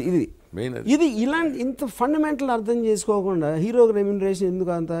 ఇది ఇలాంటి ఇంత ఫండమెంటల్ అర్థం చేసుకోకుండా హీరోకి రెమ్యునరేషన్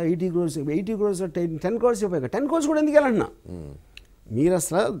ఎందుకు అంత 80 crores 10 crores చెప్పాక 10 crores కూడా ఎందుకు వెళ్ళంటున్నా? మీరు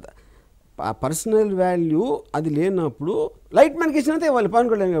అసలు పర్సనల్ వాల్యూ అది లేనప్పుడు లైట్ మ్యాన్కి ఇచ్చినంత ఇవ్వాలి. పవన్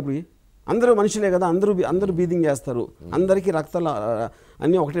కళ్యాణ్ అప్పుడు అందరూ మనుషులే కదా, అందరూ బీదింగ్ చేస్తారు, అందరికీ రక్తాలు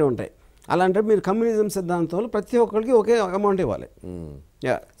అన్నీ ఒకటే ఉంటాయి. అలాంటి మీరు కమ్యూనిజం సిద్ధాంతంలో ప్రతి ఒక్కరికి ఒకే అమౌంట్ ఇవ్వాలి.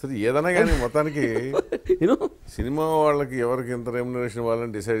 సరే ఏదైనా కానీ మొత్తానికి సినిమా వాళ్ళకి ఎవరికి ఎంత రెమ్యునరేషన్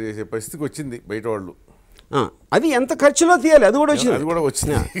ఇవ్వాలని డిసైడ్ చేసే పరిస్థితికి వచ్చింది బయట వాళ్ళు. అది ఎంత ఖర్చులో తీయాలి అది కూడా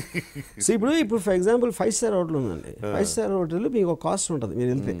వచ్చింది. సో ఇప్పుడు ఫర్ ఎగ్జాంపుల్ 5 star హోటల్ ఉందండి. 5 star హోటల్ మీకు ఒక కాస్ట్ ఉంటుంది. మీరు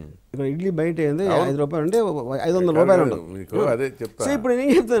వెళ్తే ఇక్కడ ఇడ్లీ బయట ఏంది 5 రూపాయలు అంటే 500 రూపాయలు ఉంటుంది. సో ఇప్పుడు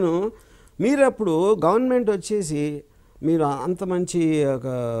నేను చెప్తాను, మీరు అప్పుడు గవర్నమెంట్ వచ్చేసి మీరు అంత మంచి ఒక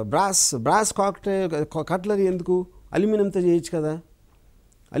బ్రాస్ కట్లరీ ఎందుకు అల్యూమినియంతో చేయొచ్చు కదా.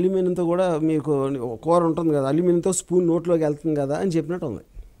 అల్యూమినియంతో కూడా మీకు కూర ఉంటుంది కదా, అల్యూమినియంతో స్పూన్ నోట్లోకి వెళ్తుంది కదా అని చెప్పినట్టు ఉంది.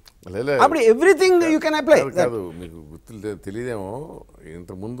 అప్పుడు ఎవ్రీథింగ్ యూ కెన్ అప్లై. కాదు మీకు గుర్తు తెలియదేమో,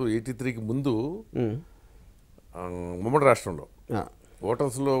 ఇంతకుముందు 83కి ముందు ఉమ్మడి రాష్ట్రంలో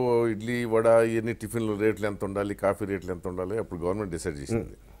హోటల్స్లో ఇడ్లీ వడ ఇవన్నీ టిఫిన్లు రేట్లు ఎంత ఉండాలి, కాఫీ రేట్లు ఎంత ఉండాలి అప్పుడు గవర్నమెంట్ డిసైడ్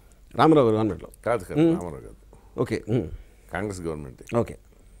చేసింది. రామారావు గవర్నమెంట్లో కాదు రామారావు కాదు, okay Congress government. Okay.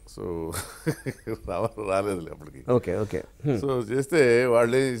 So రాలేదులే అప్పటికి. Okay okay. సో చేస్తే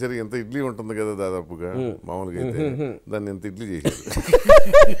వాళ్ళు ఏం చేశారు, ఎంత ఇడ్లీ ఉంటుంది కదా దాదాపుగా మామూలుగా అయితే దాన్ని ఎంత ఇడ్లీ చేశారు.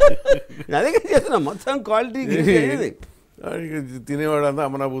 అదే చేస్తున్నా మొత్తం క్వాలిటీ తినేవాడు అంతా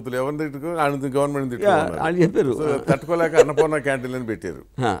అమ్మనాభూతులు ఎవరిని తిట్టుకో గవర్నమెంట్ చెప్పారు. తట్టుకోలేక అన్నపూర్ణ క్యాంటీన్లను పెట్టారు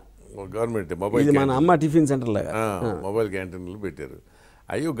గవర్నమెంట్. మొబైల్ మన అమ్మ టిఫిన్ సెంటర్ లాగా మొబైల్ క్యాంటీన్లు పెట్టారు.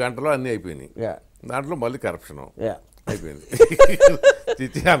 అయ్యో గంటలో అన్నీ అయిపోయినాయి. దాంట్లో మళ్ళీ కరప్షన్ అయిపోయింది.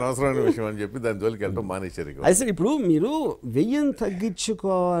 అనవసరమైన విషయం అని చెప్పి దాని జోలికి వెళ్ళడం మానేశారు. అయితే ఇప్పుడు మీరు వెయ్యిని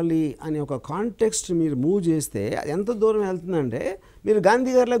తగ్గించుకోవాలి అనే ఒక కాంటెక్స్ట్ మీరు మూవ్ చేస్తే ఎంత దూరం వెళ్తుందంటే మీరు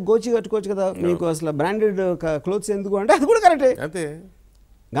గాంధీ గారిలో గోచి కట్టుకోవచ్చు కదా, మీకు అసలు బ్రాండెడ్ క్లోత్స్ ఎందుకు అంటే అది కూడా కరెక్టే. అంతే,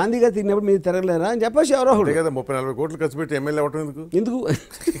 గాంధీ గారు తిరిగినప్పుడు మీరు తిరగలేరా అని చెప్పేసి ఎవరో కదా 30-40 కోట్లు ఖర్చు పెట్టి ఎమ్మెల్యే అవ్వటం ఎందుకు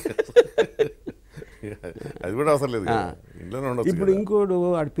అది కూడా అవసరం లేదు. ఇప్పుడు ఇంకోడు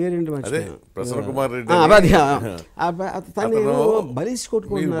వాడి పేరేంటి ప్రసన్న కుమార్ రెడ్డి బలిసి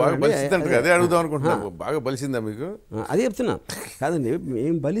కొట్టుకుంటున్నారు. అదే అడుగుదాం అనుకుంటున్నాను, బాగా బలిసిందా మీకు? అదే చెప్తున్నా కాదండి,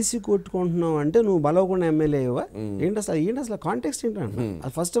 మేము బలిసి కొట్టుకుంటున్నాం అంటే నువ్వు బలవకుండా ఎమ్మెల్యే అయ్యవా ఏంటి అసలు కాంటెక్స్ట్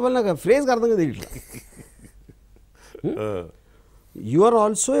ఏంటంటే ఫస్ట్ ఆఫ్ ఆల్ నాకు ఫ్రేజ్ అర్థం కదా. ఇట్లా you are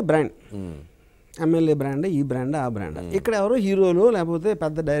also a brand, MLA brand, ఈ బ్రాండ్ ఆ బ్రాండ్. ఇక్కడ ఎవరో హీరోలు లేకపోతే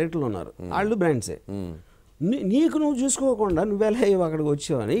పెద్ద డైరెక్టర్లు ఉన్నారు, వాళ్ళు బ్రాండ్సే. నీకు నువ్వు చూసుకోకుండా నువ్వెలా అక్కడికి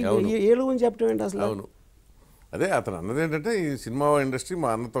వచ్చావని ఏళ్ళు గురించి చెప్పడం ఏంటి అసలు? అదే అతను అన్నది ఏంటంటే ఈ సినిమా ఇండస్ట్రీ మా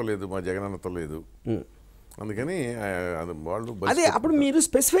అన్నతో లేదు, మా జగన్ అన్నతో లేదు, అందుకని వాళ్ళు అదే అప్పుడు మీరు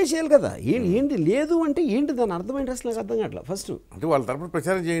స్పెసిఫై చేయాలి కదా, ఏంటి లేదు అంటే ఏంటి దాని అర్థం ఏంటి అసలు నాకు అర్థం కావట్లేదు ఫస్ట్. అంటే వాళ్ళ తరపున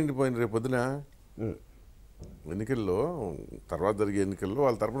ప్రచారం చేయండి పోయింది రేపు పొద్దున ఎన్నికల్లో, తర్వాత జరిగే ఎన్నికల్లో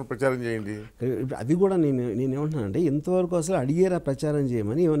వాళ్ళ తరపున ప్రచారం చేయండి. అది కూడా నేనేమంటున్నానంటే ఇంతవరకు అసలు అడిగేరా ప్రచారం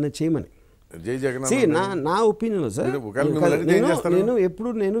చేయమని, ఏమన్నా చేయమని. జై జగన్ నా ఒపీనియన్ సార్,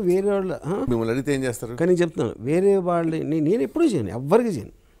 నేను వేరే వాళ్ళ మిమ్మల్ని అడిగితే ఏం చేస్తారు కానీ చెప్తున్నాను, వేరే వాళ్ళు నేను ఎప్పుడూ చేయను, ఎవ్వరికి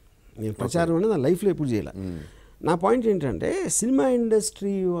చేయను. నేను ప్రచారం అనేది నా లైఫ్లో ఎప్పుడు చేయాలి. నా పాయింట్ ఏంటంటే సినిమా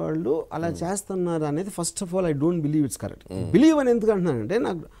ఇండస్ట్రీ వాళ్ళు అలా చేస్తున్నారు అనేది first of all I don't believe it's correct. Believe అని ఎందుకు అంటున్నానంటే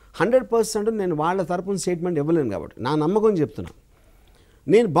నాకు 100% నేను వాళ్ళ తరపున స్టేట్మెంట్ ఇవ్వలేను కాబట్టి నా నమ్మకం చెప్తున్నాను.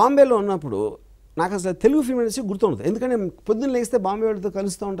 నేను బాంబేలో ఉన్నప్పుడు నాకు అసలు తెలుగు ఫిల్మ్ ఇండస్ట్రీ గుర్తుంటుంది, ఎందుకంటే పొద్దున్న లేస్తే బాంబే వాళ్ళతో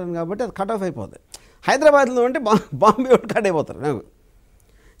కలుస్తూ ఉంటాను కాబట్టి అది కట్ ఆఫ్ అయిపోతుంది. హైదరాబాద్లో అంటే బాంబే వాళ్ళు కట్ అయిపోతారు. నాకు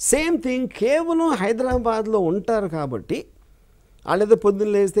సేమ్ థింగ్, కేవలం హైదరాబాద్లో ఉంటారు కాబట్టి వాళ్ళేదో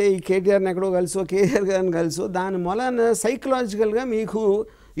పొద్దున్న లేస్తే ఈ కేటీఆర్ని ఎక్కడో కలిసో కేఆర్ గారిని కలిసో దాని మూలాన సైకలాజికల్గా మీకు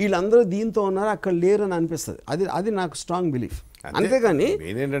వీళ్ళందరూ దీంతో ఉన్నారు అక్కడ లేరు అని అనిపిస్తుంది. అది నాకు స్ట్రాంగ్ బిలీఫ్. అంతేగాని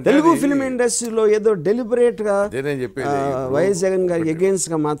తెలుగు ఫిల్మ్ ఇండస్ట్రీలో ఏదో డెలిబరేట్గా వైఎస్ జగన్ గారికి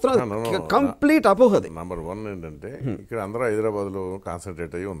అగేన్స్ట్గా మాత్రం కంప్లీట్ అపోహది. నెంబర్ 1 ఏంటంటే ఇక్కడ అందరూ హైదరాబాద్లో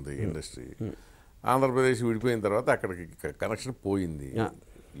కాన్సన్ట్రేట్ అయ్యి ఉంది ఇండస్ట్రీ. ఆంధ్రప్రదేశ్ విడిపోయిన తర్వాత అక్కడికి కనెక్షన్ పోయింది.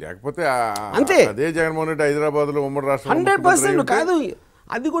 లేకపోతే అంతే, అదే జగన్మోహన్ రెడ్డి హైదరాబాద్లో ఉమ్మడి రాష్ట్రం 100% కాదు.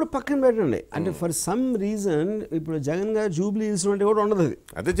 అది కూడా పక్కన పెట్టండి, అంటే ఫర్ సమ్ రీజన్ ఇప్పుడు జగన్ గారు జూబ్లీ హిల్స్ అంటే కూడా ఉండదు. అది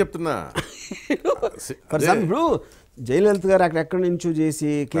అదే చెప్తున్నా. ఫర్ సమ్ ఇప్పుడు జయలలిత గారు అక్కడ ఎక్కడి నుంచో చేసి,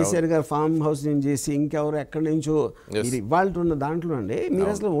 కేసీఆర్ గారు ఫామ్ హౌస్ నుంచి చేసి, ఇంకెవరు ఎక్కడి నుంచో మీరు ఇవాళ ఉన్న దాంట్లో అండి మీరు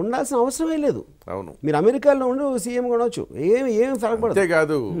అసలు ఉండాల్సిన అవసరమే లేదు. అవును, మీరు అమెరికాలో ఉండి సీఎం కొనవచ్చు, ఏమి ఫరకపడదు. అంతే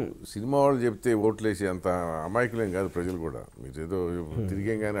కాదు, సినిమా వాళ్ళు చెప్తే ఓట్లేసి అంత అమాయకులేం కాదు ప్రజలు కూడా. మీరు ఏదో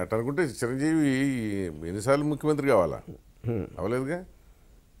తిరిగేం కానీ అట్ట అనుకుంటే చిరంజీవి ఎన్నిసార్లు ముఖ్యమంత్రి కావాలా? అవలేదుగా,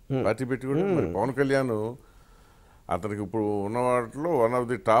 పార్టీ పెట్టి కూడా. మరి పవన్ కళ్యాణ్ అతనికి ఇప్పుడు ఉన్న వాటిలో one of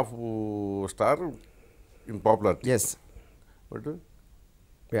the top star in popularity. But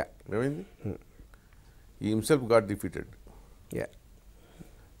ఏమైంది, ఈ హిమ్సెల్ఫ్ గాట్ డిఫీటెడ్.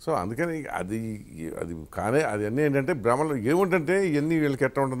 సో అందుకని అది కానీ అది అన్నీ ఏంటంటే భ్రమలు ఏముంటే ఇవన్నీ వీళ్ళకి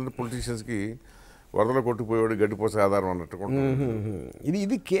ఎట్లా ఉంటుందంటే పొలిటీషియన్స్కి వరదలో కొట్టుకుపోయాడు గడ్డిపోసే ఆధారం అన్నట్టుగా.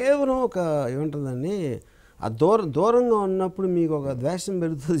 ఇది కేవలం ఒక ఏముంటుందండి, ఆ దూరంగా ఉన్నప్పుడు మీకు ఒక ద్వేషం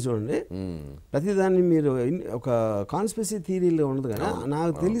పెరుగుతుంది చూడండి. ప్రతిదాన్ని మీరు ఒక కాన్స్పిరసీ థియరీలో ఉండదు కదా.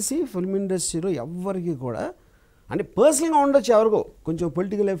 నాకు తెలిసి ఫిల్మ్ ఇండస్ట్రీలో ఎవ్వరికి కూడా అంటే పర్సనల్గా ఉండొచ్చు, ఎవరికో కొంచెం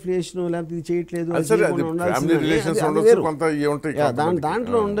పొలిటికల్ అఫిలియేషన్ లేకపోతే ఇది చేయట్లేదు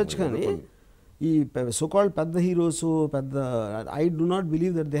దాంట్లో ఉండొచ్చు. కానీ ఈ సోకాల్డ్ పెద్ద హీరోస్ పెద్ద I do not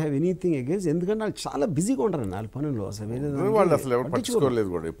believe that they have anything against. ఎందుకంటే వాళ్ళు చాలా బిజీగా ఉంటారండి వాళ్ళ పనుల్లో. అసలు వాళ్ళు అసలు ఎవరు పట్టించుకోలేదు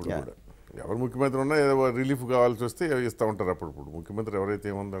కూడా. ఇప్పుడు కూడా ఎవరు ముఖ్యమంత్రి ఉన్నా ఏదో రిలీఫ్ కావాల్సి వస్తే ఇస్తూ ఉంటారు. అప్పుడు ముఖ్యమంత్రి ఎవరైతే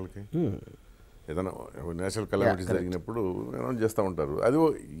ఏముంది వాళ్ళకి ఏదైనా నేషనల్ కలామిటీస్ జరిగినప్పుడు అనౌన్స్ చేస్తూ ఉంటారు. అది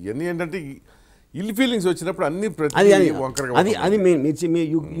ఇవన్నీ ఏంటంటే ఇల్ ఫీలింగ్స్ వచ్చినప్పుడు అన్ని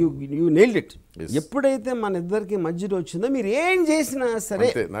ఎప్పుడైతే మన ఇద్దరికి మధ్యలో వచ్చిందో మీరు ఏం చేసినా సరే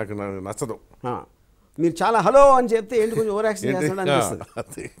నాకు నచ్చదు. మీరు చాలా హలో అని చెప్తే ఏంటి కొంచెం ఓవర్ యాక్షన్ చేస్తాడు అనిపిస్తుంది.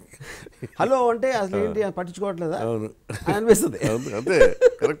 హలో అంటే అసలు ఏంటి పట్టించుకోవట్లేదా అనిపిస్తుంది. అంతే,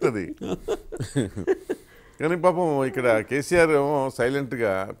 కరెక్ట్ అది. కానీ పాపం ఇక్కడ కేసీఆర్ ఏమో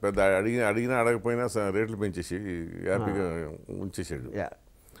సైలెంట్గా పెద్ద అడిగినా అడగపోయినా రేట్లు పెంచేసి హ్యాపీగా ఉంచేసాడు.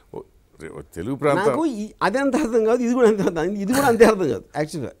 తెలుగు ప్రాంతం అదే అంత అర్థం కాదు, ఇది కూడా అంతే అర్థం కాదు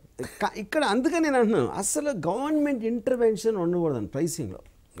యాక్చువల్గా ఇక్కడ. అందుకని నేను అంటున్నాను అసలు గవర్నమెంట్ ఇంటర్వెన్షన్ ఉండకూడదండి ప్రైసింగ్లో.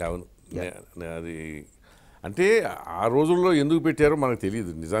 అవును, అది అంటే ఆ రోజుల్లో ఎందుకు పెట్టారో మనకు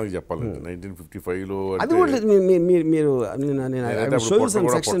తెలియదు నిజానికి చెప్పాలంటే. 1955లో అది కూడా మీరు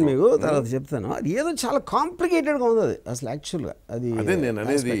సెక్షన్ మీకు తర్వాత చెప్తాను. అది ఏదో చాలా కాంప్లికేటెడ్గా ఉంది అది అసలు యాక్చువల్గా. అదే నేను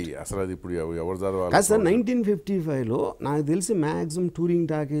అనేది అసలు అది ఇప్పుడు ఎవరు చదవాలి కాదు సార్. 1955లో నాకు తెలిసి మ్యాక్సిమం టూరింగ్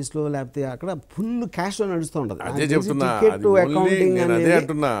టాకీస్లో లేకపోతే అక్కడ ఫుల్ క్యాష్లో నడుస్తూ ఉంటుంది. అదే చెప్తున్నా, అదే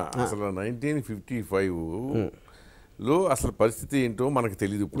అంటున్నా. అసలు 1955లో అసలు పరిస్థితి ఏంటో మనకు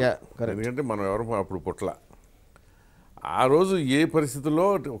తెలియదు ఇప్పుడు. ఎందుకంటే మనం ఎవరు అప్పుడు పుట్ల. ఆ రోజు ఏ పరిస్థితుల్లో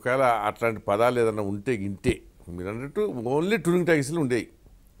ఒకవేళ అట్లాంటి పదాలు ఏదైనా ఉంటే గింటే మీరు అన్నట్టు ఓన్లీ టూరింగ్ ట్యాక్సీలు ఉండేవి.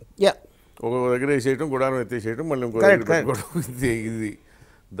 ఒక దగ్గర వేసేయటం, గుడారం ఎత్తేసేయటం, మళ్ళీ ఇంకో దగ్గర పెట్టుకోవడం. ఇది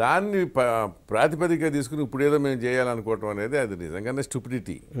దాన్ని ప్రాతిపదికగా తీసుకుని ఇప్పుడు ఏదో మేము చేయాలనుకోవటం అనేది అది నిజంగానే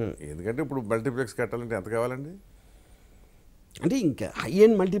స్టూపిడిటీ. ఎందుకంటే ఇప్పుడు మల్టీప్లెక్స్ కట్టాలంటే ఎంత కావాలండి? అంటే ఇంకా హై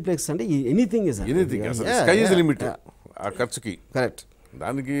ఎండ్ మల్టీప్లెక్స్ అంటే ఎనీథింగ్ స్కై ఇస్ లిమిట్ ఆ ఖర్చుకి. కరెక్ట్.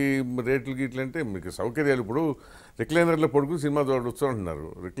 దానికి రేట్లు గీట్లు అంటే మీకు సౌకర్యాలు. ఇప్పుడు రిక్లైనర్లో పడుకుని సినిమా చూడవచ్చు అంటున్నారు.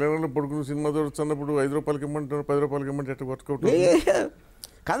 రిక్లైనర్లో పడుకుని సినిమా చూడవచ్చు అన్నప్పుడు 5 రూపాయలకి ఇమ్మంటారు, 10 రూపాయలకి ఇమ్మంటే ఎట్లా వర్కౌట్?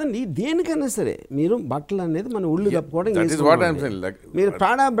 కాదండి దేనికైనా సరే మీరు బట్టలు అనేది మన ఒళ్ళు కప్పుకోవడం That is what I'm saying. మీరు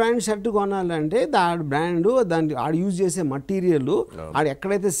ప్రాడా బ్రాండ్ షర్ట్ కొనాలంటే దాని బ్రాండ్ దాని ఆడు యూజ్ చేసే మటీరియల్ ఆడు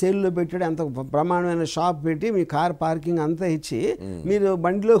ఎక్కడైతే సేల్లో పెట్టాడో అంత ప్రమాణమైన షాప్ పెట్టి మీ కార్ పార్కింగ్ అంతా ఇచ్చి మీరు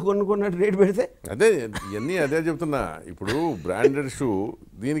బండిలో కొనుక్కున్నట్టు రేట్ పెడితే అదే ఇవన్నీ అదే చెప్తున్నా. ఇప్పుడు బ్రాండెడ్ షూ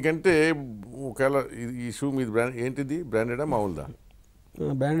దీనికంటే ఒకవేళ ఈ షూ మీది బ్రాండ్ ఏంటిది, బ్రాండెడా మామూలుదా?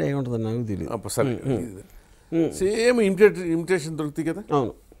 బ్రాండ్ ఏముంటుందో నాకు తెలియదు. సరే సేమ్ ఇమిటేషన్ దొరుకుతాయి కదా.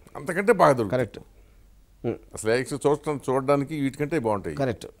 అవును, అంతకంటే బాగా దొరుకుతుంది. కరెక్ట్. అసలు చూడడానికి వీటికంటే బాగుంటాయి.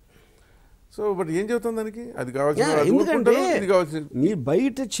 కరెక్ట్. సో బట్ ఏం చెబుతుంది దానికి, అది కావాల్సిన ఎందుకంటే ఇది కావాల్సింది మీరు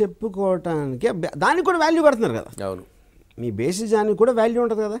బయట చెప్పుకోవటానికి దానికి కూడా వాల్యూ కడుతున్నారు కదా. అవును, మీ బేసిస్ దానికి కూడా వాల్యూ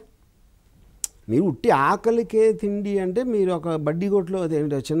ఉంటుంది కదా. మీరు ఉట్టి ఆకలికే తిండి అంటే మీరు ఒక బడ్డీ కొట్లో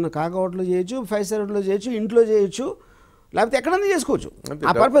చిన్న కాక హోటల్లో చేయొచ్చు, 5 స్టార్ హోటల్లో చేయొచ్చు, ఇంట్లో చేయొచ్చు, లేకపోతే ఎక్కడన్నా చేసుకోవచ్చు.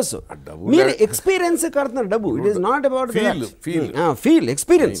 ఆ పర్పస్ మీరు ఎక్స్పీరియన్స్ కడుతున్నారు డబ్బు. It is not about feel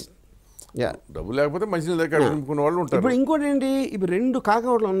experience. డబ్బు లేకపోతే మంచి లేకునే వాళ్ళు ఉంటారు. ఇప్పుడు ఇంకోటి ఏంటి, ఇప్పుడు 2 కాక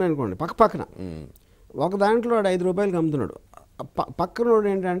హోటలు ఉన్నాయనుకోండి పక్క పక్కన, ఒక దాంట్లో వాడు 5 రూపాయలకి అమ్ముతున్నాడు, పక్కన వాడు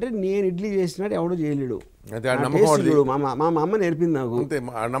ఏంటంటే నేను ఇడ్లీ చేసినాడు ఎవడో చేయలేడు, మా అమ్మ నేర్పింది నాకు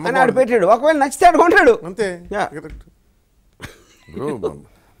అని ఆడు పెట్టాడు. ఒకవేళ నచ్చితే ఆడు కొంటాడు అంతే.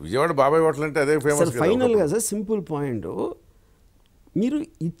 విజయవాడ బాబాయ్ హోటల్ అంటే అదే ఫేమస్. ఫైనల్గా సార్ సింపుల్ పాయింట్, మీరు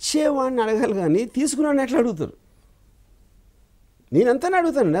ఇచ్చేవాడిని అడగాలి కానీ తీసుకున్నాను ఎట్లా అడుగుతారు? నేనంతా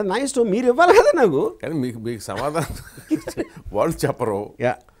అడుగుతానండి, అది నా ఇష్టం, మీరు ఇవ్వాలి కదా నాకు. కానీ మీకు సమాధానం వాళ్ళు చెప్పరు.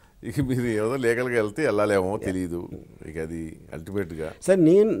 ఇక మీరు ఏదో లీగల్గా వెళ్తే వెళ్ళాలేమో తెలియదు. ఇక అది అల్టిమేట్గా సార్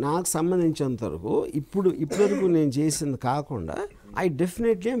నాకు సంబంధించినంత వరకు ఇప్పటివరకు నేను చేసింది కాకుండా I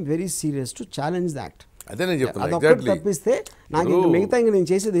definitely I'm very serious to challenge the act. అదే నేను చెప్తాను. తప్పిస్తే నాకు మిగతా ఇంకా నేను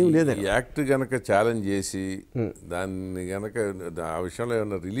చేసేది ఏం లేదు. యాక్ట్ కనుక ఛాలెంజ్ చేసి దాన్ని కనుక ఆ విషయంలో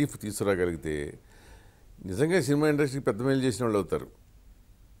ఏమైనా రిలీఫ్ తీసుకురాగలిగితే నిజంగా సినిమా ఇండస్ట్రీకి పెద్ద మేలు చేసిన వాళ్ళు అవుతారు.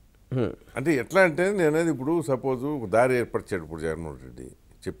 అంటే ఎట్లా అంటే నేనేది ఇప్పుడు సపోజు ఒక దారి ఏర్పరిచాడు ఇప్పుడు జగన్మోహన్ రెడ్డి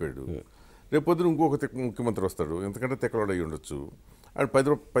చెప్పాడు, రేపు పొద్దున ఇంకొక ముఖ్యమంత్రి వస్తాడు, ఎందుకంటే తెక్కలోడు అయ్యి ఉండొచ్చు, అది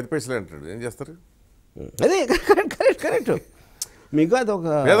 10 పైసలే అంటాడు, ఏం చేస్తారు? అదే కరెక్ట్. మీకు అది ఒక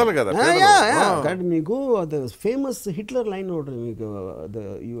పేదలు కదా. కానీ మీకు అది ఫేమస్ హిట్లర్ లైన్ ఒకటి మీకు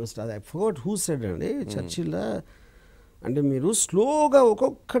US I forgot who said అండి, చర్చిల్లో అంటే మీరు స్లోగా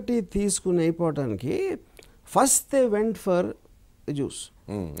ఒక్కొక్కటి తీసుకుని అయిపోవటానికి first they went for juice.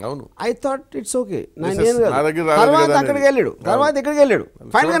 అవును, ఐ థాట్ ఇట్స్ ఓకే, తర్వాత అక్కడికి వెళ్ళాడు, తర్వాత ఇక్కడికి వెళ్ళాడు,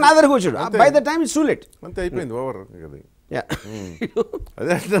 ఫైనల్ గా నా దగ్గరకు వచ్చాడు. By the time it's too late, అంతే అయిపోయింది, ఓవర్.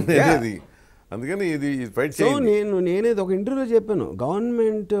 అదే అందుకని ఇది ఫైట్. సో నేనేది ఒక ఇంటర్వ్యూలో చెప్పాను,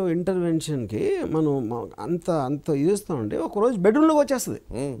 గవర్నమెంట్ ఇంటర్వెన్షన్కి మనం అంత చేస్తామంటే ఒకరోజు బెడ్రూమ్లోకి వచ్చేస్తుంది,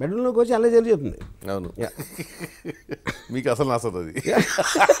 బెడ్రూమ్లోకి వచ్చి అలా చెప్తుంది. అవును, మీకు అసలు నచ్చదు అది,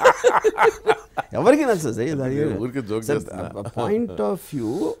 ఎవరికి నచ్చదు. Point of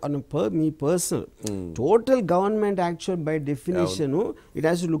view me personal total government actual by definition it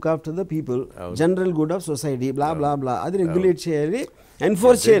has to look after the people, general good of society, బ్లా బ్లా బ్లా, అది రెగ్యులేట్ చేయాలి,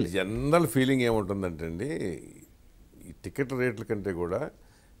 ఎన్ఫోర్స్ చేయాలి. జనరల్ ఫీలింగ్ ఏముంటుందంటే అండి, ఈ టికెట్ రేట్ల కంటే కూడా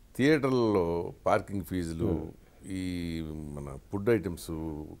థియేటర్లలో పార్కింగ్ ఫీజులు, ఈ మన ఫుడ్ ఐటమ్స్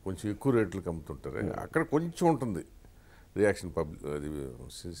కొంచెం ఎక్కువ రేట్లకు అమ్ముతుంటారు, అక్కడ కొంచెం ఉంటుంది రియాక్షన్ పబ్లిక్, అది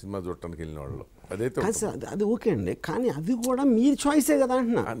సినిమా చూడటానికి వెళ్ళిన వాళ్ళు. అదైతే అది ఓకే అండి, కానీ అది కూడా మీ చాయిసే కదా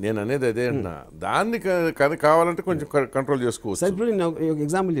అంటున్నా. నేను అనేది అదే అంటున్నా, దాన్ని కావాలంటే కొంచెం కంట్రోల్ చేసుకోవచ్చు. ఇప్పుడు నేను ఒక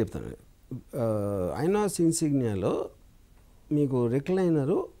ఎగ్జాంపుల్ చెప్తాను. ఐనాక్స్ ఇన్సిగ్నియాలో మీకు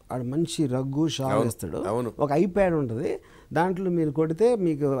రిక్లైనరు ఆడు మంచి రగ్గు షాల్ ఇస్తాడు, ఒక ఐప్యాడ్ ఉంటుంది, దాంట్లో మీరు కొడితే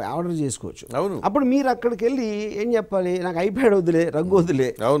మీకు ఆర్డర్ చేసుకోవచ్చు. అప్పుడు మీరు అక్కడికి వెళ్ళి ఏం చెప్పాలి, నాకు ఐప్యాడ్ వద్దులే, రగ్గు వద్దులే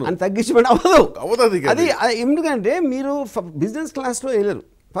అని తగ్గించబడి అవ్వదు. అది ఎందుకంటే మీరు బిజినెస్ క్లాస్లో వెళ్ళారు,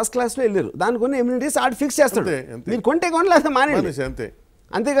 ఫస్ట్ క్లాస్లో వెళ్ళారు, దానికి కొన్ని ఎమ్యూనిటీస్ ఆడు ఫిక్స్ చేస్తాడు, మీరు కొంటే కొనలేదా మానేది అంతే.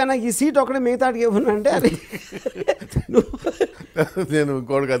 అంతేగాని ఈ సీట్ ఒకటే మిగతాడికి ఏమన్నా అంటే అది నేను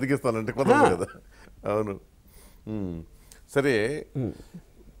ఇంకోటికి అతికిస్తానంటే కుదరదు కదా. అవును, సరే.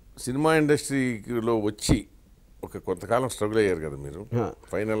 సినిమా ఇండస్ట్రీలో వచ్చి ఒక కొంతకాలం స్ట్రగుల్ అయ్యారు కదా మీరు.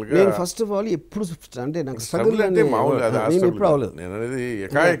 ఫైనల్గా నేను ఫస్ట్ ఆఫ్ ఆల్ ఎప్పుడు అంటే నాకు స్ట్రగుల్ అంటే మామూలుగా నేను అనేది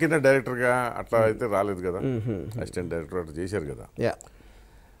ఎకాఎకిన డైరెక్టర్గా అట్లా అయితే రాలేదు కదా, అసిస్టెంట్ డైరెక్టర్ అట్లా చేశారు కదా.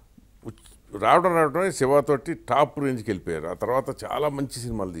 రావడం శివతోటి టాప్ రేంజ్కి వెళ్ళిపోయారు. ఆ తర్వాత చాలా మంచి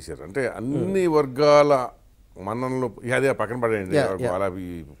సినిమాలు తీశారు, అంటే అన్ని వర్గాల మన్ననలు. అదే పక్కన పడేయండి, అలా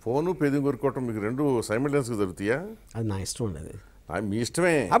ఫోను పేదం కొనుక్కోవటం మీకు రెండు సైమల్టేనియస్గా జరుగుతాయా? అది నా ఇష్టం అండి, అది మీ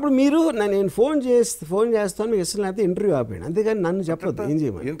ఇష్టమే. అప్పుడు మీరు నేను ఫోన్ చేస్తాను మీకు ఇష్టం లేకపోతే ఇంటర్వ్యూ ఆపేయండి, అంతేగాని నన్ను చెప్పొద్దు ఏం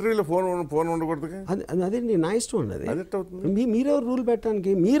చేయమని. ఇంటర్వ్యూలో ఫోన్ ఉండకూడదు. అదేండి నా ఇష్టం ఉండదు. మీరెవరు రూల్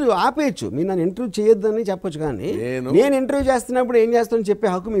పెట్టడానికి? మీరు ఆపేయచ్చు, మీరు నన్ను ఇంటర్వ్యూ చేయొద్దని చెప్పొచ్చు, కానీ నేను ఇంటర్వ్యూ చేస్తున్నప్పుడు ఏం చేస్తానని చెప్పే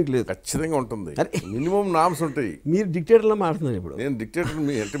హక్కు మీకు లేదు. ఖచ్చితంగా ఉంటుంది, మినిమం నామ్స్ ఉంటాయి. మీరు డిక్టేటర్లో మాట్లాడుతున్నారు ఇప్పుడు. నేను డిక్టేటర్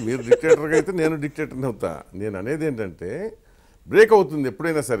అంటే మీరు డిక్టేటర్గా అయితే నేను డిక్టేటర్ని అవుతా. నేను అనేది ఏంటంటే బ్రేక్ అవుతుంది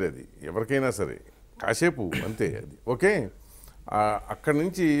ఎప్పుడైనా సరే, అది ఎవరికైనా సరే కాసేపు అంతే అది ఓకే. అక్కడి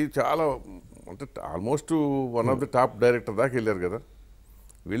నుంచి చాలా అంటే almost one of the top director దాకా వెళ్ళారు కదా.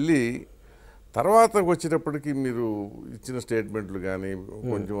 వెళ్ళి తర్వాత వచ్చేటప్పటికి మీరు ఇచ్చిన స్టేట్మెంట్లు కానీ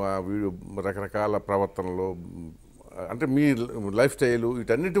కొంచెం ఆ వీడియో రకరకాల ప్రవర్తనలో అంటే మీ లైఫ్ స్టైలు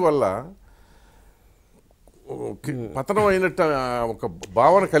వీటన్నిటి వల్ల పతనం అయినట్టు ఒక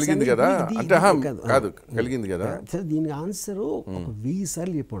భావన కలిగింది కదా. అంటే కాదు కలిగింది కదా. దీనికి ఆన్సర్ 1000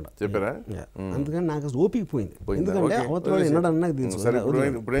 సార్లు చెప్పారా? అందుకని నాకు అసలు ఓపిక పోయింది. ఎందుకంటే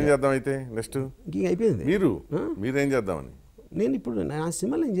ఇప్పుడు ఏం చేద్దాం అయితే నెక్స్ట్ అయిపోయింది. మీరేం చేద్దామని నేను ఇప్పుడు నా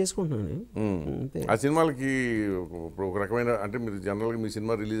సినిమాలు నేను చేసుకుంటున్నాను. ఆ సినిమాలకి ఒక రకమైన అంటే మీరు జనరల్గా మీ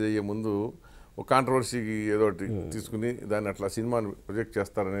సినిమా రిలీజ్ అయ్యే ముందు ఒక కాంట్రవర్సీకి ఏదో ఒకటి తీసుకుని దాన్ని అట్లా సినిమాని ప్రొజెక్ట్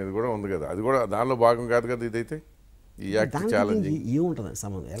చేస్తారనేది కూడా ఉంది కదా. అది కూడా దానిలో భాగం కాదు కదా ఇదైతే. ఈ యాక్ట్ ఛాలెంజ్ ఏముంటుంది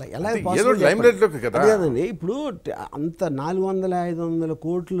సంబంధం? కదండి. ఇప్పుడు అంత 400-500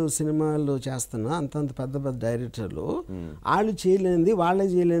 కోట్లు సినిమాలు చేస్తున్న అంతంత పెద్ద పెద్ద డైరెక్టర్లు వాళ్ళు చేయలేనిది వాళ్ళే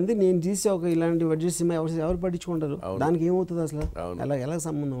చేయలేనిది నేను తీసే ఒక ఇలాంటి బడ్జెట్ సినిమా ఎవరు పట్టించుకుంటారు? దానికి ఏమవుతుంది అసలు? ఎలా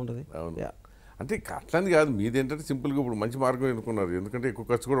సంబంధం ఉంటుంది? అంటే అట్లాంటి కాదు, మీది ఏంటంటే సింపుల్గా ఇప్పుడు మంచి మార్గం ఎన్నుకున్నారు, ఎందుకంటే ఎక్కువ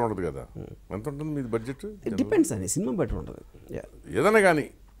ఖర్చు కూడా ఉండదు కదా. ఎంత ఉంటుంది మీది బడ్జెట్? డిపెండ్స్ అండి, సినిమా బట్టి ఉంటుంది ఏదైనా కానీ.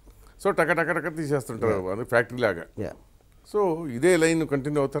 సో టక తీసేస్తుంటారు అది ఫ్యాక్టరీ లాగా. సో ఇదే లైన్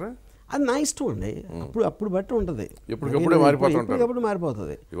కంటిన్యూ అవుతారా? అది నా ఇష్టం అండి. అప్పుడు బట్టి ఉంటుంది, ఎప్పటికప్పుడు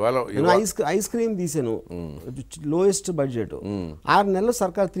మారిపోతుంది. ఐస్ క్రీమ్ తీసాను లోయెస్ట్ బడ్జెట్, 6 నెలలు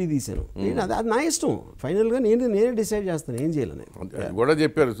సర్కార్ 3 తీసాను. అది నా ఇష్టం. ఫైనల్ గా నేనే డిసైడ్ చేస్తాను ఏం చేయాలని కూడా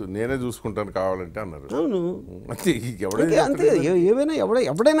చెప్పారు. నేనే చూసుకుంటాను కావాలంటే అన్నారు. అవును అంతే. ఏవైనా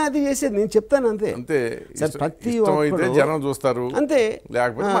ఎవడైనా అది చేసేది నేను చెప్తాను అంతే. ప్రతి జనం చూస్తారు అంతే.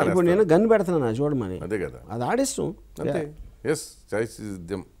 లేకపోతే ఇప్పుడు నేను గన్ పెడతాను చూడమని, అదే కదా, అది ఆడిష్టం. అంతే. Yes choice is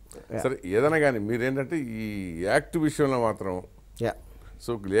them. సరే ఏదైనా కానీ మీరేంటంటే ఈ యాక్ట్ విషయంలో మాత్రం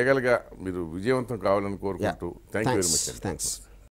సో లీగల్గా మీరు విజయవంతం కావాలని కోరుకుంటూ thank you very much. Thanks.